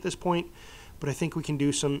cliche at this point, but I think we can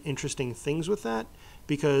do some interesting things with that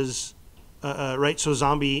because, right? So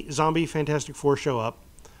zombie Fantastic Four show up,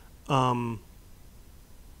 and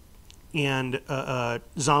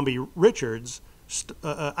Zombie Richards.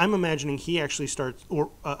 I'm imagining he actually starts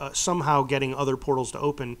or somehow getting other portals to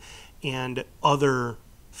open, and other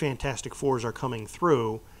Fantastic Fours are coming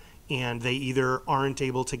through, and they either aren't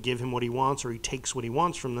able to give him what he wants, or he takes what he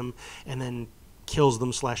wants from them, and then kills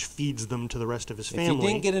them / feeds them to the rest of his family. If you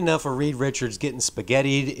didn't get enough of Reed Richards getting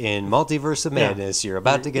spaghettied in Multiverse of Madness, you're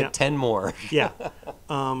about to get 10 more. Yeah.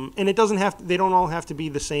 And it doesn't have to, they don't all have to be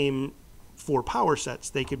the same 4 power sets.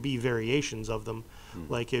 They could be variations of them.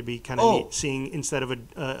 Like it'd be kind of neat seeing, instead of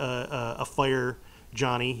a fire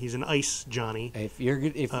Johnny, he's an ice Johnny.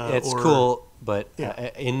 It's cool, but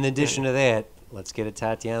in addition to that, let's get a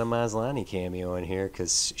Tatiana Maslany cameo in here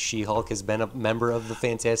because She-Hulk has been a member of the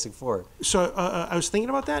Fantastic Four. So I was thinking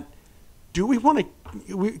about that. Do we want to?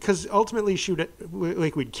 Because ultimately,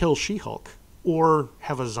 we'd kill She-Hulk, or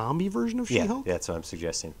have a zombie version of She-Hulk. Yeah, that's what I'm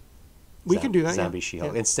suggesting. We can do that. Zombie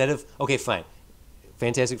She-Hulk instead of fine.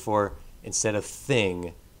 Fantastic Four, instead of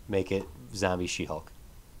Thing, make it Zombie She-Hulk.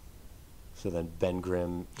 So then Ben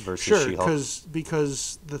Grimm versus She-Hulk. Sure,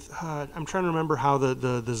 because I'm trying to remember how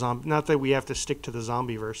the zombie. Not that we have to stick to the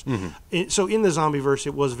zombieverse. Mm-hmm. So in the zombieverse,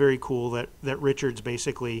 it was very cool that Richards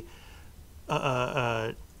basically,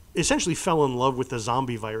 essentially fell in love with the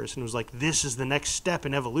zombie virus and was like, "This is the next step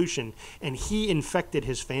in evolution." And he infected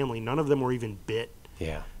his family. None of them were even bit.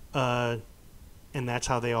 Yeah. And that's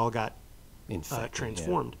how they all got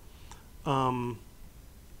transformed. Yeah.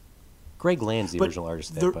 Greg Land's the original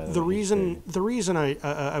artist. The reason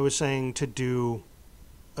I was saying to do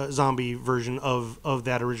a zombie version of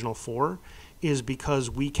that original 4 is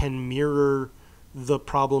because we can mirror the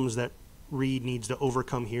problems that Reed needs to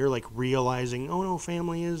overcome here, like realizing, oh no,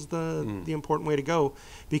 family is the important way to go,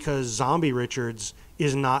 because Zombie Richards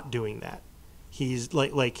is not doing that. He's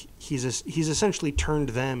he's essentially turned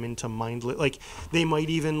them into mindless. Like they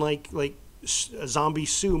might even like Zombie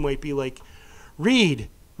Sue might be like, Reed,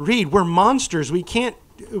 we're monsters. We can't.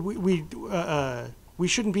 We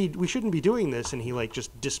shouldn't be doing this. And he like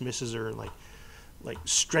just dismisses her and like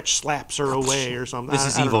stretch slaps her away or something. This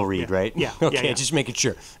is evil Reed, right? Yeah. Okay, yeah. Just making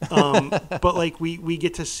sure. But like we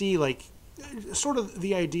get to see like sort of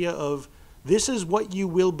the idea of this is what you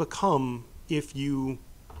will become if you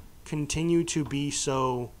continue to be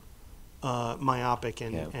so myopic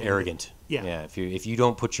and arrogant. Yeah. If you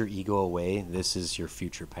don't put your ego away, this is your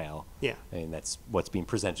future pal. Yeah. I mean, that's what's being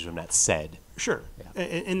presented to him, not said. Sure. Yeah.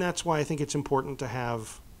 And that's why I think it's important to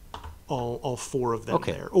have all 4 of them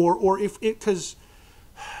there. Or if it, because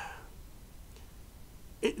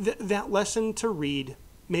that lesson to Reed,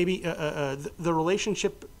 maybe the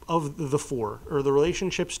relationship of the 4, or the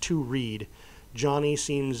relationships to Reed, Johnny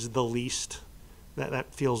seems the least.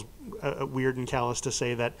 That feels weird and callous to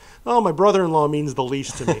say that, oh, my brother-in-law means the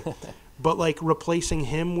least to me. But like replacing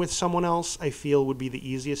him with someone else, I feel would be the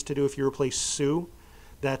easiest to do. If you replace Sue,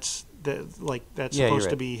 that's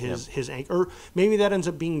supposed to be his anchor. Or maybe that ends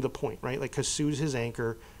up being the point, right? Like, because Sue's his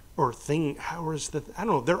anchor, or Thing, I don't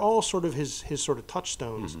know. They're all sort of his sort of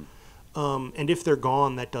touchstones. Mm-hmm. And if they're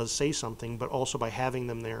gone, that does say something. But also by having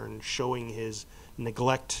them there and showing his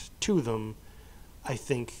neglect to them, I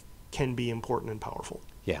think can be important and powerful.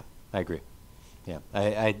 Yeah, I agree. Yeah,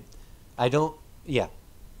 I don't. Yeah,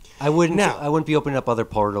 I wouldn't be opening up other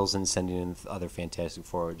portals and sending in other Fantastic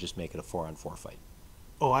Four. Just make it a 4-on-4 fight.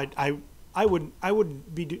 Oh, I would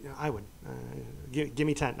give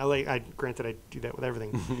me 10. Granted, I do that with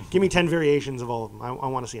everything. Give me 10 variations of all of them. I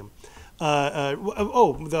want to see them.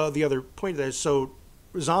 The other point of that is, so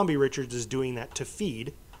Zombie Richards is doing that to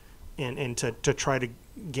feed, and to try to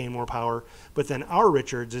gain more power, but then our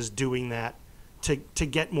Richards is doing that to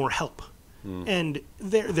get more help, and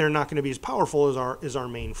they're not going to be as powerful as our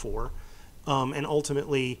main 4, and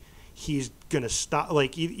ultimately he's going to stop.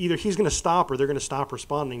 Like either he's going to stop or they're going to stop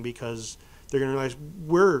responding, because they're going to realize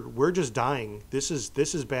we're just dying. This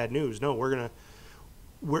is bad news. No, or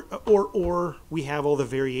we have all the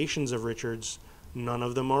variations of Richards. None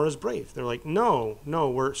of them are as brave. They're like, no,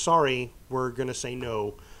 we're sorry. We're going to say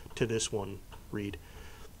no to this one, Reed.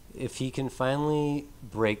 If he can finally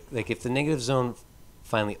break, like if the negative zone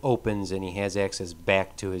finally opens and he has access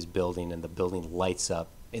back to his building and the building lights up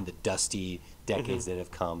in the dusty decades that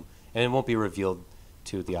have come, and it won't be revealed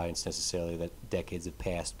to the audience necessarily that decades have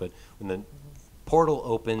passed, but when the portal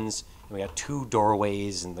opens and we got 2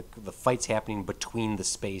 doorways and the fight's happening between the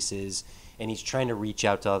spaces, and he's trying to reach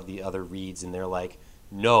out to all the other Reeds, and they're like,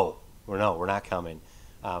 no, we're not coming.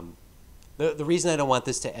 The reason I don't want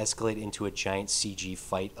this to escalate into a giant CG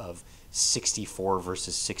fight of 64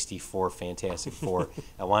 versus 64 Fantastic Four,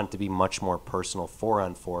 I want it to be much more personal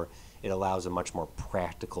 4-on-4. It allows a much more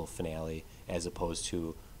practical finale as opposed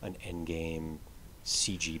to an endgame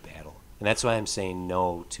CG battle. And that's why I'm saying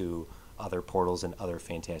no to other portals and other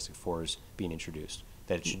Fantastic Fours being introduced.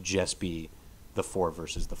 That it should just be the 4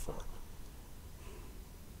 versus the 4.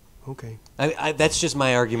 Okay. That's just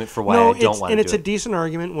my argument for why I don't want to do it. And it's a decent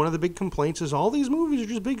argument. One of the big complaints is all these movies are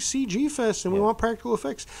just big CG fests, and we want practical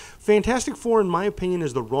effects. Fantastic Four, in my opinion,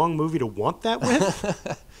 is the wrong movie to want that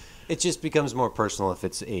with. It just becomes more personal if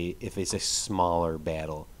it's a smaller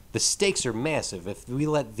battle. The stakes are massive. If we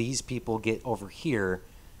let these people get over here,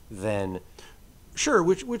 then sure,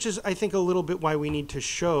 which is I think a little bit why we need to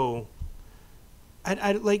show.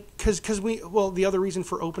 I like because the other reason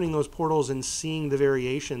for opening those portals and seeing the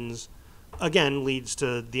variations, again, leads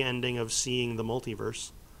to the ending of seeing the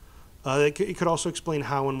multiverse. It could also explain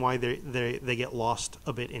how and why they get lost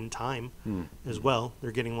a bit in time as well.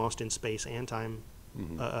 They're getting lost in space and time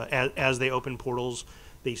As they open portals,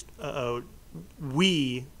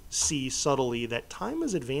 we see subtly that time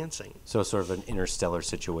is advancing. So sort of an interstellar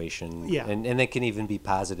situation. Yeah. And it can even be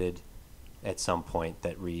posited at some point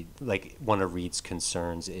that one of Reed's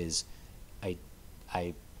concerns is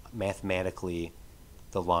I mathematically,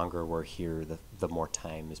 the longer we're here, the more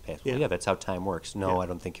time has passed. Well, yeah, that's how time works. No, I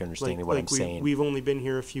don't think you're understanding what I'm saying. We've only been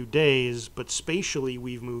here a few days, but spatially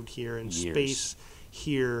we've moved here, and Years. space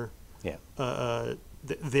here. Yeah.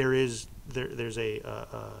 There's a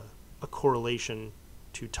correlation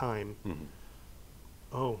to time. Mm-hmm.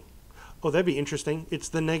 Oh, that'd be interesting. It's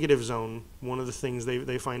the negative zone. One of the things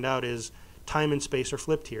they find out is time and space are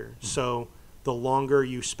flipped here. Mm-hmm. So the longer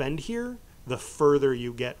you spend here, the further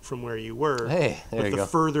you get from where you were. Hey, there you go. The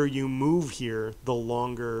further you move here, the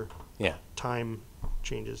longer time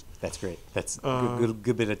changes. That's great. That's a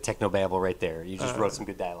good bit of technobabble right there. You just wrote some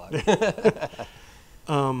good dialogue.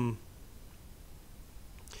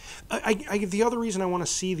 The other reason I want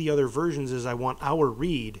to see the other versions is I want our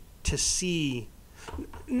Reed to see.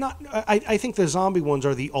 I think the zombie ones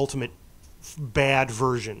are the ultimate bad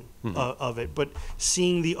version of it, but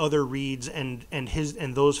seeing the other Reeds and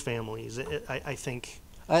those families, I think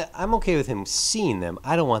I'm okay with him seeing them.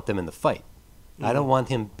 I don't want them in the fight. Mm-hmm. I don't want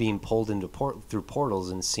him being pulled into through portals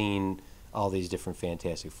and seeing all these different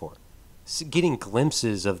Fantastic Four. Getting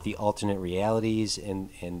glimpses of the alternate realities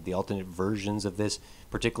and the alternate versions of this,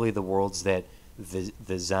 particularly the worlds that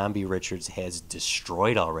the zombie Richards has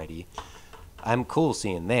destroyed already. I'm cool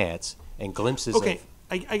seeing that and glimpses of...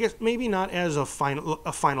 I guess maybe not as a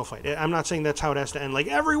final fight. I'm not saying that's how it has to end. Like,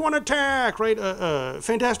 everyone attack, right?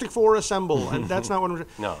 Fantastic Four assemble, and that's not what.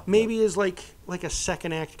 No. Maybe is like a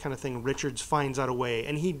second act kind of thing. Richards finds out a way,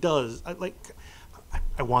 and he does.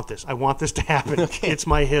 I want this. I want this to happen. Okay. It's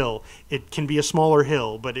my hill. It can be a smaller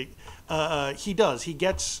hill, but he does. He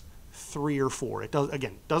gets 3 or 4. It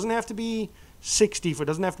doesn't have to be 60. It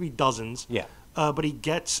doesn't have to be dozens. Yeah. But he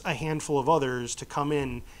gets a handful of others to come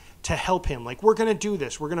in to help him. Like, we're gonna do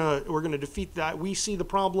this. We're gonna defeat that. We see the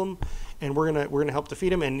problem, and we're gonna help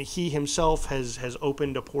defeat him. And he himself has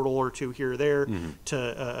opened a portal or two here or there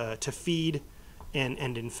to feed and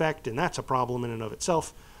infect, and that's a problem in and of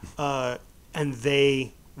itself. And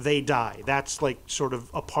they die. That's like sort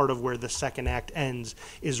of a part of where the second act ends.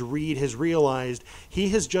 Is Reed has realized he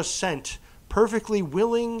has just sent perfectly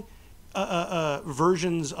willing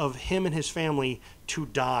versions of him and his family to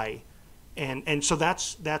die. And so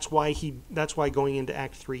that's why going into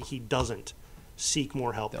Act 3 he doesn't seek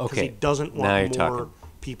more help, because he doesn't want more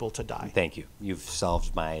people to die. Thank you. You've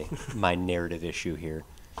solved my narrative issue here.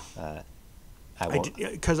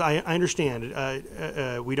 Because I understand.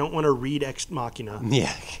 We don't want to read Ex Machina.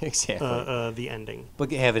 Yeah, exactly. The ending,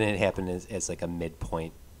 but having it happen as like a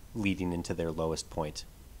midpoint leading into their lowest point.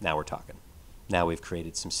 Now we're talking. Now we've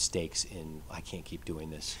created some stakes in. I can't keep doing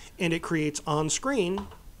this. And it creates on screen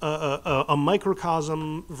a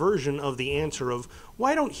microcosm version of the answer of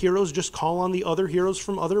why don't heroes just call on the other heroes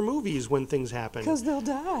from other movies when things happen? Because they'll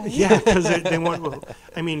die. Yeah, because they want. Well,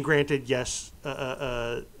 I mean, granted, yes,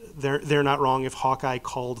 they're not wrong. If Hawkeye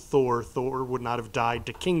called Thor would not have died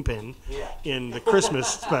to Kingpin in the Christmas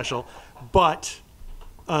special, but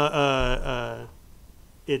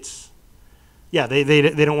it's they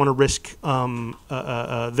don't want to risk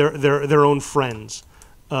their own friends.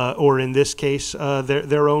 Or in this case,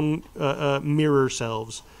 their own mirror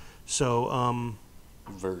selves. So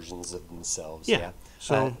versions of themselves. Yeah.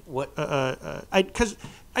 So because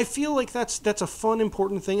I feel like that's a fun,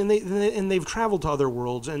 important thing, and they've traveled to other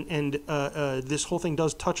worlds, and this whole thing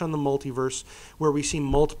does touch on the multiverse, where we see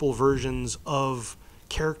multiple versions of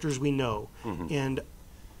characters we know, and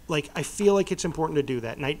like I feel like it's important to do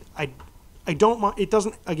that, and I don't want it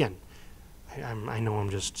doesn't again. I know I'm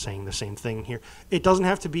just saying the same thing here. It doesn't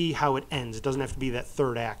have to be how it ends. It doesn't have to be that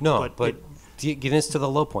third act. No, but getting us to the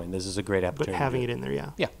low point, this is a great opportunity. But having it in there, yeah.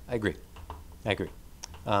 Yeah, I agree.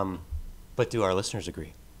 But do our listeners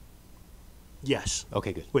agree? Yes.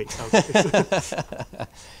 Okay, good. Wait. Okay.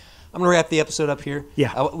 I'm going to wrap the episode up here.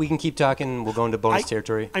 Yeah. We can keep talking. We'll go into bonus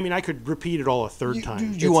territory. I mean, I could repeat it all a third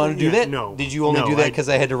time. Do you want to do that? No. Did you only do that because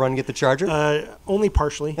I had to run and get the charger? Only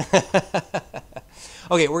partially.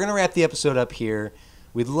 Okay, we're going to wrap the episode up here.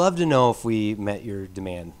 We'd love to know if we met your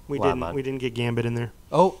demand. We didn't get Gambit in there.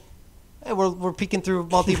 Oh, hey, we're peeking through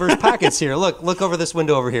multiverse pockets here. Look over this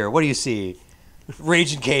window over here. What do you see?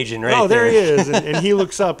 Raging Cajun, right? Oh, there he is, and he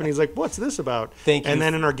looks up and he's like, "What's this about?" Thank you. And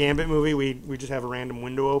then in our Gambit movie, we just have a random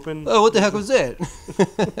window open. Oh, what the heck was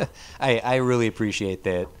that? I really appreciate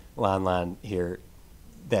that, Lon here.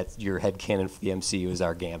 That your headcanon for the MCU is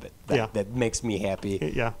our Gambit. That makes me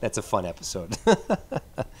happy. Yeah. That's a fun episode.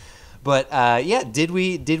 But yeah, did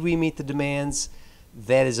we meet the demands?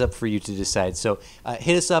 That is up for you to decide. So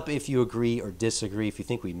hit us up if you agree or disagree. If you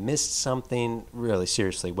think we missed something, really,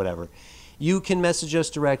 seriously, whatever. You can message us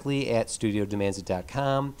directly at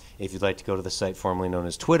studiodemandsit.com. If you'd like to go to the site formerly known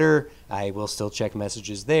as Twitter, I will still check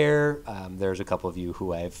messages there. There's a couple of you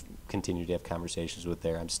who I've continued to have conversations with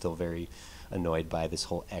there. I'm still very annoyed by this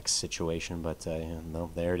whole X situation, but no,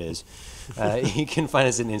 there it is. You can find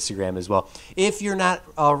us on Instagram as well. If you're not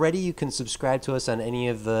already, you can subscribe to us on any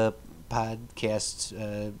of the podcast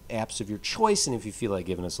apps of your choice, and if you feel like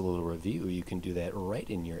giving us a little review, you can do that right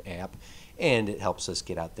in your app, and it helps us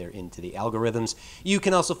get out there into the algorithms. You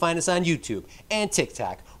can also find us on YouTube and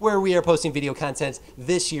TikTok, where we are posting video content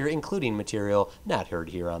this year, including material not heard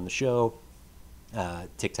here on the show.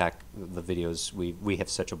 TikTok, the videos, we have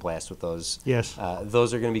such a blast with those. Yes.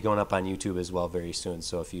 Those are going to be going up on YouTube as well very soon,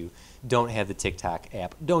 so if you don't have the TikTok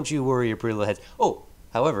app, don't you worry your pretty little heads. Oh,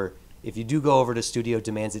 however, if you do go over to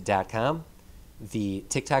studiodemandsit.com, the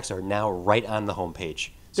TikToks are now right on the homepage.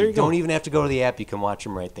 So you don't even have to go to the app. You can watch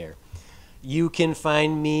them right there. You can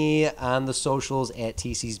find me on the socials at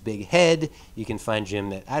TC's Big Head. You can find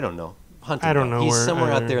Jim at, I don't know, hunting. I don't know. He's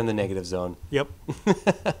somewhere out there in the negative zone. Yep.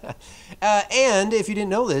 And if you didn't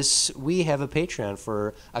know this, we have a Patreon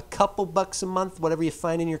for a couple bucks a month, whatever you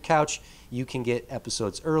find in your couch. You can get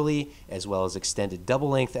episodes early, as well as extended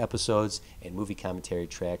double-length episodes and movie commentary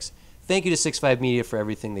tracks. Thank you to Sixfive Media for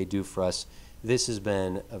everything they do for us. This has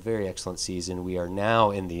been a very excellent season. We are now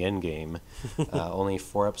in the end game. Only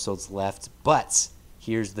 4 episodes left. But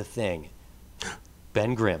here's the thing.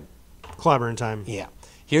 Ben Grimm. Clobbering time. Yeah.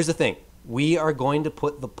 Here's the thing. We are going to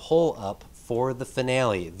put the poll up for the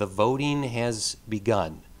finale. The voting has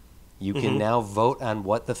begun. You can now vote on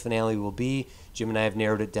what the finale will be. Jim and I have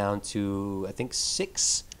narrowed it down to, I think,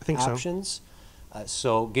 6 options.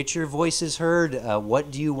 So get your voices heard.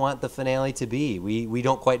 What do you want the finale to be? We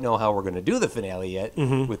don't quite know how we're going to do the finale yet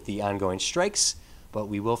with the ongoing strikes, but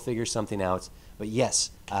we will figure something out. But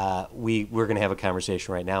yes, we're going to have a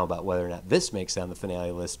conversation right now about whether or not this makes it on the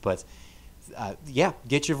finale list. But yeah,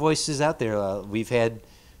 get your voices out there. We've had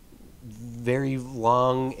very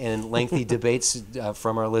long and lengthy debates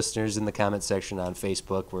from our listeners in the comment section on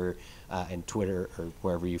Facebook and Twitter or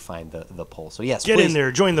wherever you find the poll. So yes, get in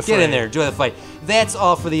there, join the fight. Get in there, join the fight. That's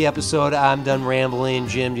all for the episode. I'm done rambling.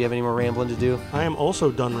 Jim, do you have any more rambling to do? I am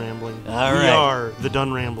also done rambling. All right. We are the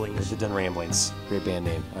Done Ramblings. The Done Ramblings. Great band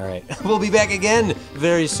name. All right. We'll be back again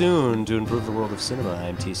very soon to improve the world of cinema.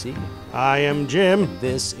 I'm TC. I am Jim. And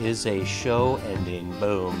this is a show ending.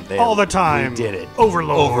 Boom. There. All the time. We did it.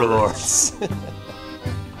 Overlords. Overlords.